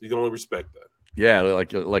 You can only respect that. Yeah,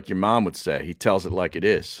 like your mom would say. He tells it like it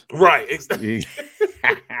is. Right, exactly.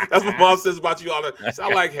 That's what mom says about you all the time.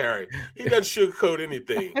 I like Harry. He doesn't sugarcoat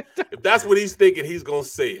anything. If that's what he's thinking, he's going to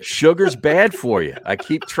say it. Sugar's bad for you. I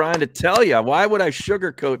keep trying to tell you. Why would I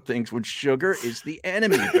sugarcoat things when sugar is the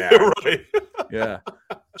enemy, Barrett? Right. Yeah.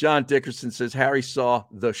 John Dickerson says Harry saw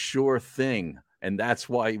The Sure Thing, and that's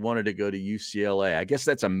why he wanted to go to UCLA. I guess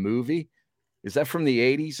that's a movie. Is that from the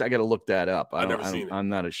 80s? I got to look that up. I've never seen it. I'm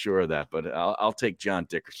not as sure of that, but I'll take John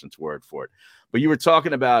Dickerson's word for it. But you were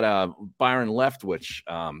talking about Byron Leftwich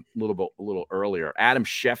a little earlier. Adam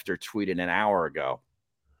Schefter tweeted an hour ago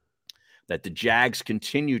that the Jags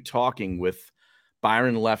continue talking with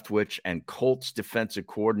Byron Leftwich and Colts defensive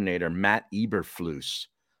coordinator Matt Eberflus,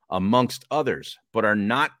 amongst others, but are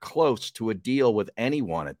not close to a deal with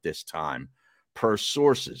anyone at this time, per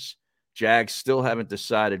sources. Jags still haven't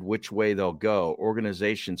decided which way they'll go.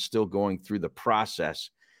 Organization still going through the process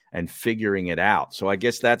and figuring it out. So I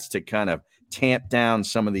guess that's to kind of tamp down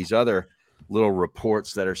some of these other little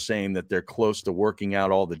reports that are saying that they're close to working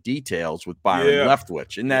out all the details with Byron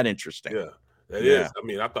Leftwich. Isn't that interesting? Yeah, that is. I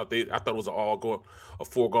mean, I thought it was a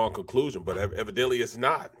foregone conclusion, but evidently it's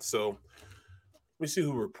not. So let me see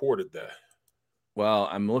who reported that. Well,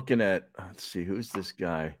 I'm looking at, let's see, who's this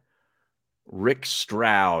guy? Rick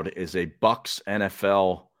Stroud is a Bucs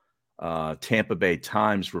NFL Tampa Bay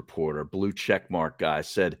Times reporter, blue checkmark guy,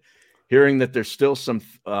 said, hearing that there's still some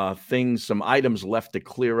items left to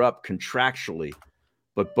clear up contractually,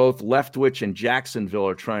 but both Leftwich and Jacksonville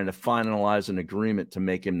are trying to finalize an agreement to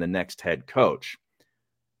make him the next head coach.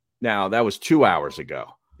 Now, that was 2 hours ago.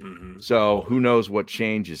 Mm-hmm. So who knows what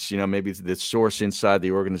changes? You know, maybe the source inside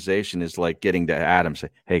the organization is like getting to Adam, say,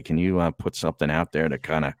 hey, can you put something out there to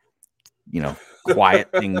kind of, quiet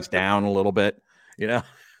things down a little bit,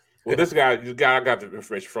 Well, this guy I got the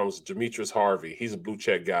information from is Demetrius Harvey. He's a blue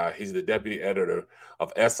check guy. He's the deputy editor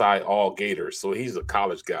of SI All Gators. So he's a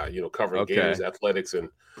college guy, covering Gators athletics, and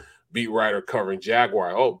beat writer covering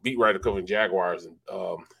Jaguars. Oh, beat writer covering Jaguars and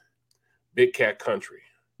Big Cat Country.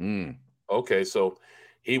 Mm. Okay, so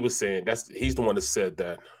he was saying he's the one that said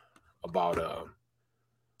that about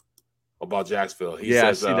Jacksonville. He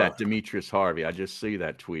says, I see that Demetrius Harvey. I just see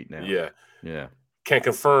that tweet now. Yeah. Can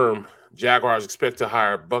confirm Jaguars expect to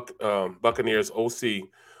hire Buccaneers OC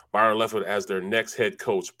Byron Leftwich as their next head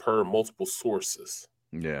coach per multiple sources.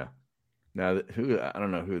 Yeah. Now, I don't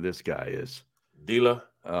know who this guy is. Dilla?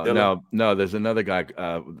 No, there's another guy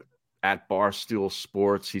at Barstool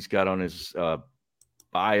Sports. He's got on his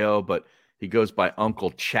bio, but he goes by Uncle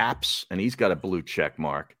Chaps, and he's got a blue check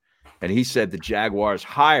mark. And he said the Jaguars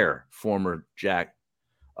hire former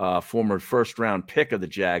first-round pick of the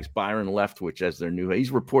Jags, Byron Leftwich, as their new. He's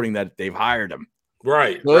reporting that they've hired him.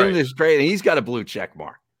 Right. So this is great, and he's got a blue check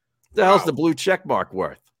mark. What the hell's the blue check mark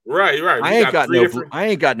worth? Right. I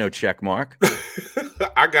ain't got no check mark.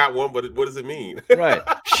 I got one, but what does it mean? Right.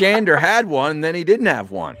 Shander had one, and then he didn't have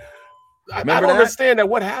one. I don't understand that.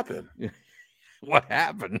 What happened? What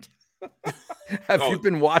happened? Have you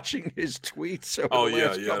been watching his tweets?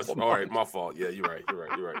 All right, my fault. Yeah, you're right. You're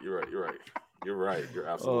right. You're absolutely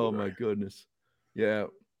right. Oh, my goodness. Yeah.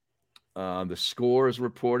 The Score is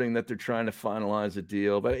reporting that they're trying to finalize a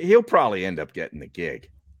deal, but he'll probably end up getting the gig.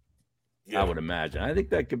 Yeah. I would imagine. I think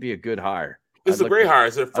that could be a good hire. It's a great hire.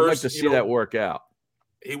 It's their first. I'd like to see that work out.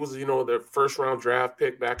 He was, their first round draft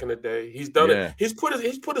pick back in the day. He's done it. He's put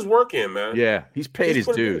his work in, man. Yeah, he's paid his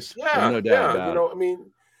dues. No doubt about it. I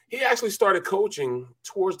mean, he actually started coaching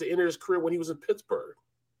towards the end of his career when he was in Pittsburgh.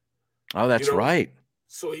 Oh, that's right.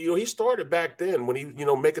 So, he started back then when he,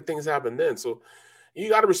 making things happen then. So you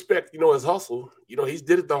got to respect, his hustle. He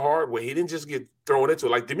did it the hard way. He didn't just get thrown into it.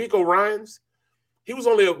 Like D'Amico Ryans, he was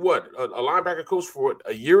only a linebacker coach for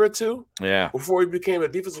a year or two. Yeah. Before he became a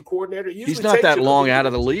defensive coordinator. He's not that long out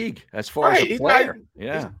of the league as far as a player.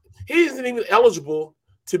 He isn't even eligible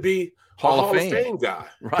to be Hall of Fame guy.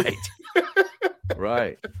 Right.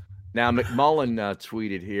 Right. Now, McMullen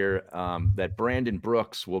tweeted here that Brandon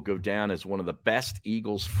Brooks will go down as one of the best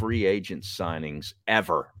Eagles free agent signings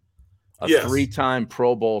ever. A three-time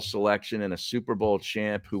Pro Bowl selection and a Super Bowl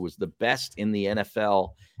champ who was the best in the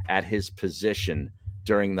NFL at his position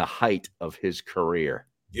during the height of his career.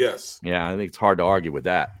 Yes. Yeah, I think it's hard to argue with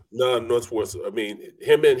that. No, it's worse. I mean,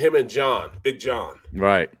 him and John, Big John.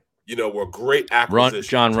 Right. Were great acquisitions.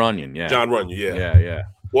 John Runyon, yeah. John Runyon, yeah.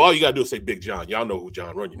 Well, all you gotta do is say Big John. Y'all know who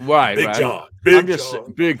John Runyon is. Right. Big John.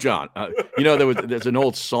 Big John. There's an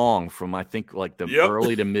old song from, I think, like the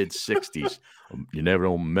early to mid 60s. You never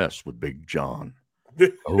don't mess with Big John.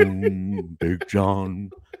 Oh, Big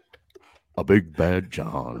John. A big bad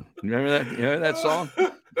John. You remember that? You know that song?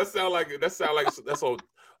 That sound like that's on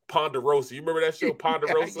Ponderosa. You remember that show,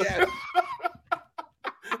 Ponderosa? Yeah.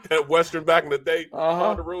 That Western back in the day,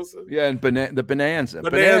 Uh-huh. Ponderosa. Yeah, and the Bonanza.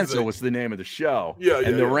 Bonanza was the name of the show. Yeah,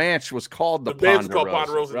 and the ranch was called the band's Ponderosa. called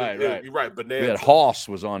Ponderosa. Right, Yeah, right. You're right, Bonanza. Yeah, Hoss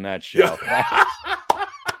was on that show. Yeah.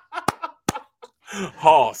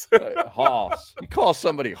 Hoss. Hoss. You call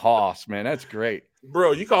somebody Hoss, man. That's great.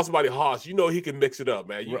 Bro, you call somebody Hoss, you know he can mix it up,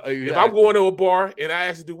 man. Exactly. If I'm going to a bar and I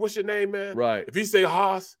actually do, what's your name, man? Right. If he say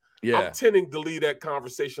Hoss, Yeah. I'm tending to leave that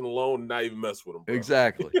conversation alone and not even mess with him, bro.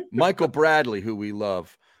 Exactly. Michael Bradley, who we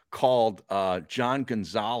love, called John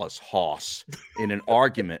Gonzalez Hoss in an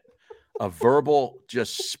argument. A verbal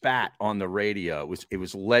just spat on the radio. It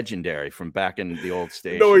was legendary from back in the old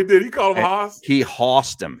station. No, he did. He called him Hoss. He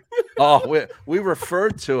hossed him. Oh, we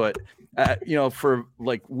referred to it, for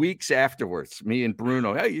like weeks afterwards. Me and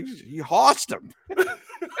Bruno, hey, you hossed him.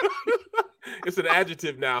 It's an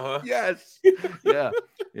adjective now, huh? Yes.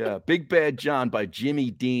 Yeah. Big Bad John by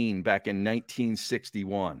Jimmy Dean back in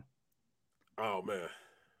 1961. Oh man.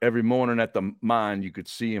 Every morning at the mine, you could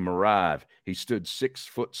see him arrive. He stood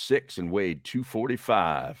 6'6" and weighed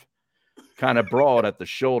 245. Kind of broad at the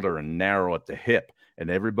shoulder and narrow at the hip. And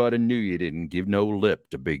everybody knew you didn't give no lip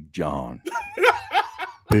to Big John.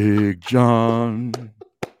 Big John.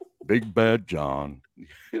 Big Bad John.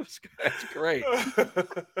 That's great.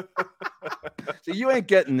 So you ain't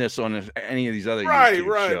getting this on any of these other YouTube shows.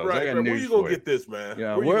 Right. Where you gonna get this, man?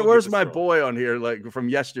 Yeah. Where's my boy on here, like from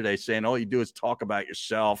yesterday, saying all you do is talk about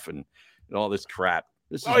yourself and all this crap?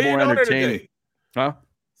 This is more entertaining, huh?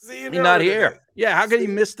 See, he's not here. Yeah. How could he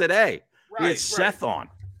miss today? Right, he had Seth on.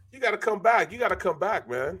 You got to come back. You got to come back,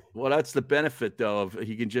 man. Well, that's the benefit, though, of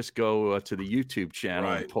he can just go to the YouTube channel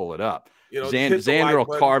and pull it up. Xander will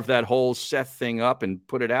carve that whole Seth thing up and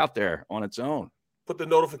put it out there on its own. Put the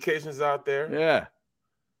notifications out there. Yeah.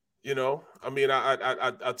 I mean,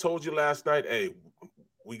 I told you last night, hey,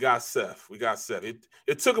 we got Seth.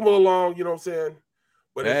 It took him a little long, you know what I'm saying?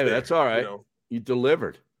 But hey, that's all right. You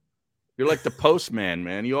delivered. You're like the postman,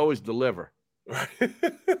 man. You always deliver. Right.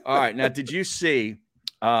 All right. Now, did you see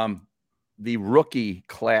the rookie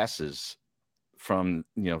classes from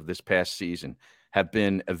this past season have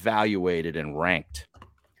been evaluated and ranked?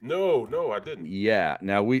 No, I didn't. Yeah.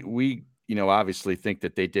 Now we obviously think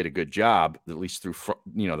that they did a good job, at least through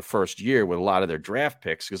the first year with a lot of their draft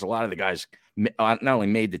picks, because a lot of the guys not only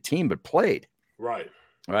made the team but played. Right.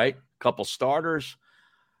 Couple starters.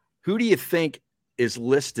 Who do you think is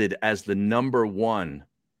listed as the number one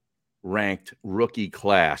ranked rookie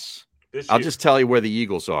class? I'll just tell you where the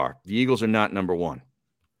Eagles are. The Eagles are not number one.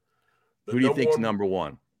 Who do you think's number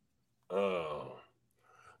one?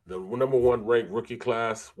 The number one ranked rookie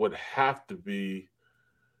class would have to be.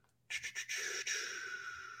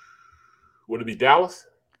 Would it be Dallas?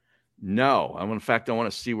 No. In fact, I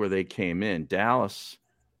want to see where they came in. Dallas.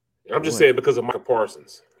 I'm just saying because of Micah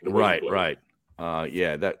Parsons. Right.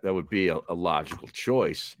 Yeah, that would be a logical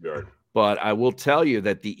choice. Right. But I will tell you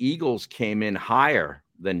that the Eagles came in higher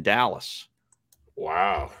than Dallas.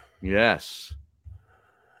 Wow. Yes.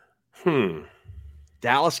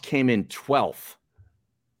 Dallas came in 12th.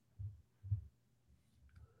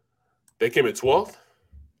 They came in 12th?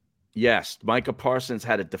 Yes. Micah Parsons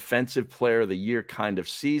had a defensive player of the year kind of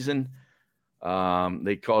season.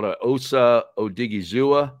 They called it Osa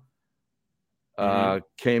Odigizua.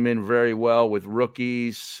 Came in very well with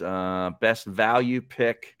rookies. Best value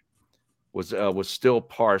pick was still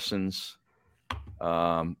Parsons.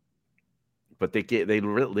 But they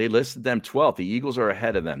listed them 12th. The Eagles are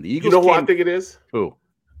ahead of them. The Eagles. You know who I think it is? Who?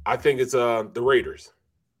 I think it's the Raiders.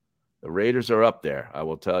 The Raiders are up there. I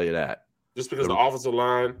will tell you that. Just because the offensive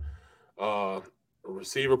line,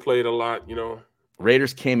 receiver played a lot,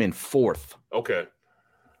 Raiders came in 4th. Okay.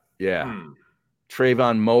 Yeah.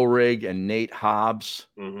 Trayvon Moehrig and Nate Hobbs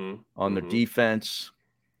on the defense.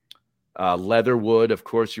 Leatherwood, of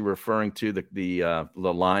course, you're referring to the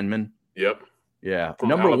lineman. Yep. Yeah.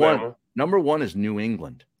 From Alabama. Number one is New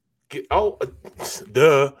England.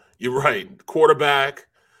 Duh. You're right. Quarterback.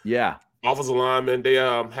 Yeah. Offensive lineman. They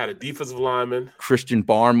had a defensive lineman. Christian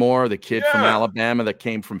Barmore, the kid from Alabama that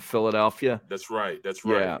came from Philadelphia. That's right.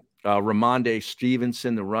 Yeah. Ramonde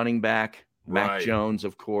Stevenson, the running back. Mac Jones,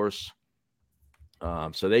 of course.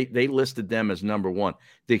 So they listed them as number one.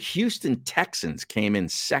 The Houston Texans came in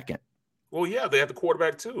 2nd. Well, yeah, they had the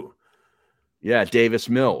quarterback too. Yeah, Davis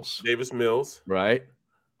Mills. Right.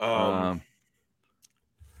 They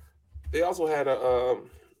also had a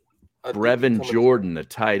Brevin Jordan, the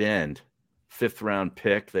tight end, 5th round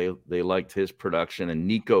pick. They liked his production. And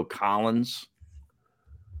Nico Collins,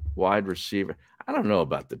 wide receiver. I don't know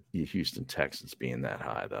about the Houston Texans being that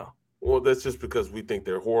high, though. Well, that's just because we think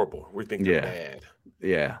they're horrible. We think they're bad.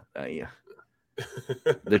 Yeah.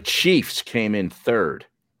 The Chiefs came in third.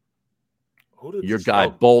 Who did Your guy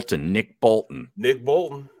Bolton, Nick Bolton. Nick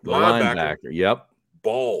Bolton, the linebacker. Yep.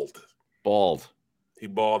 Bald. He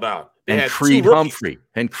balled out. They and had Creed 2 rookies.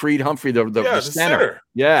 Humphrey. The center.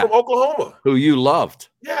 Yeah. From Oklahoma. Who you loved.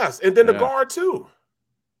 Yes. And then the guard too.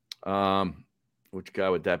 Which guy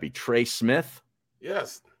would that be? Trey Smith?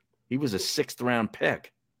 Yes. He was a 6th round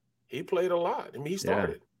pick. He played a lot. I mean, he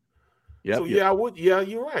started. Yeah. So you're right.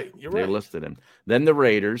 You're right. They listed him. Then the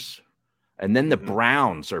Raiders, and then the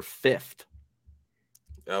Browns are 5th.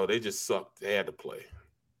 Oh, they just sucked. They had to play.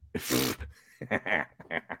 I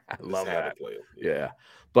love that. To play. Yeah.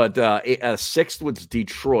 But 6th was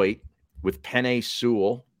Detroit with Penei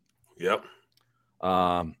Sewell. Yep.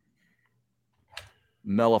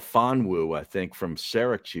 Melifonwu, I think, from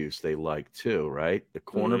Syracuse, they like too, right? The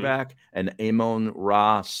cornerback, and Amon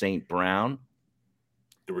Ra St. Brown.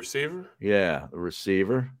 The receiver? Yeah, the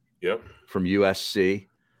receiver. Yep. From USC.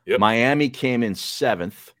 Yep. Miami came in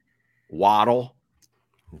 7th. Waddle.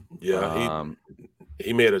 Yeah,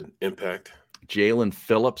 he made an impact. Jalen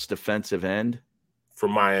Phillips, defensive end.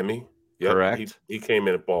 From Miami. Yep. Correct. He came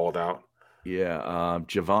in and balled out. Yeah.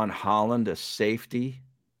 Javon Holland, a safety.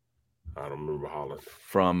 I don't remember Holland.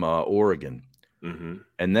 From Oregon. Mm-hmm.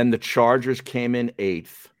 And then the Chargers came in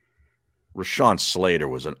 8th. Rashawn Slater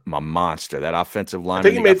was a monster. That offensive line. I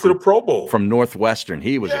think he made it to the Pro Bowl. From Northwestern.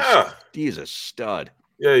 He's a stud.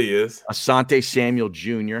 Yeah, he is. Asante Samuel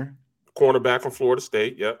Jr. Cornerback from Florida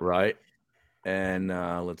State. Yep. Right. And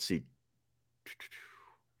let's see.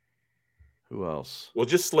 Who else? Well,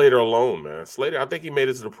 just Slater alone, man. Slater, I think he made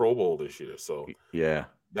it to the Pro Bowl this year. So yeah,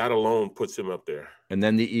 that alone puts him up there. And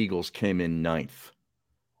then the Eagles came in 9th.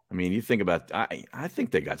 I mean, you think about I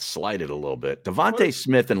think they got slighted a little bit. Devontae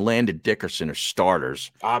Smith and Landon Dickerson are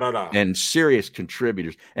starters and serious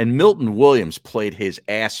contributors. And Milton Williams played his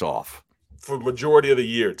ass off. For the majority of the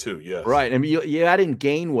year, too, yes. Right. I mean, you added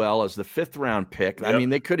Gainwell as the 5th round pick. Yep. I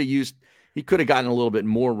mean, he could have gotten a little bit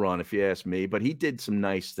more run, if you ask me, but he did some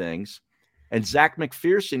nice things. And Zach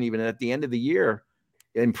McPherson, even at the end of the year,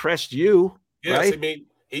 impressed you. Yes, right? I mean,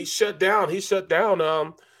 he shut down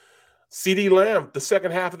CD Lamb the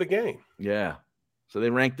second half of the game. Yeah. So they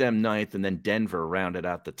ranked them 9th, and then Denver rounded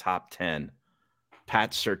out the top 10.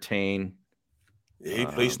 Pat Surtain.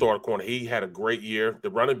 He started corner. He had a great year. The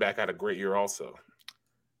running back had a great year also.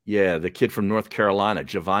 Yeah, the kid from North Carolina,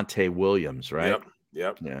 Javonte Williams, right?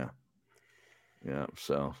 Yep. Yeah.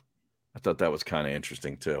 So I thought that was kind of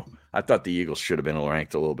interesting too. I thought the Eagles should have been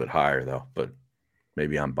ranked a little bit higher though, but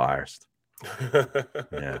maybe I'm biased.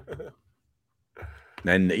 Yeah.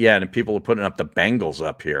 And people are putting up the Bengals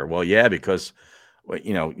up here. Well, yeah, because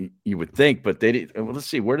you would think, but they didn't. Well, let's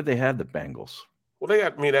see, where did they have the Bengals? Well, they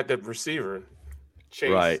got at the receiver, Chase.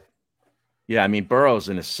 Right. Yeah, I mean Burrow's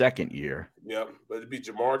in his 2nd year. Yep, but it'd be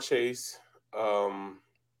Jamar Chase.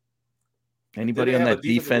 Anybody on that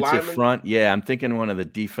defensive front? Yeah, I'm thinking one of the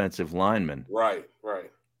defensive linemen. Right.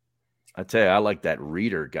 I tell you, I like that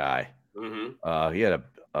Reader guy. Mm-hmm. He had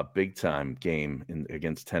a big time game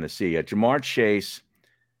against Tennessee. Jamar Chase,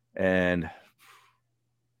 and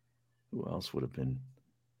who else would have been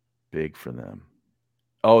big for them?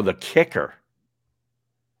 Oh, the kicker.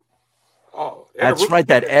 Oh, that's right.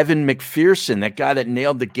 That Evan McPherson, that guy that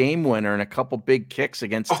nailed the game winner and a couple big kicks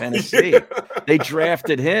against Tennessee. Yeah. They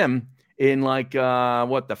drafted him in the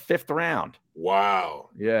 5th round. Wow.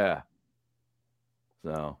 Yeah.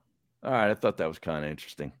 So, all right. I thought that was kind of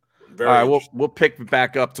interesting. All right, we'll pick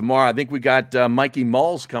back up tomorrow. I think we got Mikey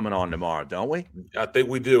Mulls coming on tomorrow, don't we? I think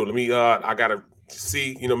we do. Let me. I gotta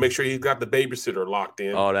see. make sure he's got the babysitter locked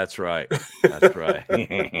in. Oh, that's right. That's right.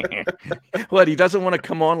 What? He doesn't want to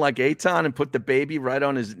come on like Aton and put the baby right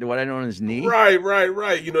on his knee. Right.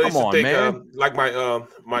 Come on, man. Like my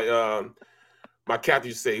captain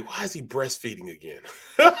used to say, "Why is he breastfeeding again?"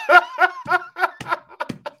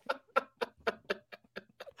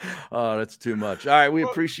 Oh, that's too much. All right, we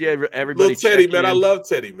appreciate everybody. Little Teddy, man. I love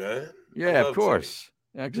Teddy, man. Yeah, of course.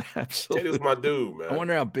 Absolutely. Teddy was my dude, man. I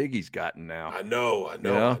wonder how big he's gotten now. I know.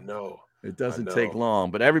 It doesn't take long.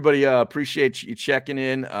 But everybody appreciate you checking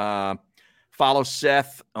in. Follow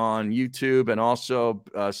Seth on YouTube, and also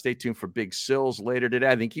stay tuned for Big Sills later today.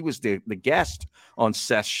 I think he was the guest on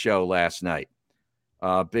Seth's show last night.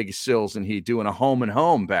 Big Sills and he doing a home and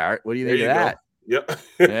home, Barrett. What do you think of that? Yep.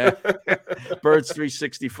 Yeah. Birds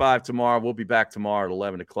 365 tomorrow. We'll be back tomorrow at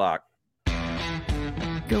 11 o'clock.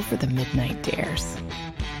 Go for the midnight dares.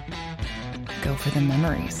 Go for the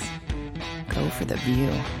memories. Go for the view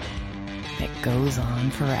that goes on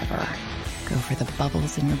forever. Go for the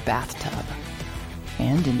bubbles in your bathtub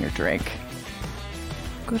and in your drink.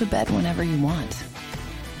 Go to bed whenever you want.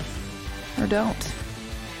 Or don't.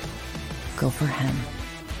 Go for him.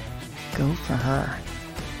 Go for her.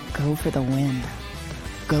 Go for the win.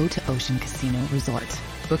 Go to Ocean Casino Resort.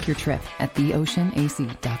 Book your trip at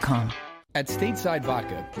theoceanac.com. At Stateside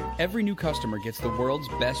Vodka, every new customer gets the world's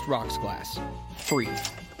best rocks glass. Free.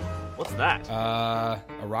 What's that? A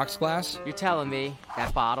rocks glass? You're telling me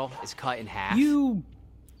that bottle is cut in half? You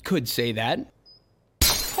could say that.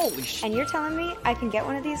 Holy shit. And you're telling me I can get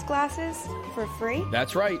one of these glasses for free?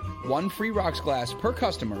 That's right. One free rocks glass per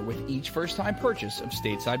customer with each first-time purchase of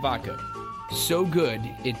Stateside Vodka. So good,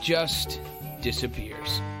 it just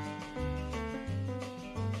disappears.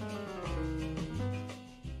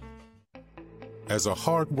 As a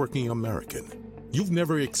hardworking American, you've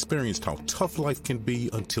never experienced how tough life can be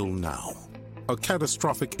until now. A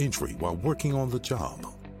catastrophic injury while working on the job.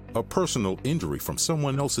 A personal injury from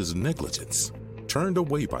someone else's negligence. Turned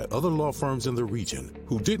away by other law firms in the region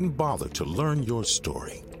who didn't bother to learn your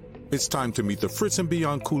story. It's time to meet the Fritz &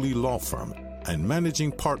 Bianculli Law Firm and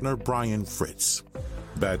managing partner Brian Fritz.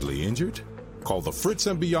 Badly injured? Call the Fritz &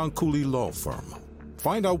 Bianculli Law Firm.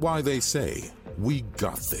 Find out why they say, "We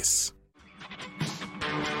got this."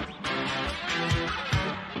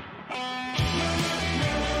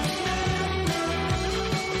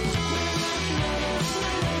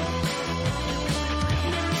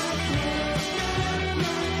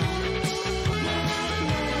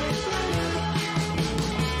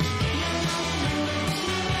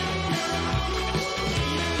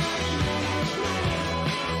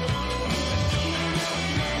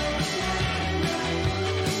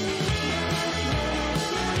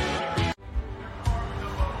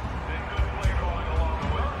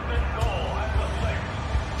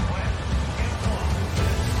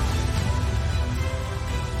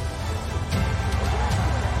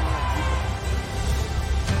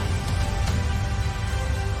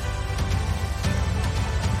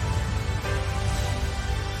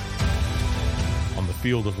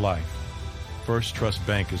 Field of life, First Trust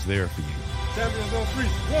Bank is there for you. Champions on 3.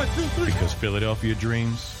 1, 2, 3. Because Philadelphia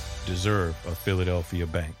dreams deserve a Philadelphia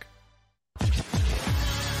bank.